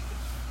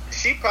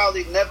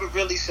probably never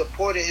really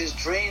supported his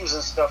dreams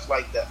and stuff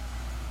like that.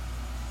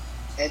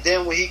 And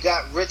then when he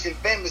got rich and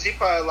famous, he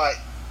probably like,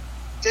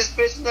 this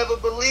bitch never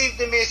believed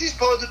in me. She's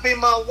supposed to be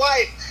my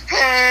wife.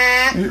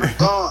 I'm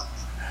gone.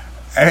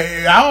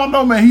 Hey, I don't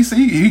know, man.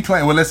 He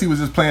claimed, well, unless he was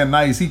just playing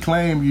nice, he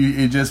claimed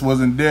it just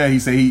wasn't there. He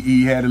said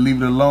he had to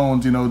leave it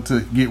alone,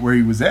 to get where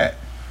he was at.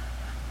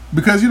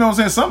 Because, you know what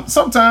I'm saying,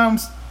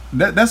 sometimes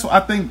that's what I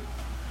think,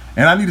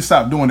 and I need to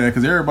stop doing that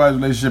because everybody's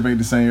relationship ain't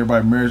the same,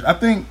 everybody's marriage. I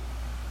think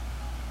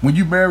when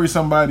you marry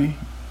somebody,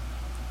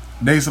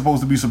 they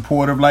supposed to be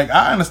supportive. Like,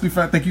 I honestly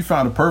think you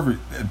found a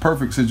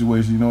perfect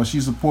situation. You know, she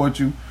supports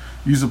you,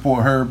 you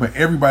support her, but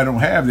everybody don't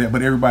have that.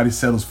 But everybody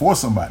settles for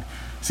somebody.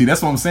 See,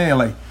 that's what I'm saying.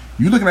 Like,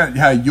 you looking at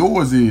how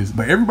yours is,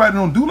 but everybody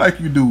don't do like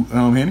you do,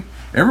 Henny.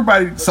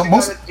 Everybody,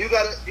 you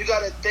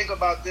gotta think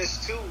about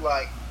this too.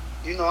 Like,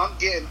 you know, I'm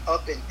getting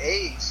up in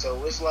age,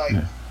 so it's like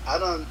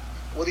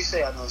what do you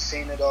say? I done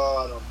seen it all.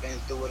 I done been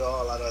through it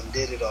all. I done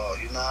did it all.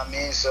 You know what I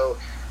mean? So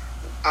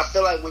I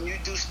feel like when you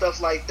do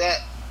stuff like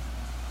that,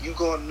 you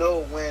gonna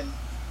know when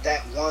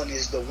that one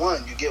is the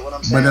one. You get what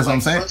I'm saying? But that's what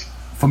I'm saying.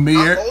 For me,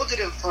 I'm older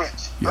than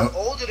French. Yep. I'm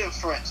older than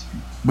French.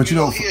 But you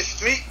know, he a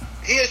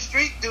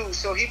street dude.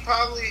 So he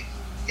probably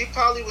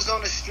was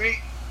on the street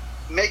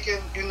making,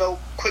 you know,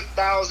 quick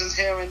thousands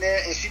here and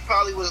there, and she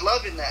probably was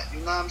loving that. You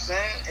know what I'm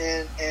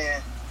saying?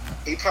 And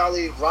he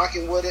probably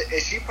rocking with it,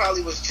 and she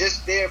probably was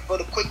just there for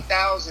the quick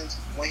thousands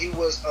when he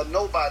was a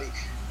nobody,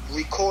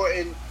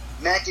 recording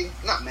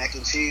not mac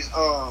and cheese.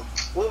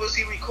 What was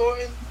he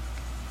recording?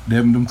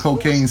 Them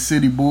Cocaine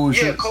City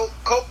bullshit. Yeah,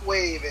 Coke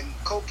Wave and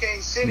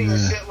Cocaine City and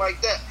shit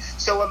like that.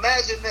 So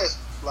imagine this,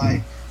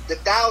 like the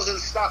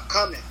thousands stopped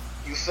coming.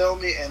 You feel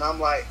me? And I'm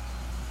like,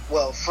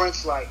 well,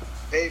 French like,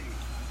 baby,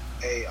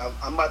 hey,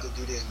 I'm about to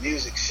do this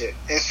music shit.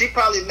 And she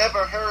probably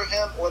never heard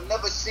him or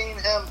never seen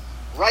him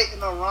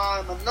writing a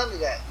rhyme or none of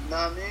that. You know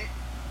what I mean?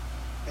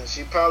 And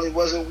she probably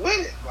wasn't with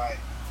it. Like,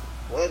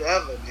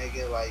 whatever,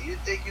 nigga. Like, you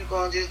think you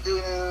gonna just do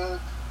that?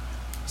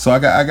 So I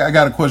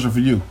got a question for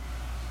you.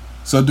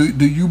 So do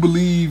you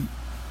believe?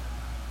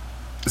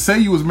 Say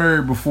you was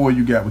married before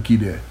you got with Key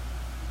Dad.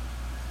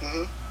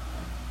 Mm-hmm.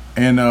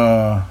 And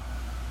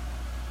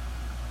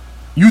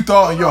you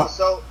thought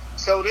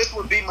So this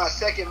would be my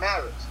second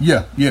marriage.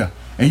 Yeah.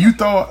 And you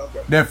thought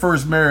that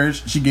first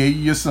marriage, she gave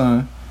you your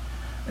son,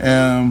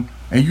 and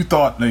you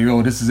thought, like,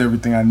 yo, this is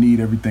everything I need,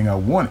 everything I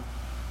wanted.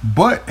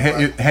 But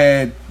it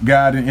had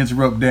God didn't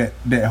interrupt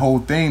that whole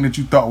thing that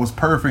you thought was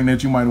perfect,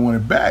 that you might have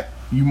wanted back,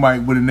 you might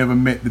would have never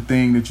met the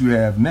thing that you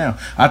have now.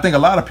 I think a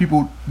lot of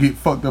people get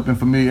fucked up in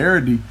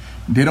familiarity.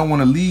 They don't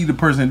want to leave the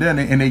person there,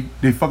 and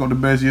they fuck up the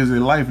best years of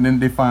their life, and then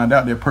they find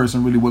out that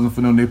person really wasn't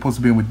for them. They're supposed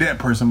to be with that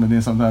person, but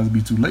then sometimes it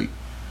be too late.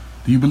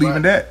 Do you believe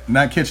in that?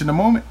 Not catching the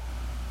moment?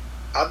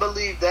 I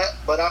believe that,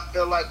 but I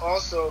feel like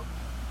also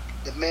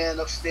the man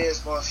upstairs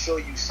going to show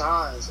you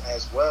signs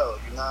as well.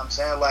 You know what I'm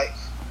saying? Like,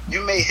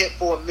 you may hit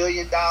for $1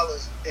 million,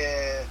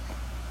 and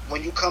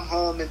when you come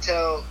home and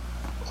tell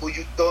who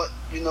you thought,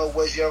 you know,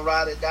 was your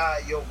ride or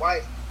die, your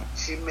wife,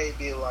 she may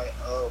be like,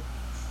 oh,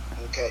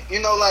 okay. You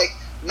know, like,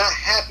 not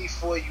happy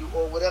for you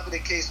or whatever the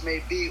case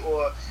may be,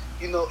 or,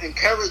 you know,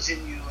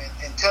 encouraging you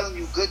and telling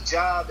you good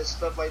job and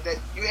stuff like that.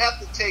 You have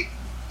to take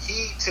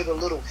heed to the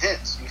little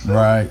hints. You feel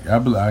right. me?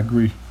 I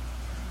agree.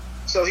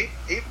 So I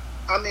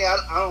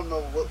don't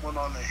know what went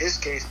on in his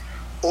case,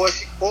 or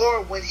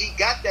when he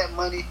got that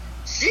money,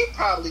 she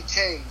probably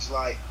changed.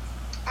 Like,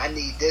 I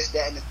need this,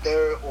 that, and the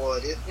third, or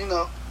this. You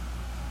know,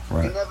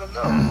 right. You never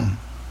know.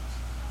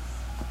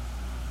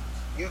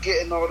 You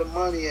getting all the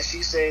money, and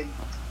she's saying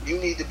you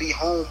need to be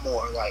home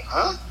more. Like,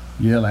 huh?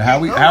 Yeah, like how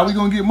we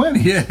gonna get money?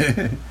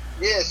 Yeah.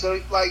 Yeah, so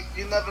like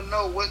you never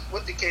know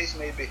what the case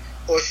may be,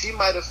 or she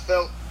might have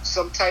felt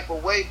some type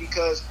of way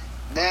because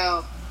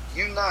now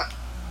you're not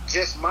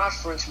just my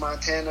French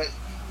Montana,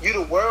 you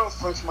the world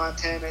French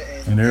Montana,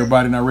 and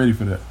everybody not ready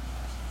for that.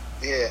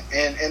 Yeah,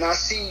 and I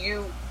see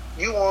you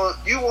on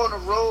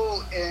the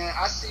road, and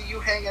I see you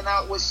hanging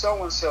out with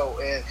so and so,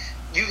 and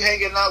you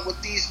hanging out with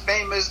these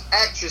famous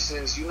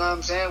actresses. You know what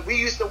I'm saying? We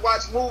used to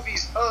watch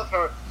movies of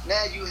her.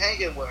 Now you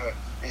hanging with her,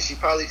 and she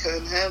probably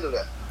couldn't handle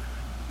that.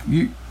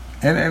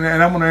 And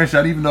I'm gonna ask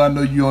you, even though I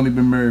know you only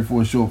been married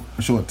for a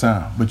short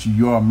time, but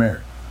you are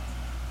married.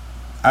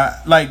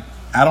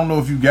 I don't know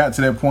if you got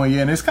to that point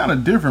yet, and it's kind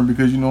of different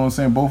because, you know what I'm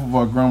saying, both of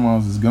our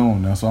grandmas is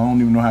gone now, so I don't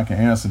even know how I can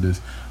answer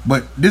this.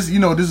 But this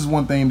is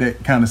one thing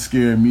that kind of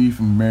scared me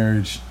from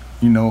marriage,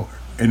 you know,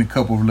 in a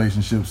couple of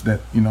relationships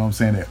that, you know what I'm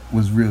saying, that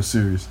was real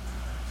serious.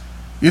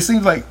 It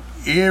seems like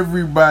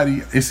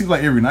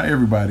not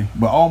everybody,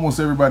 but almost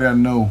everybody I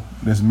know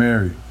that's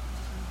married,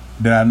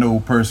 that I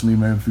know personally,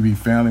 maybe if it be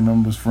family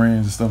members,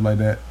 friends, and stuff like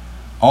that,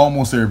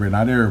 almost everybody,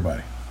 not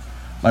everybody.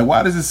 Like,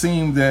 why does it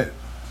seem that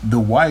the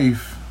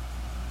wife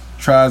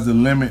tries to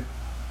limit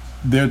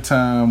their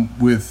time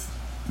with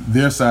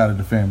their side of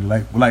the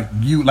family?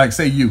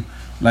 Say you.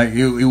 Like,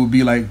 it would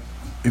be like,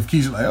 if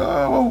Keisha, like,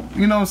 oh, well,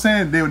 you know what I'm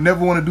saying? They would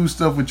never want to do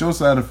stuff with your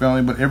side of the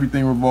family, but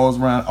everything revolves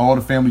around, all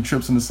the family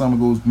trips in the summer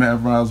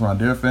revolves around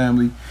their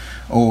family,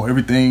 or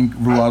everything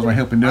revolves around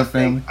helping their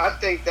family. I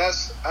think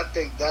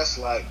that's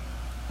like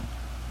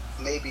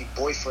maybe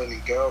boyfriend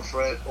and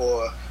girlfriend,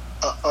 or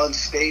an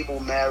unstable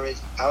marriage.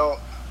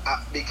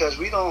 Because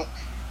we don't,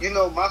 you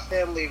know, my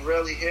family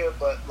rarely here,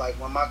 but like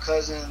when my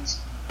cousins,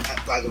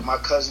 like if my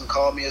cousin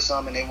called me or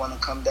something and they want to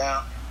come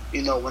down,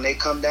 you know, when they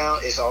come down,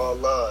 it's all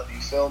love. You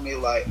feel me?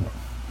 Like,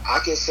 I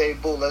can say,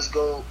 boo, let's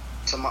go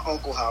to my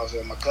uncle's house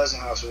or my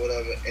cousin's house or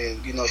whatever,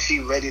 and, you know, she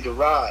ready to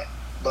ride.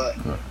 But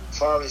as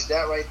far as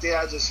that right there,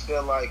 I just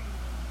feel like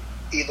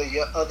either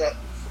your other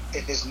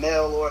if it's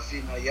male or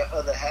female, your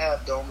other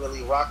half don't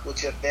really rock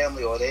with your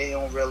family, or they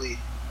don't really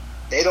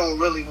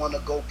want to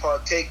go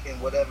partake in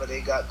whatever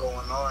they got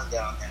going on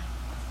down there.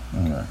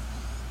 Okay.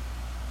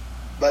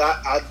 But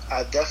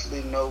I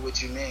definitely know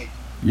what you mean.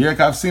 Yeah,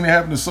 'cause I've seen it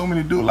happen to so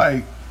many dudes.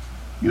 Like,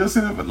 you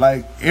know,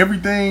 like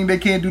everything they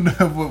can't do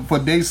nothing for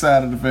their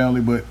side of the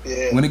family, but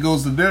when it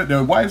goes to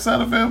their wife's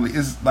side of the family,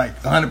 it's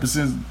like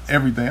 100%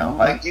 everything. I'm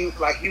like you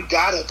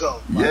gotta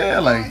go.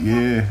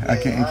 I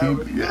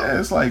can't. Yeah,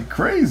 it's like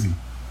crazy.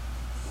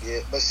 Yeah,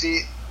 but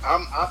see,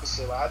 I'm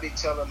opposite. Like, I be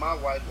telling my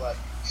wife, like,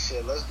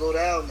 shit, let's go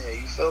down there.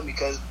 You feel me?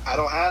 Because I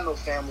don't have no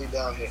family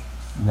down here.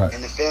 Right.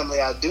 And the family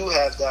I do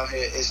have down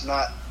here is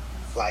not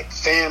like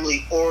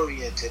family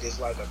oriented. It's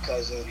like a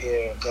cousin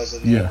here, a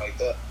cousin there, like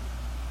that.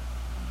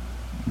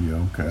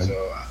 Yeah. Okay.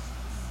 So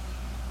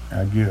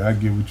I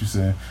get what you're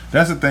saying.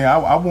 That's the thing.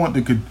 I want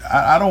to.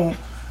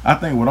 I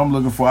think what I'm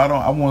looking for.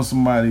 I want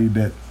somebody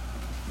that.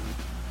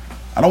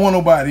 I don't want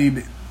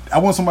nobody. I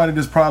want somebody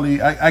that's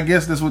probably. I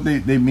guess that's what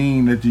they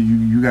mean, that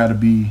you got to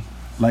be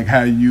like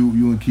how you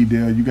and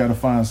Keydale. You got to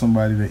find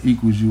somebody that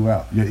equals you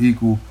out. You're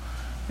equal,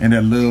 and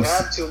that loves. You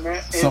have to,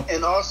 man.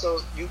 And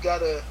also you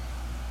gotta.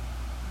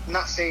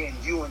 Not saying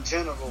you in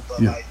general,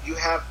 but like you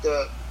have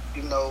to,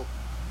 you know,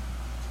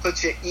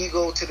 put your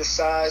ego to the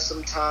side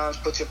sometimes.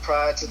 Put your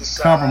pride to the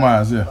side.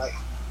 Compromise, yeah. Like,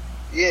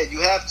 yeah, you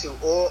have to,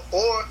 or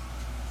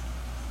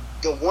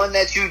the one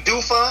that you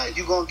do find,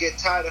 you're gonna get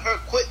tired of her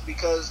quick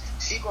because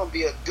she gonna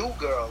be a do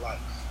girl. Like,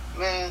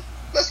 man,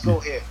 let's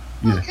go here.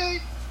 Yeah. Okay,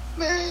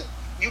 man,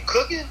 you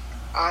cooking?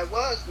 I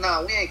was.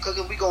 Nah, we ain't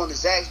cooking. We going to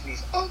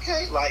Zaxby's.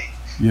 Okay, like,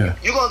 yeah,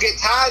 you gonna get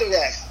tired of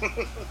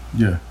that.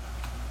 Yeah.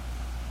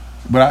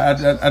 But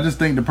I just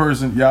think the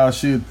person, y'all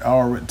should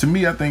already, to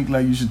me, I think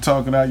like you should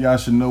talk it out. Y'all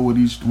should know what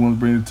each one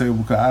bring to the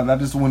table. Cause I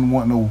just wouldn't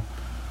want no,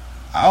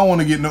 I don't want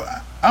to get no,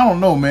 I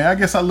don't know, man. I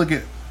guess I look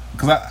at,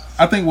 cause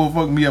I think what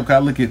fucked me up, cause I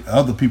look at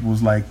other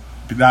people's, like,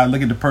 I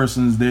look at the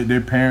person's,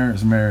 their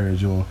parents'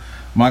 marriage or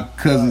my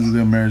cousins'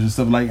 their marriage and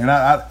stuff like, and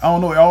I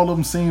don't know, all of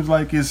them seems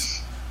like it's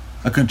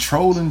a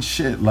controlling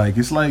shit. Like,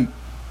 it's like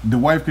the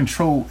wife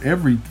control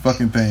every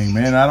fucking thing,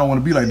 man. I don't want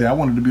to be like that. I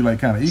want it to be like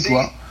kind of equal.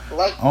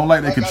 I don't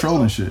like that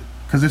controlling shit.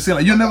 Because it seems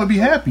like you'll never be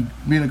happy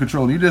being a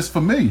controller. You're just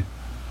familiar.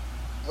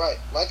 Right.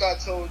 Like I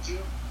told you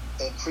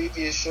in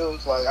previous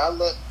shows, like I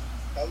let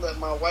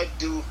my wife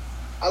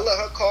I let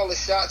her call the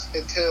shots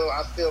until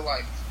I feel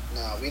like,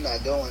 nah, we're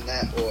not doing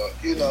that. Or,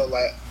 you know,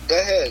 like, go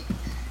ahead.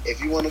 If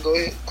you want to go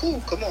ahead,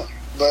 cool, come on.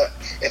 But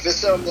if it's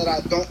something that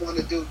I don't want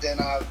to do, then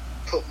I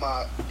put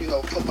my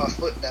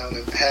foot down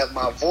and have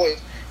my voice.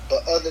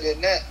 But other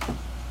than that,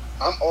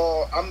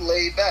 I'm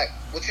laid back.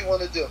 What you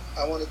want to do?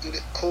 I want to do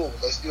that. Cool,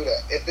 let's do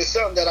that. If it's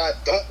something that I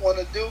don't want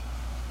to do,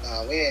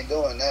 nah, we ain't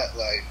doing that.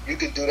 Like, you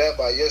could do that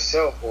by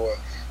yourself, or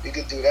you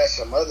could do that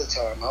some other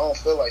time. I don't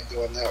feel like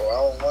doing that, or I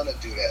don't want to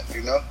do that,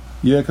 you know?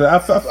 Yeah, because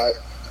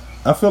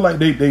I feel like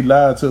they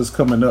lied to us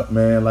coming up,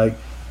 man. Like,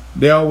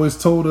 they always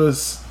told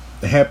us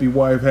happy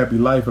wife, happy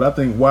life, but I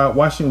think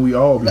why shouldn't we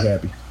all be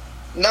happy?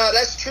 Nah,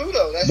 that's true,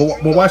 though.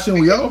 But why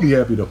shouldn't we all be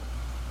happy, though?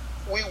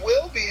 We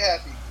will be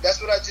happy. That's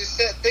what I just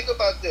said. Think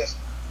about this.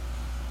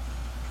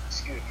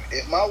 Excuse me.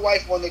 If my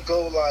wife want to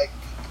go like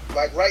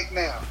right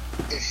now,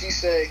 if she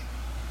say,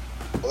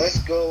 let's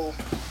go,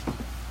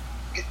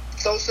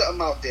 throw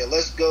something out there.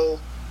 Let's go.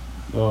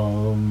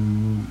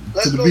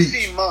 Let's go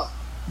see Mom.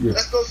 Yeah.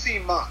 Let's go see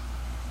Mom.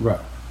 Right.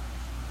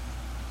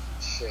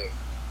 Shit.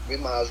 We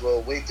might as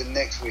well wait the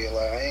next week.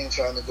 Like, I ain't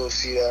trying to go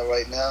see that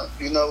right now.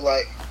 You know,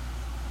 like,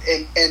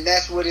 and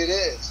that's what it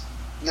is.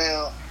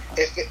 Now,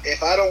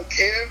 if I don't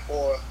care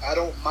or I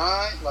don't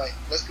mind, like,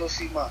 let's go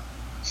see Mom.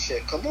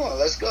 Shit, come on,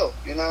 let's go.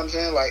 You know what I'm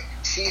saying? Like,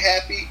 she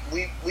happy,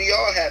 we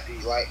all happy.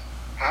 Like,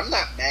 I'm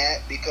not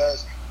mad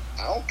because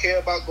I don't care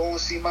about going to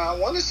see Mom. I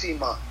want to see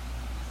Mom.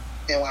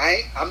 And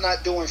I'm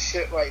not doing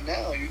shit right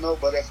now, you know,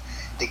 but if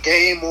the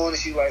game on and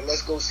she like,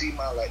 let's go see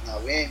Mom, like, no,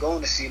 we ain't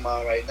going to see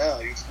Mom right now.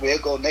 We'll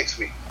go next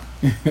week.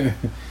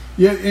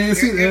 Yeah, and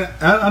see, and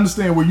I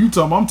understand where you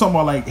talking about. I'm talking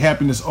about like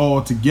happiness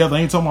all together. I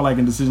ain't talking about like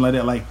a decision like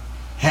that, like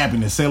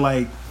happiness. Say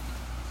like,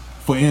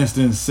 for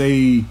instance,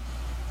 say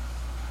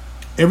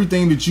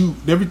everything that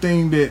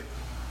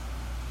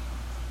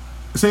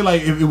say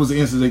like if it was an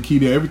instance that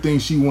Keydale, everything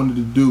she wanted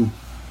to do,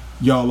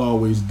 y'all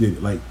always did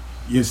it. Like,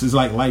 yes, it's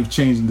like life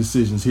changing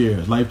decisions here,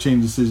 life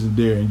changing decisions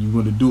there, and you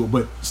want to do it.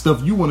 But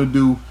stuff you want to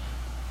do,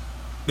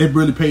 they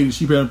really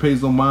she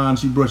pays no mind.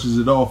 She brushes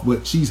it off,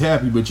 but she's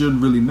happy. But you're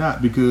really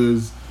not,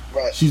 because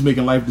she's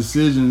making life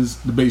decisions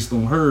based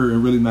on her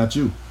and really not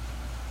you.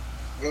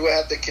 We would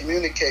have to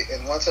communicate,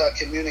 and once I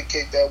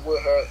communicate that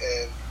with her,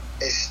 and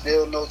it's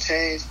still no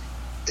change,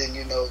 then,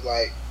 you know,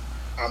 like,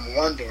 I'm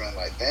wondering,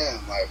 like,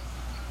 damn, like,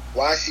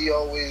 why she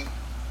always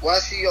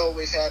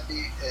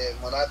happy,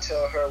 and when I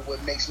tell her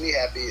what makes me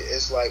happy,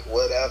 it's like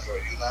whatever,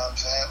 you know what I'm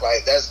saying?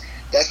 Like,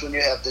 that's when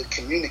you have to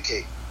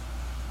communicate.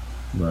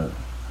 Right.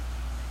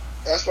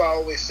 That's why I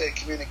always say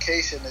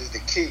communication is the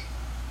key.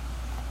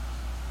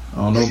 I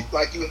don't know.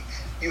 Like,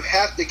 you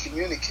have to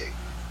communicate.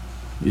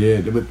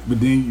 Yeah, but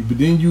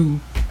then you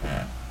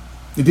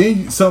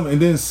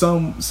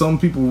some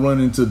people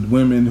run into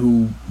women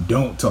who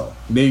don't talk.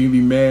 They can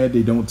be mad,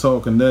 they don't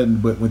talk or nothing,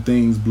 but when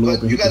things blow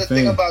up and hit the fan.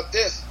 You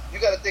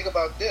gotta think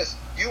about this.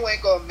 You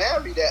ain't gonna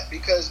marry that,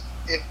 because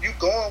if you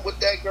going with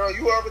that girl,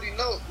 you already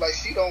know, like,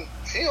 she don't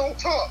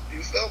talk.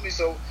 You feel me?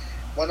 So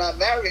when I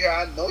marry her,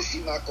 I know she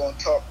not gonna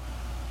talk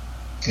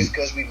just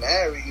because we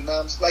married. You know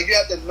what I'm saying? Like, you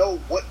have to know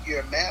what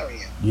you're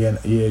marrying. Yeah,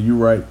 you're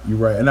right.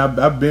 And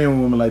I've been with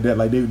women like that.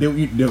 Like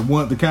they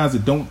want the kinds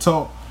that don't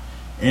talk,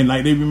 and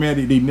like they be mad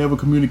that they never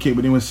communicate,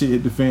 but then when shit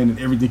hit the fan and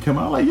everything come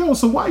out, I'm like, yo,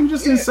 so why you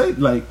just didn't say,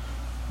 like,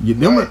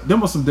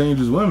 them are some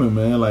dangerous women,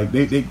 man. Like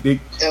they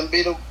them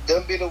be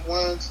the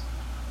ones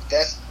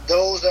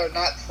those are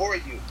not for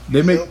you.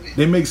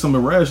 They make some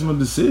irrational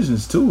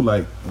decisions too,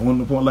 like on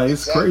the point, like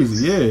it's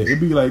crazy. Yeah, it'd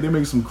be like they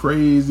make some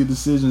crazy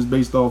decisions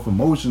based off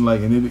emotion,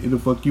 like, and it'll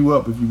fuck you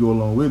up if you go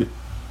along with it.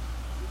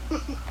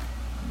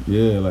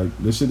 Yeah, like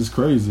this shit is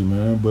crazy,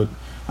 man. But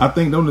I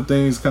think those are the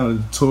things kind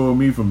of tore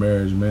me from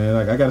marriage, man.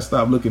 Like I gotta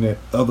stop looking at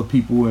other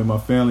people and my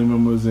family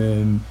members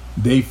and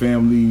they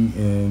family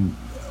and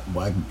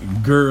like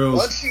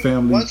girls'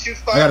 family.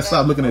 I gotta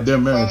stop looking at their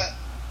marriage.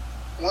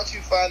 Once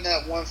you find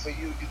that one for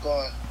you,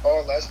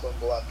 all that's gonna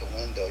go out the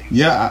window.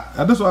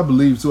 That's what I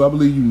believe too. I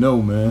believe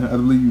man. I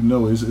believe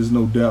It's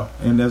no doubt,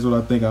 and that's what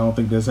I think. I don't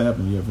think that's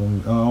happened yet for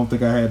me. I don't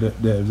think I had that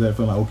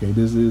feeling like, okay,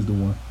 this is the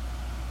one.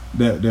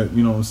 That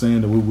you know what I'm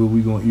saying, that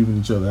we gonna even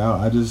each other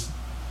out. I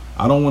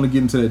don't want to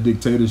get into that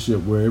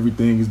dictatorship where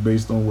everything is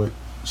based on what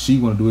she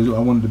want to do. I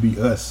want it to be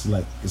us,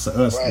 like it's a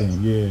us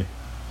thing. Yeah.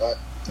 Right.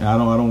 And I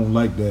don't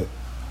like that.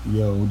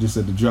 Yo, just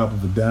at the drop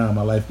of a dime,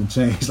 my life can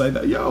change like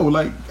that. Yo,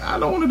 like I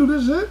don't want to do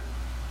this shit.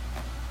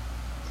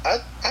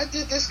 I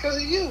did this because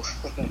of you.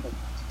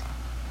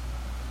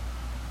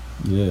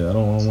 Yeah, I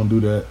don't want to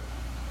do that.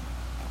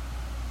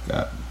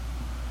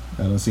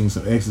 I done seen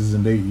some exes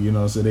and they,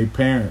 so they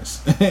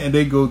parents and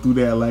they go through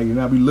that, like, and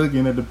I be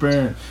looking at the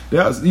parent.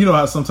 You know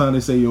how sometimes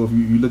they say, yo, if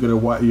you look at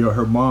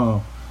her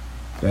mom,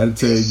 that'll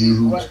tell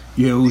you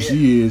who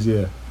she is,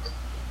 yeah.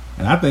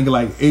 And I think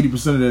like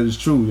 80% of that is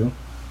true, yo.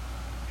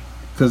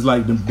 Cause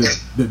like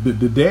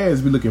the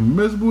dads be looking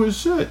miserable as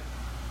shit.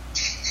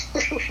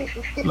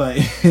 Like,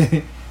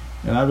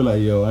 and I be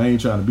like, yo, I ain't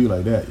trying to be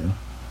like that, you know.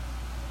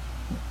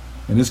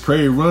 And it's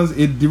crazy.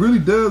 It really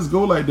does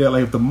go like that.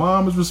 Like if the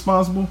mom is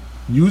responsible,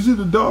 usually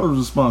the daughter is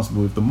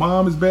responsible. If the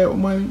mom is bad with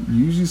money,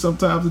 usually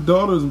sometimes the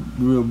daughter is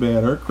real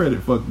bad. Her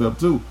credit fucked up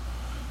too.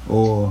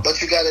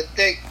 But you gotta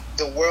think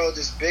the world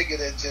is bigger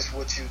than just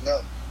what you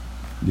know.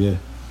 Yeah.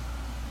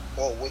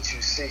 Or what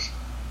you see.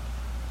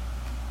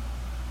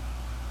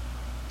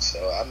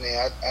 So I mean,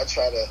 I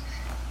try to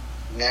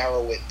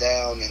narrow it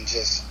down and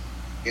just,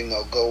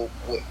 go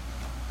with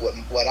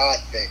what I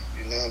think.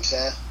 You know what I'm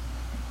saying?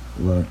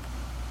 Right.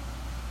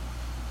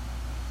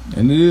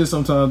 And it is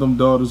sometimes them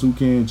daughters who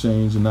can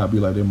change and not be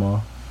like their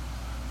mom.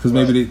 Because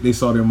maybe they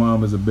saw their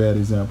mom as a bad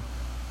example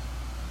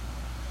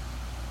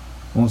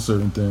on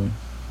certain things.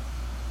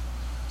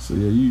 So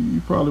yeah,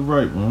 you probably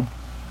right, man.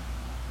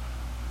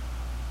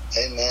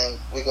 Hey man,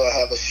 we're going to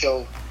have a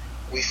show,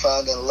 We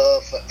Finding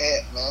Love for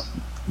Ant, man.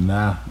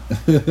 Nah.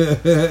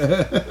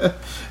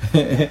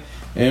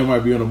 Ant might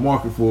be on the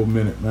market for a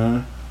minute,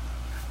 man.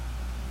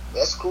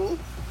 That's cool.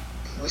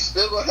 We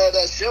still going to have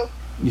that show.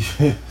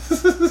 Yeah.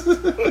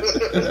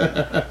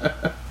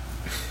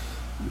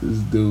 This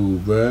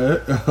dude,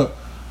 man.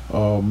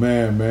 Oh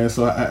man.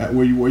 So,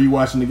 were you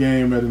watching the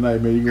game at the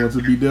night, man? You going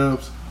to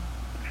B-Dubs?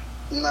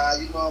 Nah,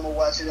 I'm gonna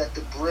watch it at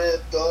the Brib,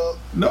 dog.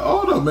 No,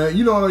 hold up, man.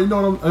 You know,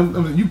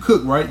 you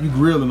cook, right? You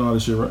grill and all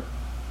this shit, right?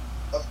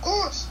 Of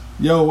course.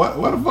 Yo,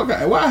 why the fuck?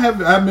 Why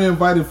haven't I been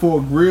invited for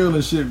a grill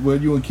and shit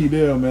with you and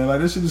Keydell, man?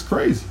 Like this shit is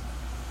crazy.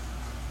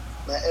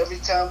 Man, every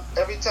time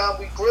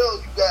we grill,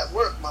 you got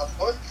work, my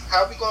boy.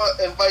 How we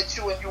gonna invite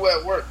you and you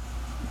at work?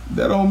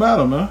 That don't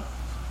matter, man.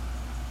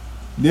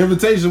 The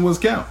invitation was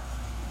count.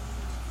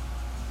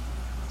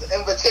 The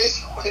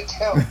invitation would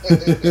count.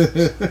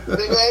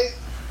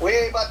 We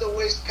ain't about to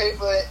waste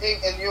paper and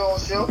ink in your own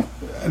show.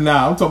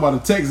 Nah, I'm talking about a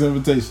text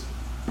invitation.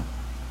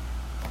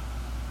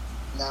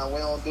 Nah, we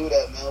don't do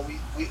that, man.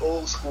 We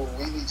old school.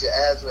 We need your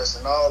address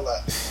and all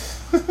that.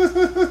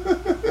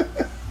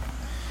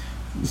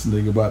 This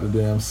nigga about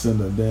to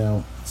send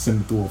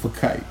it through off a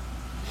kite.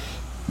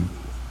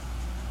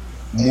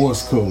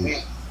 Morse code.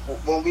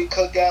 When we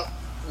cook out,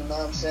 you know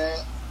what I'm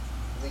saying?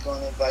 We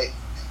gonna invite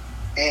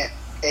Ant,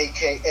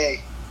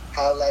 a.k.a.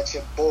 Holla at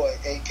your boy,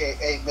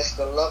 a.k.a.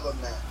 Mr.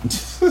 Loverman.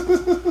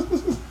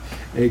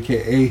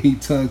 a.k.a. he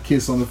tongue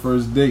kiss on the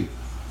first date.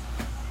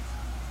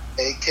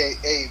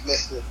 a.k.a.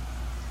 Mr.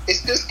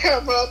 It's this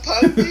camera,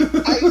 puppy.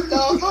 I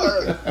love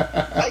her.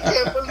 I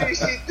can't believe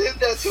she did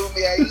that to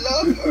me. I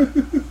love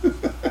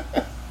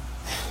her.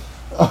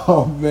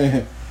 Oh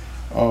man.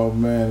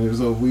 It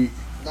was a week.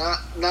 Nah,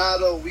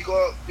 though.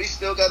 We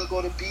still got to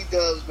go to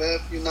B-Dubs, man.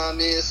 You know what I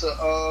mean? It's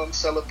a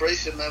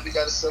celebration, man. We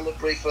got to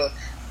celebrate for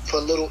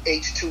little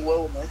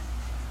H2O, man.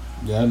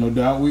 Yeah, no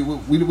doubt. We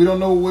don't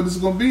know what it's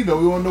gonna be though.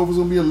 We don't know if it's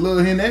gonna be a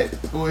little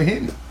Hennet or a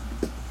Henny.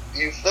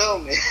 You feel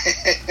me?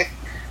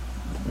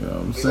 Yeah,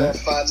 I'm We're saying. gonna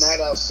find that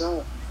out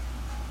soon.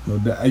 No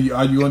doubt. Are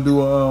you gonna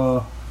do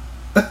a?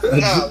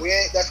 Nah, we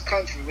ain't. That's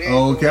country. We ain't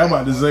Oh, okay. doing I'm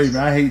about to that say, one.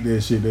 man, I hate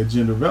that shit. That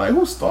gender. Like,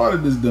 who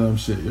started this dumb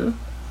shit? Yeah.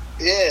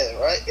 Yeah,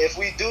 right. If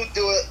we do it,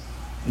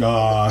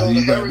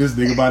 This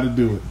nigga about to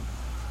do it.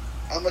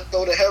 I'm gonna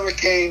throw the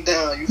hurricane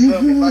down. You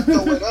feel me? If I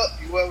throw it up,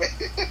 you feel me?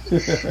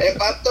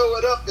 If I throw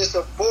it up, it's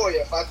a boy.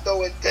 If I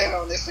throw it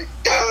down, it's a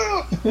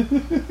girl.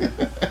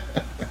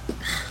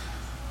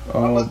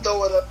 I'm gonna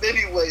throw it up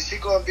anyway. She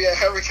gonna be a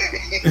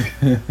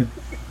hurricane.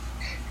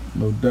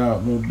 No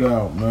doubt,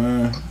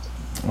 man.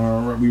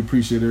 All right, we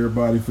appreciate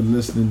everybody for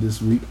listening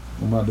this week.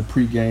 I'm about the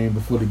pregame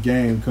before the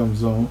game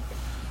comes on.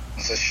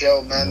 For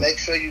sure, man. Make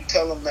sure you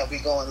tell them that we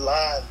going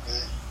live,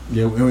 man.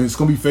 Yeah, it's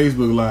gonna be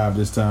Facebook Live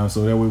this time,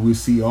 so that way we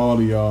see all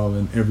of y'all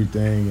and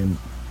everything, and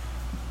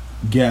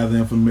gather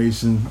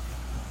information.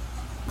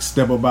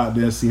 Step up out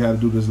there, see how to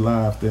do this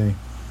live thing.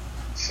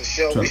 For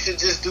sure, we should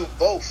just do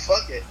both.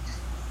 Fuck it.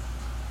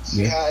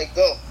 See how it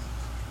go.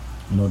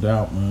 No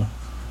doubt, man.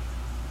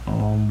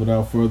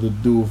 Without further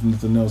ado, if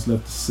nothing else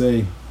left to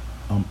say,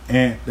 I'm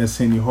Ant. That's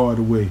Henny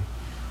Hardaway.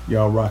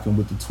 Y'all rocking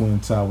with the Twin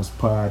Towers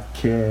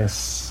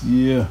podcast.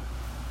 Yeah.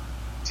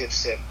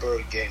 Dipset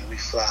Bird Gang, we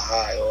fly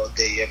high all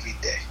day, every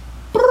day.